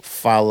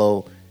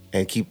follow,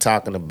 and keep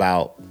talking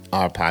about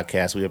our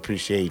podcast. We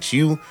appreciate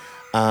you.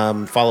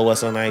 Follow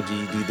us on IG,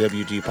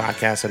 DWG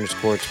Podcast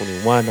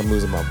 _21. I'm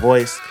losing my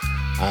voice.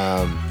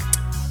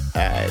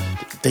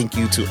 Thank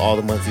you to all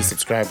the monthly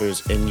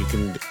subscribers, and you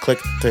can click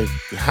the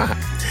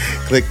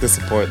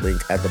support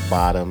link at the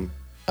bottom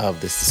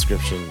of this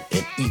description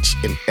in each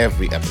and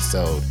every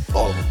episode.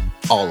 All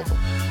of them.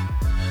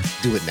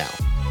 Do it now.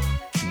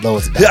 Low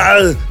as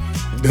 $1.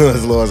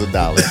 As low as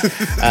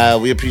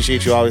 $1. We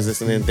appreciate you always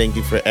listening. Thank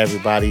you for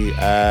everybody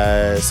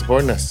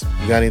supporting us.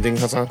 You got anything,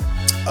 Hassan?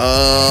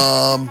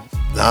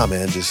 Nah,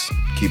 man. Just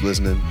keep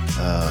listening.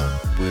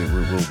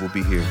 We'll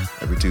be here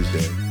every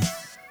Tuesday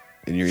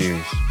in your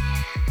ears.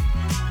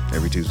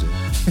 Every Tuesday.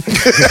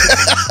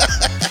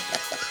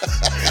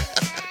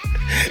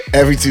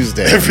 Every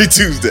Tuesday. Every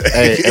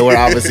Tuesday. And we're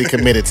obviously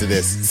committed to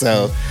this.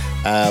 So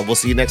we'll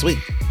see you next week.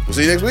 We'll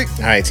see you next week.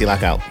 All right,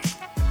 T-Lock out.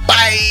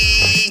 Bye.